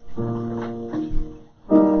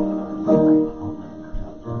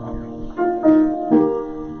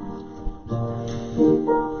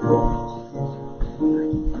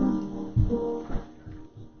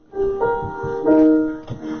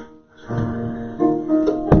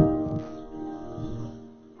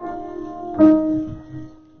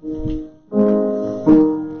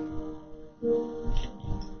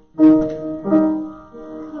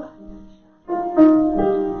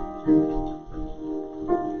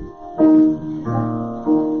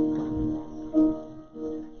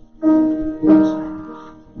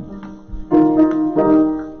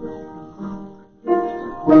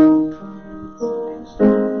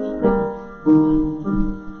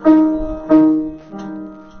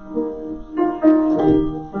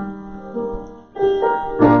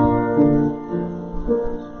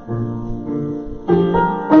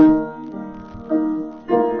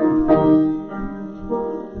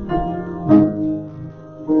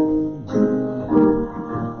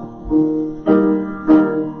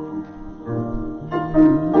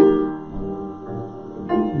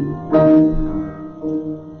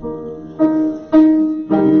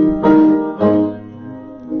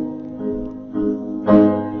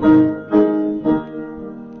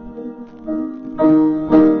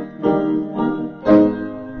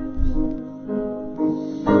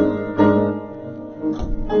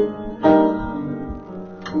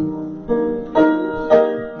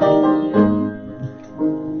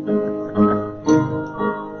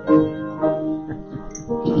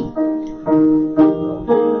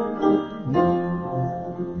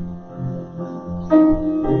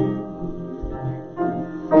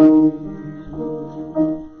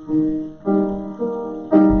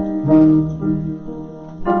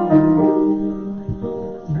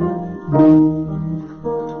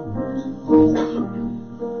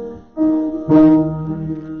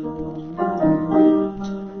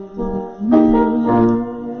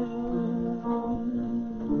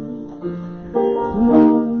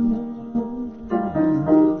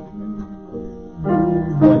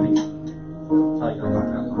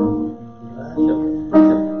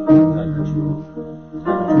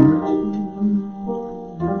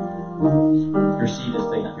 Your seat is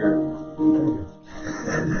taken care of.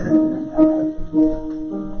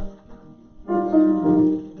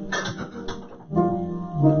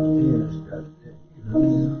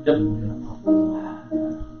 Yep.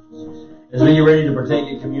 As we get ready to partake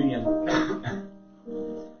in communion,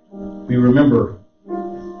 we remember,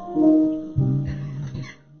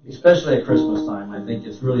 especially at Christmas time, I think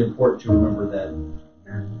it's really important to remember that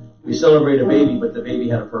we celebrate a baby, but the baby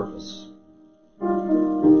had a purpose.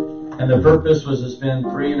 And the purpose was to spend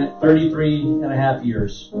 33 and a half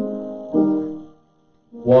years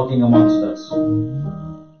walking amongst us.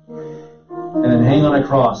 And then hang on a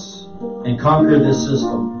cross and conquer this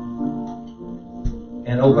system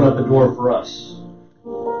and open up a door for us.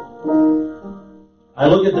 I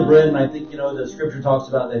look at the bread and I think, the scripture talks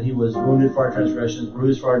about that he was wounded for our transgressions,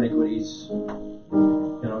 bruised for our iniquities.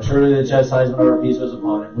 Surely the chastisement of our peace was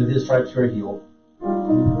upon him. With his stripes we are healed.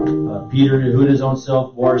 Peter, who in his own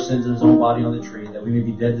self bore our sins in his own body on the tree, that we may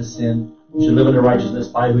be dead to sin, should live unto righteousness,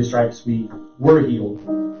 by whose stripes we were healed.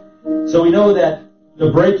 So we know that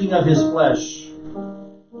the breaking of his flesh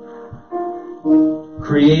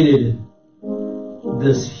created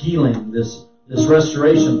this healing, this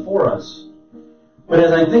restoration for us. But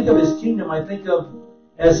as I think of his kingdom, I think of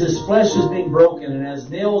as his flesh is being broken, and as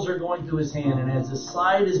nails are going through his hand, and as his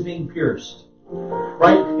side is being pierced.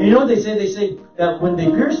 Right? And you know what they say? They say that when they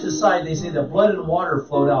pierced his side, they say that blood and water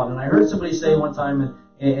flowed out. And I heard somebody say one time,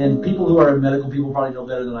 and people who are medical people probably know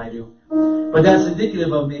better than I do, but that's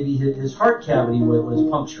indicative of maybe his heart cavity was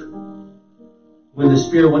punctured when the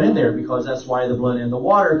spear went in there, because that's why the blood and the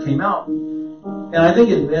water came out. And I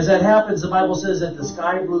think as that happens, the Bible says that the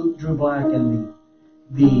sky drew black, and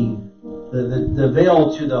the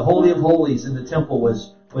veil to the Holy of Holies in the temple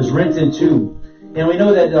was rent in two. And we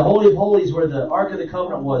know that the Holy of Holies, where the Ark of the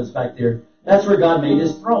Covenant was back there, that's where God made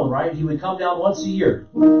his throne, right? He would come down once a year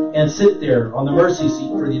and sit there on the mercy seat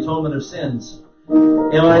for the atonement of sins.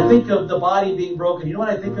 And when I think of the body being broken, you know what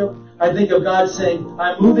I think of? I think of God saying,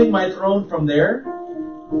 I'm moving my throne from there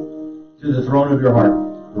to the throne of your heart.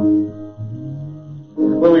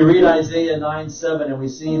 When we read Isaiah 9:7 and we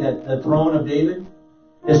see that the throne of David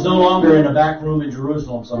is no longer in a back room in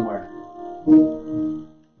Jerusalem somewhere.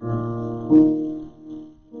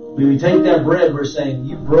 When we take that bread, we're saying,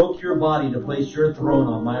 you broke your body to place your throne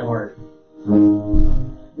on my heart.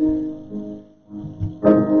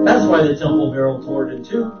 That's why the temple barrel tore it in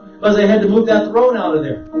two, because they had to move that throne out of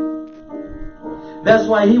there. That's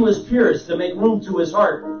why he was pierced, to make room to his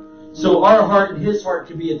heart, so our heart and his heart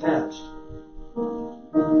could be attached.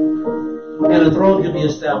 And a throne could be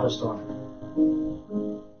established on it.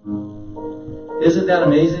 Isn't that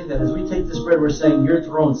amazing? That as we take this bread, we're saying, your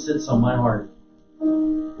throne sits on my heart.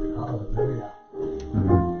 Hallelujah.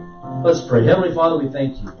 Let's pray. Heavenly Father, we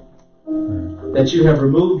thank you that you have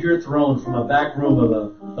removed your throne from a back room of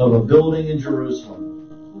a building in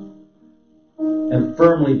Jerusalem and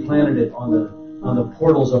firmly planted it on the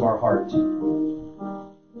portals of our heart.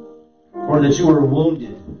 Or that you were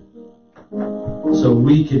wounded so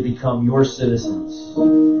we could become your citizens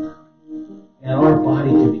and our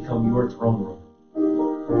body could become your throne room.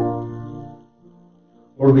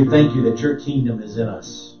 Lord, we thank you that your kingdom is in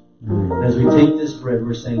us. And as we take this bread,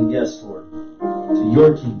 we're saying, yes, Lord, to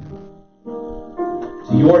your kingdom,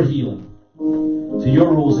 to your healing, to your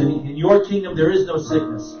rules. In your kingdom, there is no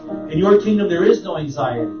sickness. In your kingdom, there is no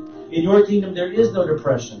anxiety. In your kingdom, there is no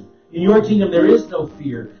depression. In your kingdom, there is no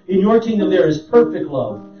fear. In your kingdom, there is perfect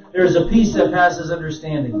love. There is a peace that passes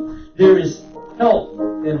understanding. There is health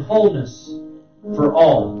and wholeness for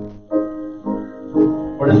all.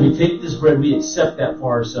 Lord, as we take this bread, we accept that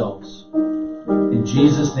for ourselves. In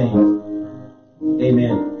Jesus' name,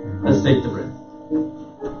 amen. Let's take the bread.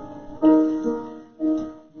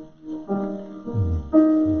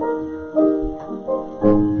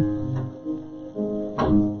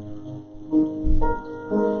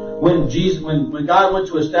 When God went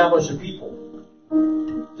to establish a people,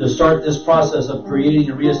 to start this process of creating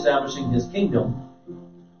and reestablishing His kingdom,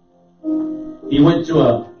 He went to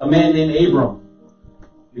a man named Abram.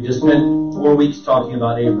 We just spent 4 weeks talking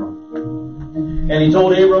about Abram. And He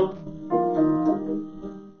told Abram,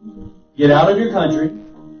 get out of your country,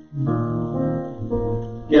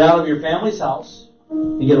 get out of your family's house,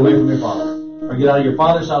 and get away from your father. Or get out of your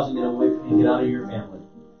father's house and get out of your family.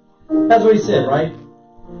 That's what He said, right?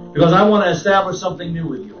 Because I want to establish something new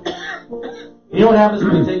with you. You know what happens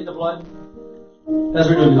when we take the blood? That's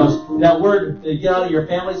what we're doing. Because that word, get out of your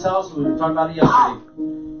family's house, we were talking about it yesterday,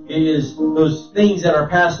 it is those things that are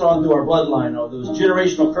passed on through our bloodline, or those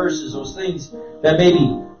generational curses, those things that maybe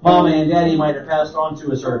Mama and Daddy might have passed on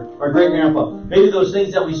to us, or our great-grandpa. Maybe those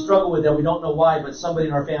things that we struggle with that we don't know why, but somebody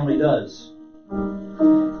in our family does.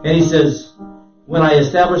 And He says, when I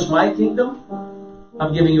establish my kingdom,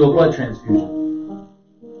 I'm giving you a blood transfusion.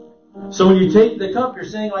 So when you take the cup, you're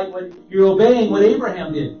saying, like, when you're obeying what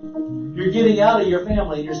Abraham did. You're getting out of your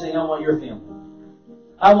family and you're saying, I want your family.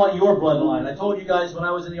 I want your bloodline. I told you guys when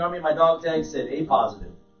I was in the Army, my dog tag said A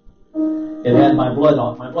positive. It had my blood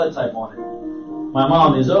type on it. My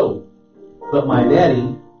mom is O, but my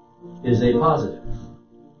daddy is A positive.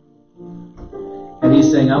 And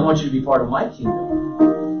He's saying, I want you to be part of my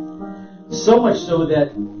kingdom. So much so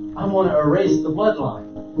that I want to erase the bloodline.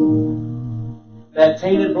 That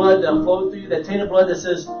tainted blood that flowed through you, that tainted blood that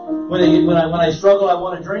says, when I struggle, I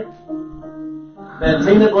want to drink. That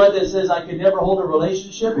tainted blood that says I could never hold a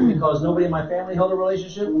relationship because nobody in my family held a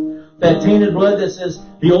relationship. That tainted blood that says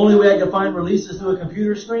the only way I can find release is through a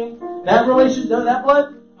computer screen. That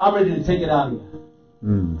blood, I'm ready to take it out of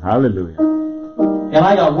you. Hallelujah. And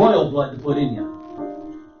I got royal blood to put in you.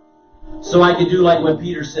 So I can do like what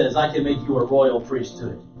Peter says, I can make you a royal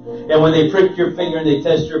priesthood. And when they prick your finger and they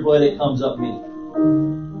test your blood, it comes up me.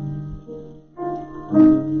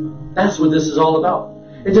 That's what this is all about.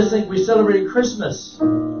 It's just like we celebrated Christmas.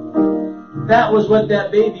 That was what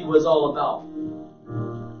that baby was all about.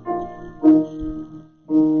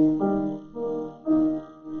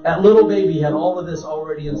 That little baby had all of this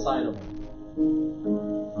already inside of him.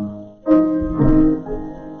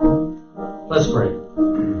 Let's pray.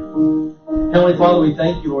 Heavenly Father, we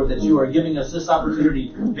thank you, Lord, that you are giving us this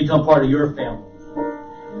opportunity to become part of your family.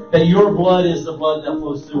 That your blood is the blood that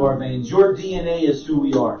flows through our veins. Your DNA is who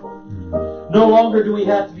we are. No longer do we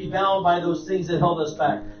have to be bound by those things that held us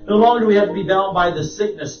back. No longer do we have to be bound by the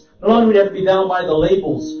sickness. No longer do we have to be bound by the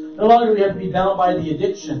labels. No longer do we have to be bound by the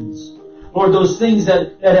addictions. Lord, those things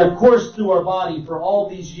that have coursed through our body for all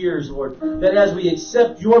these years, Lord, that as we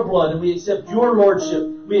accept your blood and we accept your lordship,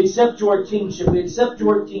 we accept your kingship, we accept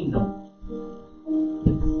your kingdom,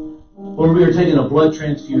 Lord, we are taking a blood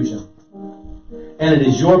transfusion. And it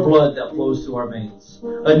is your blood that flows through our veins.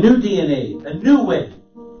 A new DNA, a new way.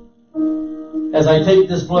 As I take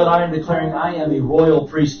this blood, I am declaring I am a royal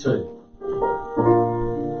priesthood.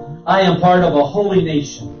 I am part of a holy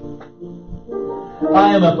nation.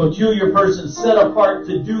 I am a peculiar person set apart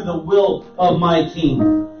to do the will of my King.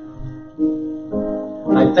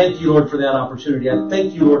 I thank you, Lord, for that opportunity. I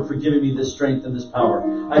thank you, Lord, for giving me this strength and this power.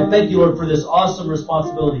 I thank you, Lord, for this awesome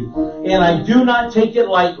responsibility. And I do not take it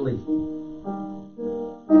lightly.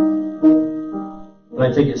 But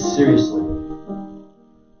I take it seriously.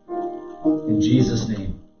 In Jesus'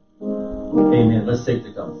 name. Amen. Let's take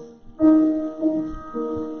the cup.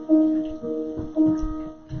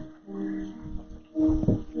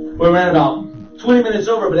 We ran about 20 minutes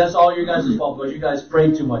over, but that's all your guys' fault because you guys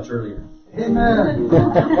prayed too much earlier. Amen.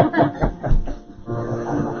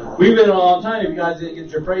 We've been a long time if you guys didn't get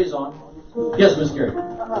your praise on. Yes, Miss Carrie.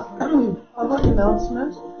 How about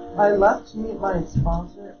announcements? I left to meet my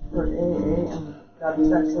sponsor for AA and got a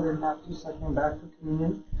text that I didn't have to, so I came back for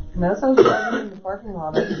communion. And as I was driving in the parking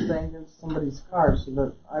lot, I was banged into somebody's car, so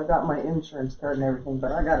that I've got my insurance card and everything,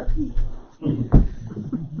 but I gotta pee.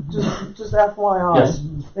 Just FYI. Yes.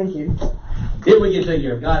 Thank you. It will get taken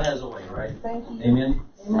care of. God has a way. all right? Thank you. Amen.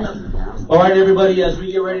 Amen. All right, everybody, as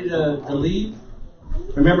we get ready to leave,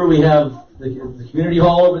 remember we have the community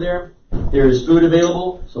hall over there. There is food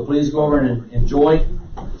available, so please go over and enjoy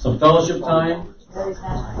some fellowship time.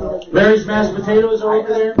 Larry's mashed potatoes are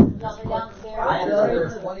over there.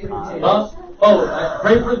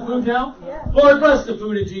 Pray for the food now. Lord, bless the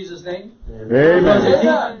food in Jesus' name.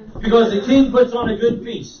 Amen. Because the King puts on a good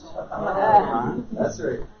feast. That's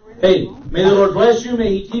right. Hey, may the Lord bless you.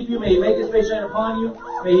 May He keep you. May He make His face shine upon you.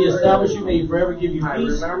 May He establish you. May He forever give you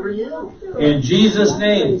peace. Remember you. In Jesus'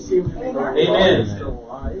 name. Amen.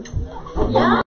 Yeah.